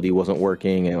compatibility wasn't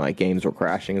working and like games were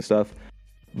crashing and stuff.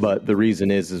 But the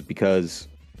reason is because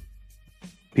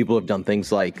people have done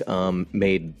things like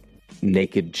made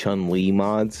naked Chun-Li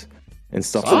mods and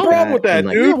stuff like that. What's wrong with that, and,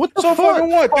 like, dude? yeah, what the so fuck?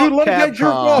 fucking what, dude? Let him get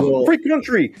jerked off. Free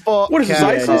country. What is this,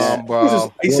 Capcom, ISIS? bro. What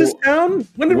is this, ISIS town?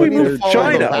 When did we move to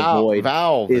China?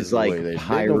 Valve is like the way they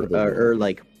pirate or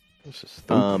like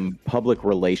public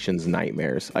relations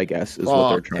nightmares, I guess, is what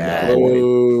they're trying to avoid.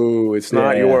 Oh, it's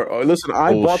not your. Listen,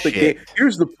 I bought the Bullshit. game.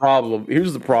 Here's the problem.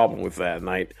 Here's the problem with that,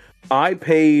 Knight. I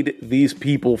paid these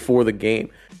people for the game,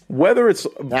 whether it's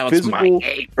physical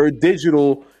or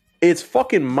digital. It's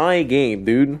fucking my game,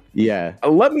 dude. Yeah.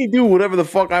 Let me do whatever the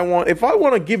fuck I want. If I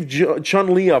want to give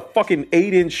Chun-Li a fucking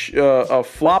 8-inch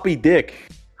floppy dick,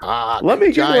 let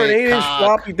me give her an 8-inch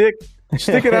floppy dick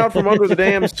sticking out from under the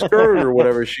damn skirt or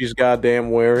whatever she's goddamn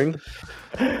wearing.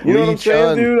 You know what I'm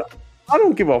saying, dude? I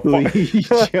don't give a fuck.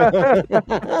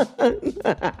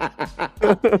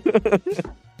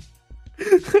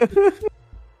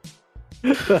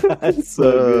 That's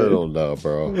so good. I don't know,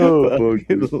 bro.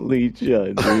 Lee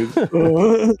Chun,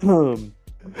 dude.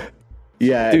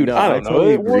 Yeah, dude, no, I don't know.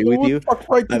 totally agree with you. What the fuck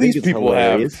right do I these think it's people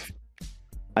hilarious. have?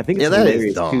 I think it's that hilarious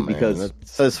is dumb, too man. because That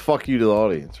says fuck you to the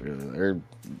audience, really.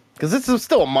 Because it's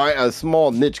still a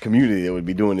small niche community that would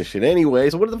be doing this shit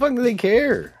anyway. So what the fuck do they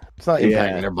care? It's not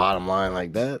impacting their bottom line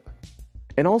like that.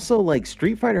 and also like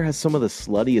Street Fighter has some of the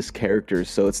sluttiest characters,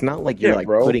 so it's not like you're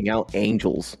putting out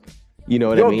angels. You know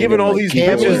what I mean? Giving and, all like, these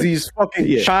people bitches are- these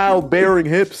fucking childbearing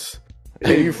hips.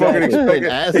 And you fucking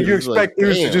expect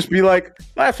dudes to just be like,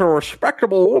 that's a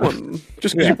respectable woman.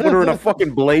 Just because you put her in a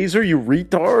fucking blazer, you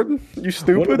retard. You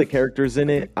stupid. One of the characters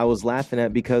in it, I was laughing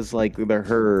at because like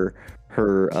her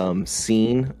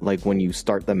scene, like when you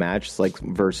start the match, like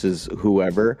versus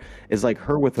whoever, is like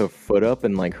her with her foot up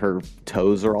and like her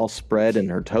toes are all spread and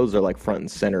her toes are like front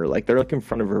and center, like they're like in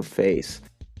front of her face.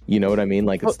 You know what I mean?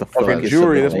 Like it's the fucking focus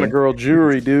Jury. of the That's my lane. girl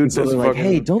Jury, dude. And so That's they're like, fucking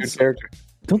hey, good character.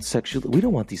 we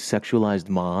don't want these sexualized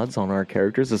mods on our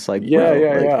characters. It's like, Yeah, bro,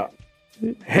 yeah, like,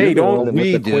 yeah. Hey, don't with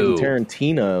we the do. Quentin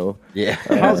Tarantino. Yeah.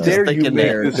 How dare you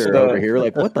make this character over here?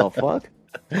 Like, what the fuck?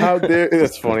 How dare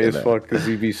that's funny as fuck because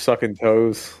he'd be sucking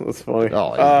toes. That's funny.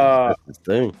 Oh, that's his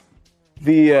thing.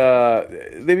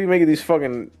 They be making these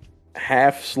fucking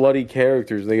half slutty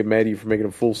characters. They get mad at you for making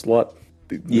them full slut.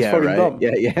 It's Yeah, fucking right. dumb.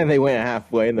 Yeah. And they went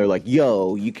halfway, and they're like,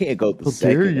 "Yo, you can't go the dare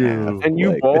second you. half." And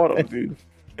you Like- bought them, dude.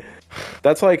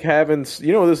 That's like having,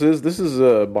 you know what this is? This is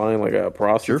buying like a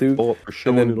prostitute fault for and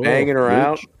showing then it banging off, her bitch.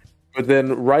 out But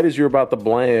then, right as you're about to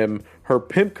blam, her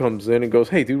pimp comes in and goes,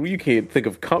 "Hey, dude, you can't think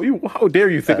of coming. How dare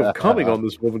you think of coming on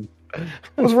this woman?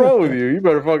 What's wrong with you? You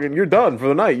better fucking. You're done for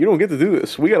the night. You don't get to do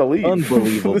this. We gotta leave.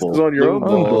 Unbelievable. This is on your own.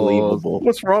 Unbelievable.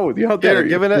 What's wrong with you? How Yeah, dare they're you?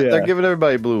 giving it. They're giving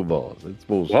everybody blue balls. It's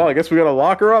bullshit. Well, I guess we gotta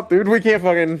lock her up, dude. We can't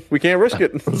risk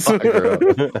it. her up.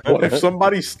 What if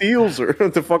somebody steals her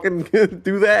to fucking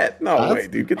do that? No That's way,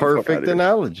 dude. Get the fuck perfect out of here.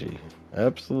 analogy.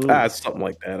 Absolutely. Ah, it's something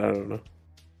like that. I don't know.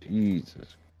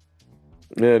 Jesus.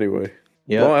 Anyway,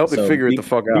 Yeah. well, I hope they figure it the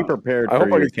fuck Be out. prepared I for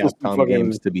hope I your get to Capcom fucking-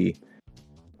 games to be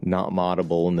not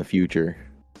moddable in the future.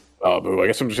 Oh, boo. I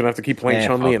guess I'm just gonna have to keep playing Eh,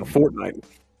 Chun-Li fuck and Fortnite.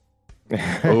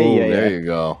 Oh, yeah, there yeah. you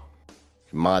go.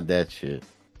 Mod that shit.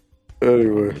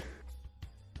 Anyway,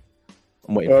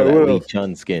 I'm waiting for that what Lee else?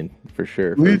 Chun skin for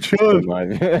sure. Lee to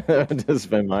Chun. to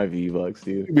spend my V-Bucks,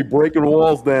 dude. you'll be breaking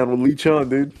walls down with Lee Chun,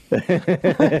 dude.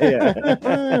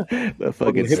 Yeah. The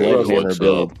fucking hit sledgehammer what's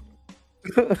build.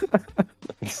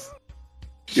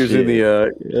 You ever seen the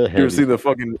Yeah, you ever seen the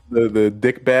fucking the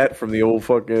dick bat from the old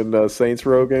fucking Saints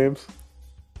Row games?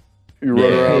 You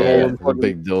run around yeah, holding the fucking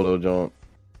big dildo joint.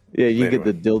 Yeah, you Anyway.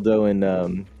 get the dildo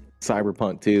in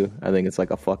Cyberpunk too. I think it's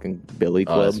like a fucking billy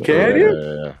club. that's Can true.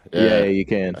 you? Yeah, you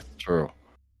can. That's true.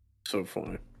 so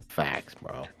funny. Facts,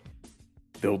 bro.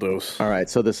 Dildos. All right,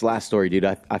 so this last story, dude,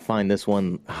 I find this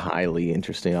one highly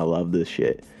interesting. I love this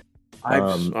shit. All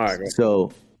right, go.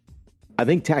 So, I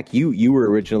think Tack, you were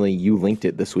originally you linked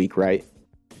it this week, right?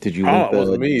 Did you link Oh, it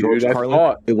wasn't me, George dude. I Carlin?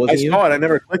 saw it. It I wasn't you. saw it. I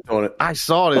never clicked on it. I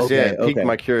saw this. Okay, Yeah, it piqued okay.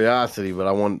 my curiosity,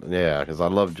 but because I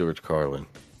love George Carlin.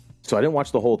 So I didn't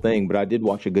watch the whole thing, but I did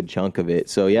watch a good chunk of it.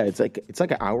 So yeah, it's like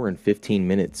an hour and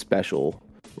 15-minute special,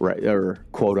 right? Or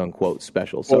quote unquote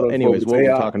special. So, Quote, anyways, unquote, what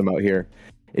we're AI. talking about here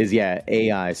is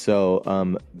AI. So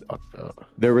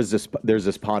there's this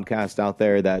podcast out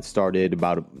there that started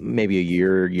about maybe a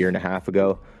year and a half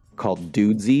ago called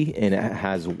Dudesy, and it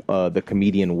has the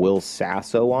comedian Will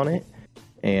Sasso on it,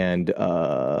 and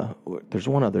there's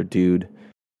one other dude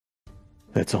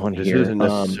that's on This here. isn't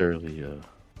necessarily a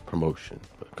promotion,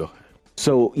 but go ahead.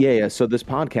 So yeah. So this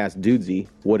podcast, Dudesy,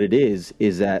 what it is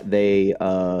that they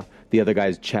the other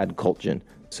guy's Chad Kultgen.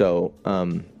 So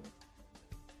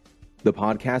the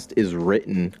podcast is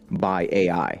written by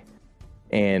AI.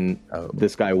 And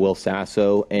this guy, Will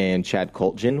Sasso and Chad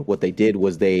Kultgen, what they did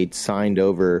was they signed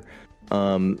over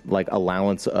like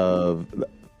allowing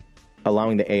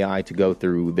the AI to go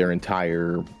through their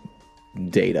entire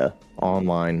data,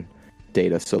 online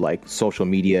data. So like social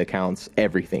media accounts,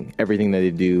 everything that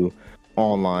they do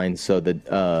online. So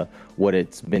that what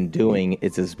it's been doing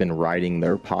is it's been writing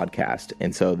their podcast.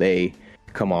 And so they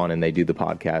come on and they do the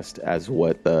podcast as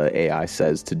what the AI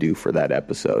says to do for that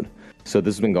episode. So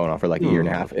this has been going on for like a year and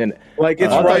a half, and Like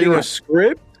it's I thought writing you a were-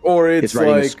 script, or it's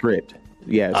writing a script.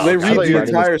 Yeah, They I read thought the you were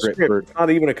entire for- script. It's not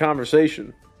even a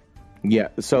conversation. Yeah,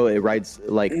 so it writes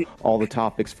like all the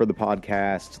topics for the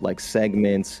podcast, like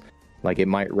segments. Like it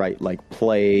might write like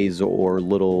plays or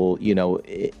little,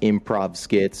 improv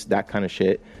skits, that kind of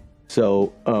shit.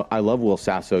 So I love Will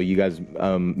Sasso. You guys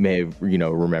may have,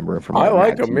 remember him from I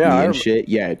like Mad him, TV yeah, and shit.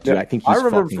 Yeah, dude, I think he's I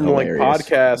remember fucking from hilarious. like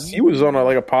podcasts. He was on a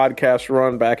podcast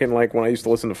run back in like when I used to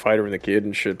listen to Fighter and the Kid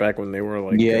and shit. Back when they were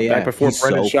like, back before He's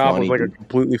Brendan so Schaub funny, was like dude. a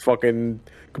complete fucking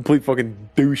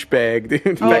douchebag, dude.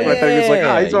 Back when I thought he was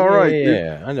like, he's all right, dude.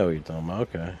 Yeah, I know what you're talking about.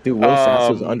 Okay. Dude, Will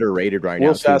Sasso's underrated right now.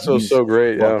 Will too. Sasso's He's so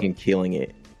great, yeah. fucking killing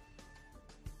it.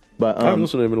 But I haven't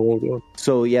listened to him in a long time.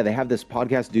 So yeah, they have this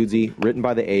podcast, Dudesy, written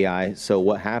by the AI. So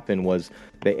what happened was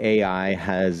the AI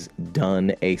has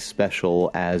done a special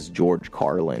as George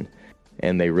Carlin,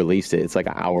 and they released it. It's like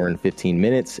an hour and 15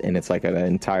 minutes, and it's like an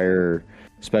entire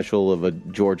special of a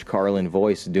George Carlin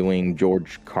voice doing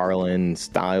George Carlin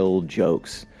style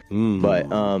jokes. But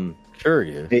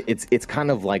Curious. it's kind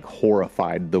of like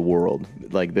horrified the world.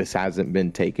 Like this hasn't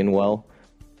been taken well.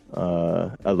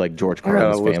 Like George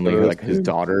Carlin's listen family, to or this, like his dude.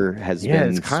 daughter has Yeah,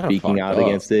 been it's kinda speaking fucked out up.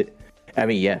 against it. I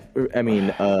mean,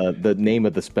 the name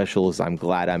of the special is "I'm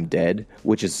Glad I'm Dead,"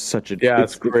 which is such a Yeah,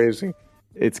 it's crazy.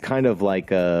 It's kind of like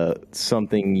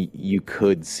something you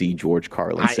could see George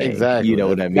Carlin saying. exactly. You know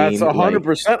what I mean? That's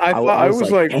 100%. I thought I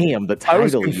was like, damn, the I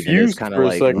was title even is confused kind for of a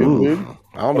like, second, ooh. dude.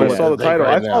 I don't know When I what saw to the think title,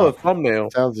 right I saw now. the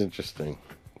thumbnail. Sounds interesting,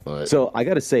 but So I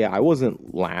got to say, I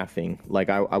wasn't laughing. Like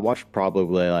I watched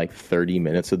probably like 30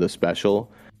 minutes of the special.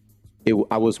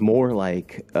 I was more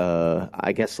like,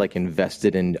 I guess like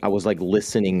invested in. I was like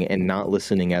listening and not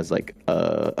listening as like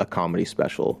a comedy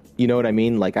special. You know what I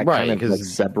mean? Like I Right, kind of 'cause- like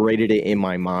separated it in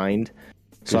my mind.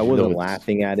 So I you know wasn't it's-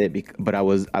 laughing at it, but I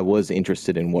was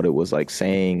interested in what it was like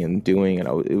saying and doing,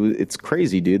 and it's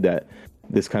crazy, dude, that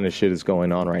this kind of shit is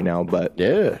going on right now. But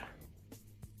yeah,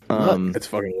 It's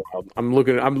fucking wild.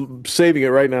 I'm saving it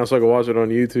right now so I can watch it on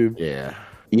YouTube. Yeah.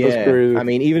 Yeah, I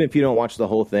mean, even if you don't watch the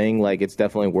whole thing, like it's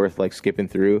definitely worth like skipping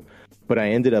through. But I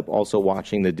ended up also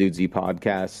watching the Dudesy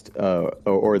podcast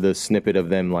or the snippet of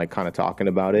them like kind of talking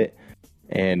about it.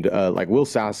 And like Will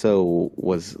Sasso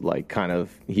was like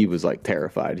he was like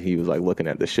terrified. He was like looking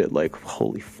at the shit like,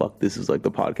 holy fuck, this is like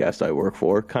the podcast I work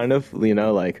for, kind of, you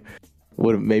know, like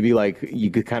what maybe like you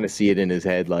could kind of see it in his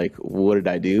head, like, what did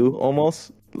I do,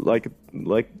 almost like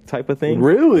type of thing.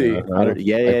 Really?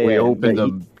 We opened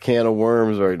a can of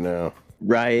worms right now.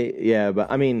 Right. Yeah.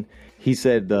 But I mean, he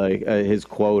said his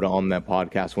quote on that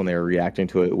podcast when they were reacting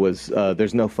to it was,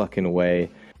 there's no fucking way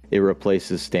it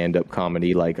replaces stand-up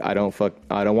comedy. Like, I don't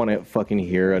want to fucking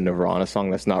hear a Nirvana song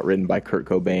that's not written by Kurt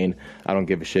Cobain. I don't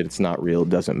give a shit. It's not real. It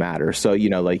doesn't matter. So, you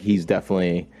know, like, he's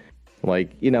definitely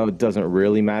like, you know, it doesn't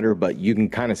really matter, but you can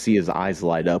kind of see his eyes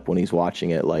light up when he's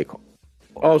watching it. Like,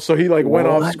 oh, so he like went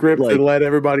off script like, and let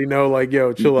everybody know, like,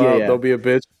 yo, chill out. Don't be a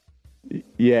bitch.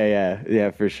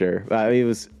 Yeah, for sure. I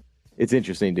mean, it's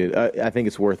interesting, dude. I think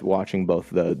it's worth watching both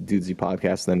the Dudesy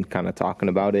podcast, then kind of talking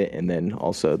about it, and then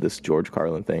also this George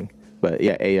Carlin thing. But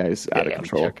yeah, AI is out of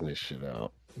control. I'm checking this shit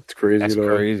out. It's crazy. That's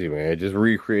crazy, man. It just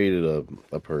recreated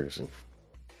a person.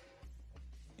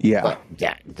 Yeah. But,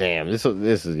 yeah. Damn. This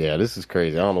is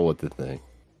crazy. I don't know what to think.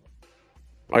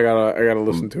 I gotta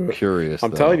listen to it. Curious.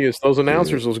 I'm telling you, it's those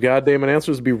announcers, those goddamn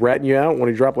announcers, be ratting you out when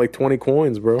he dropped like 20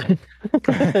 coins, bro. All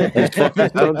back to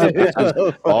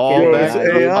the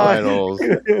finals.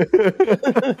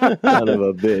 Son of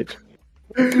a bitch.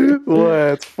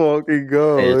 Let's fucking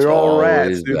go. It's They're all always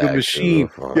rats, dude. back The to machine.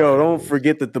 the Yo, don't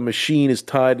forget that the machine is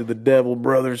tied to the devil,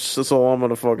 brothers. That's all I'm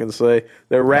gonna fucking say.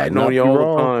 They're ratting on you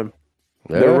all the time.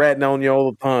 Yeah. They're ratting on you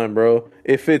all the time, bro.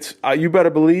 If it's, you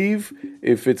better believe,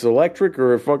 if it's electric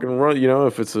or a fucking run, you know,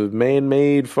 if it's a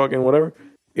man-made fucking whatever,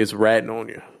 it's ratting on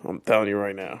you. I'm telling you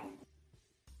right now.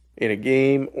 In a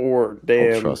game or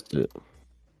damn, trust it.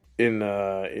 In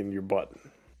your butt.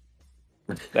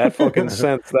 That fucking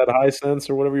sense, that high sense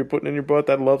or whatever you're putting in your butt,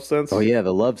 that love sense. Oh yeah,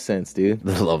 the love sense, dude.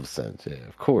 The love sense, yeah,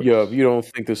 of course. Yo, if you don't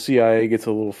think the CIA gets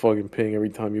a little fucking ping every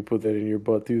time you put that in your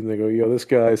butt, dude, and they go, yo, this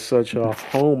guy is such a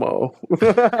homo.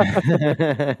 They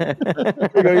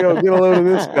go, yo, get a load of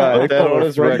this guy. They call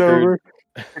his friend over.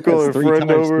 They call her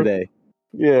friend over today.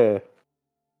 Yeah.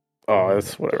 Oh,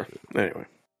 that's whatever. Anyway.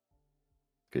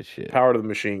 Good shit. Power to the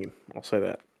machine. I'll say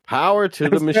that. Power to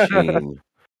the machine.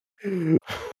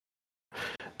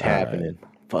 Happening.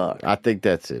 Fuck. I think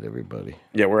that's it, everybody.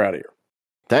 Yeah, we're out of here.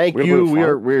 Thank you.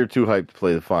 We're too hyped to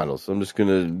play the finals. So I'm just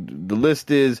gonna. The list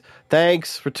is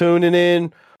thanks for tuning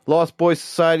in.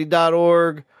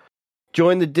 LostBoysSociety.org.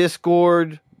 Join the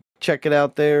Discord. Check it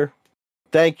out there.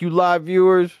 Thank you, live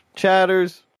viewers,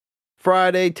 chatters.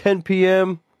 Friday, 10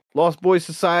 p.m. Lost Boys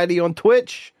Society on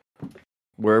Twitch.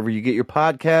 Wherever you get your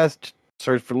podcast,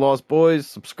 search for Lost Boys.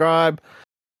 Subscribe.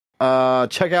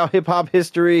 Check out Hip Hop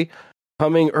History.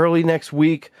 Coming early next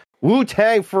week.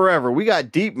 Wu-Tang Forever. We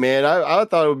got deep, man. I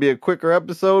thought it would be a quicker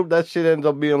episode. That shit ends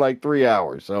up being like 3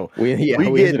 hours. So we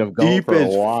ended up going for a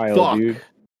while, dude.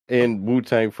 In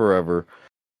Wu-Tang Forever.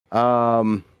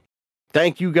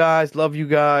 Thank you guys. Love you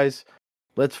guys.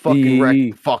 Let's fucking wreck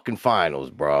the fucking finals,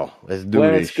 bro. Let's do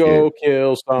this shit. Let's go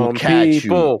kill some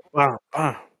people. We'll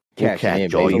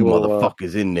catch all you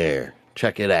motherfuckers in there.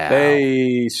 Check it out.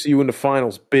 Hey, see you in the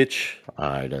finals, bitch. All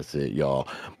right, that's it, y'all.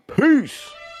 Peace.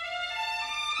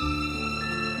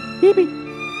 Beep.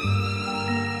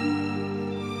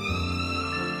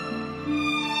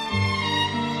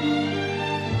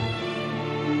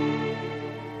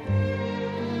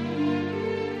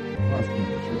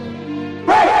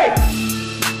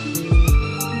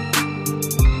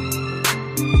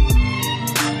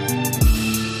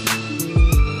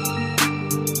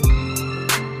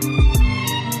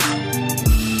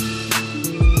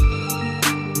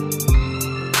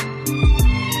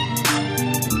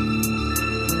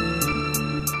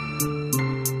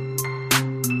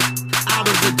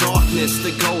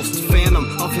 The ghost, phantom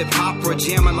of hip-hopera,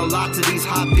 jamming a lot to these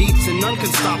hot beats, and none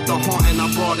can stop the haunting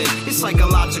I brought in. It's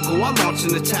psychological, I launch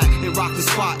an attack and rock the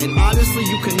spot, and honestly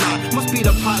you cannot. Must be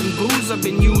the pot and booze I've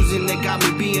been using that got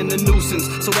me being a nuisance.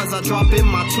 So as I drop in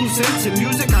my 2 cents in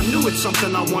music, I knew it's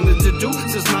something I wanted to do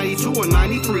since 92 or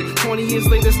 93. 20 years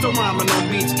later, still rhyming on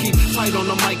beats, keep tight on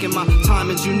the mic, and my time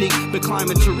is unique, but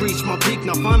climbing to reach my peak.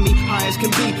 Now find me high as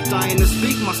can be, dying to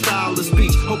speak my style of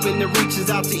speech, hoping it reaches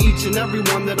out to each and every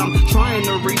one that I'm trying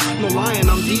to reach. No lying,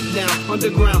 I'm deep down,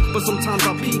 underground. But sometimes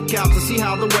I peek out to see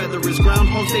how the weather is.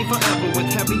 Groundhog Day forever with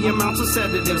heavy amounts of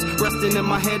sedatives. Resting in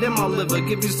my head and my liver.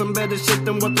 Give you some better shit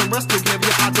than what the rest will give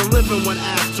you. I deliver when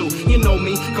asked to. You know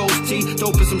me, Ghost T,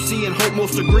 dope as MC and hope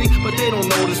most agree. But they don't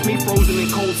notice me, frozen in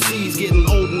cold seas. Getting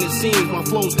old and it seems my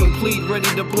flow's complete. Ready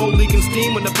to blow, leaking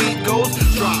steam when the beat goes.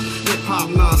 Drop, hip hop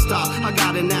non-stop. I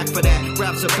got a knack for that.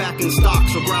 Raps are back in stock,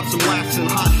 so grab some wax and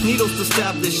hot needles to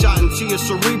stab this shot into your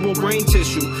cerebral brain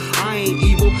tissue. I ain't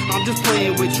evil, I'm just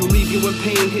playing with you. Leave you in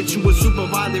pain, hit you with super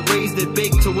violet rays that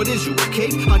bake to what is you, a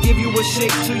cake? I give you a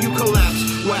shake till you collapse.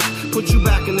 Whack, put you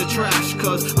back in the trash,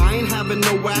 cause I ain't having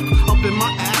no whack up in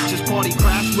my ass. Just party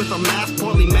crash with a mask,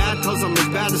 partly mad cause I'm as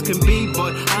bad as can be.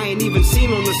 But I ain't even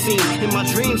seen on the scene, and my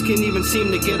dreams can't even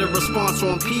seem to get a response.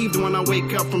 So I'm peeved when I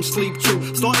wake up from sleep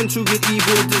too. Starting to get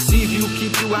evil, deceive you,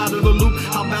 keep you out of the loop.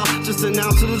 How about just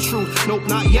announce the truth? Nope,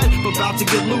 not yet, but about to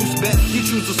get loose. Bet you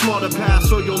choose a smarter path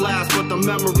so you'll last. But the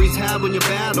memories have when you're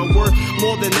bad are worth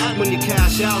more than that when you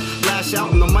cash out. Lash out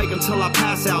on the mic until I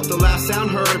pass out. The last sound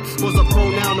heard was a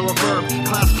pronoun or a verb.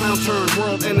 Class clown turned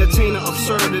world entertainer,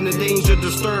 absurd and endangered,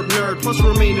 disturbed nerd. Plus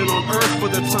remaining on earth for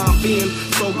the time being.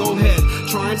 So go ahead,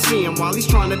 try and see him while he's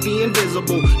trying to be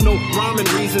invisible. No rhyme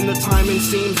and reason, the timing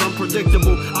seems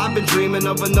unpredictable. I've been dreaming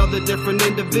of another different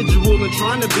individual and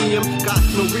trying to be him. Got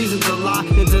no reason to lie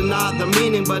and deny the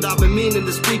meaning, but I've been meaning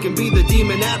to speak and be the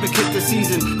demon advocate this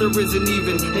season. There isn't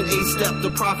even an 8-step to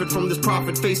profit from this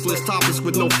prophet faceless topics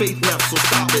with no faith left, so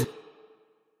stop it.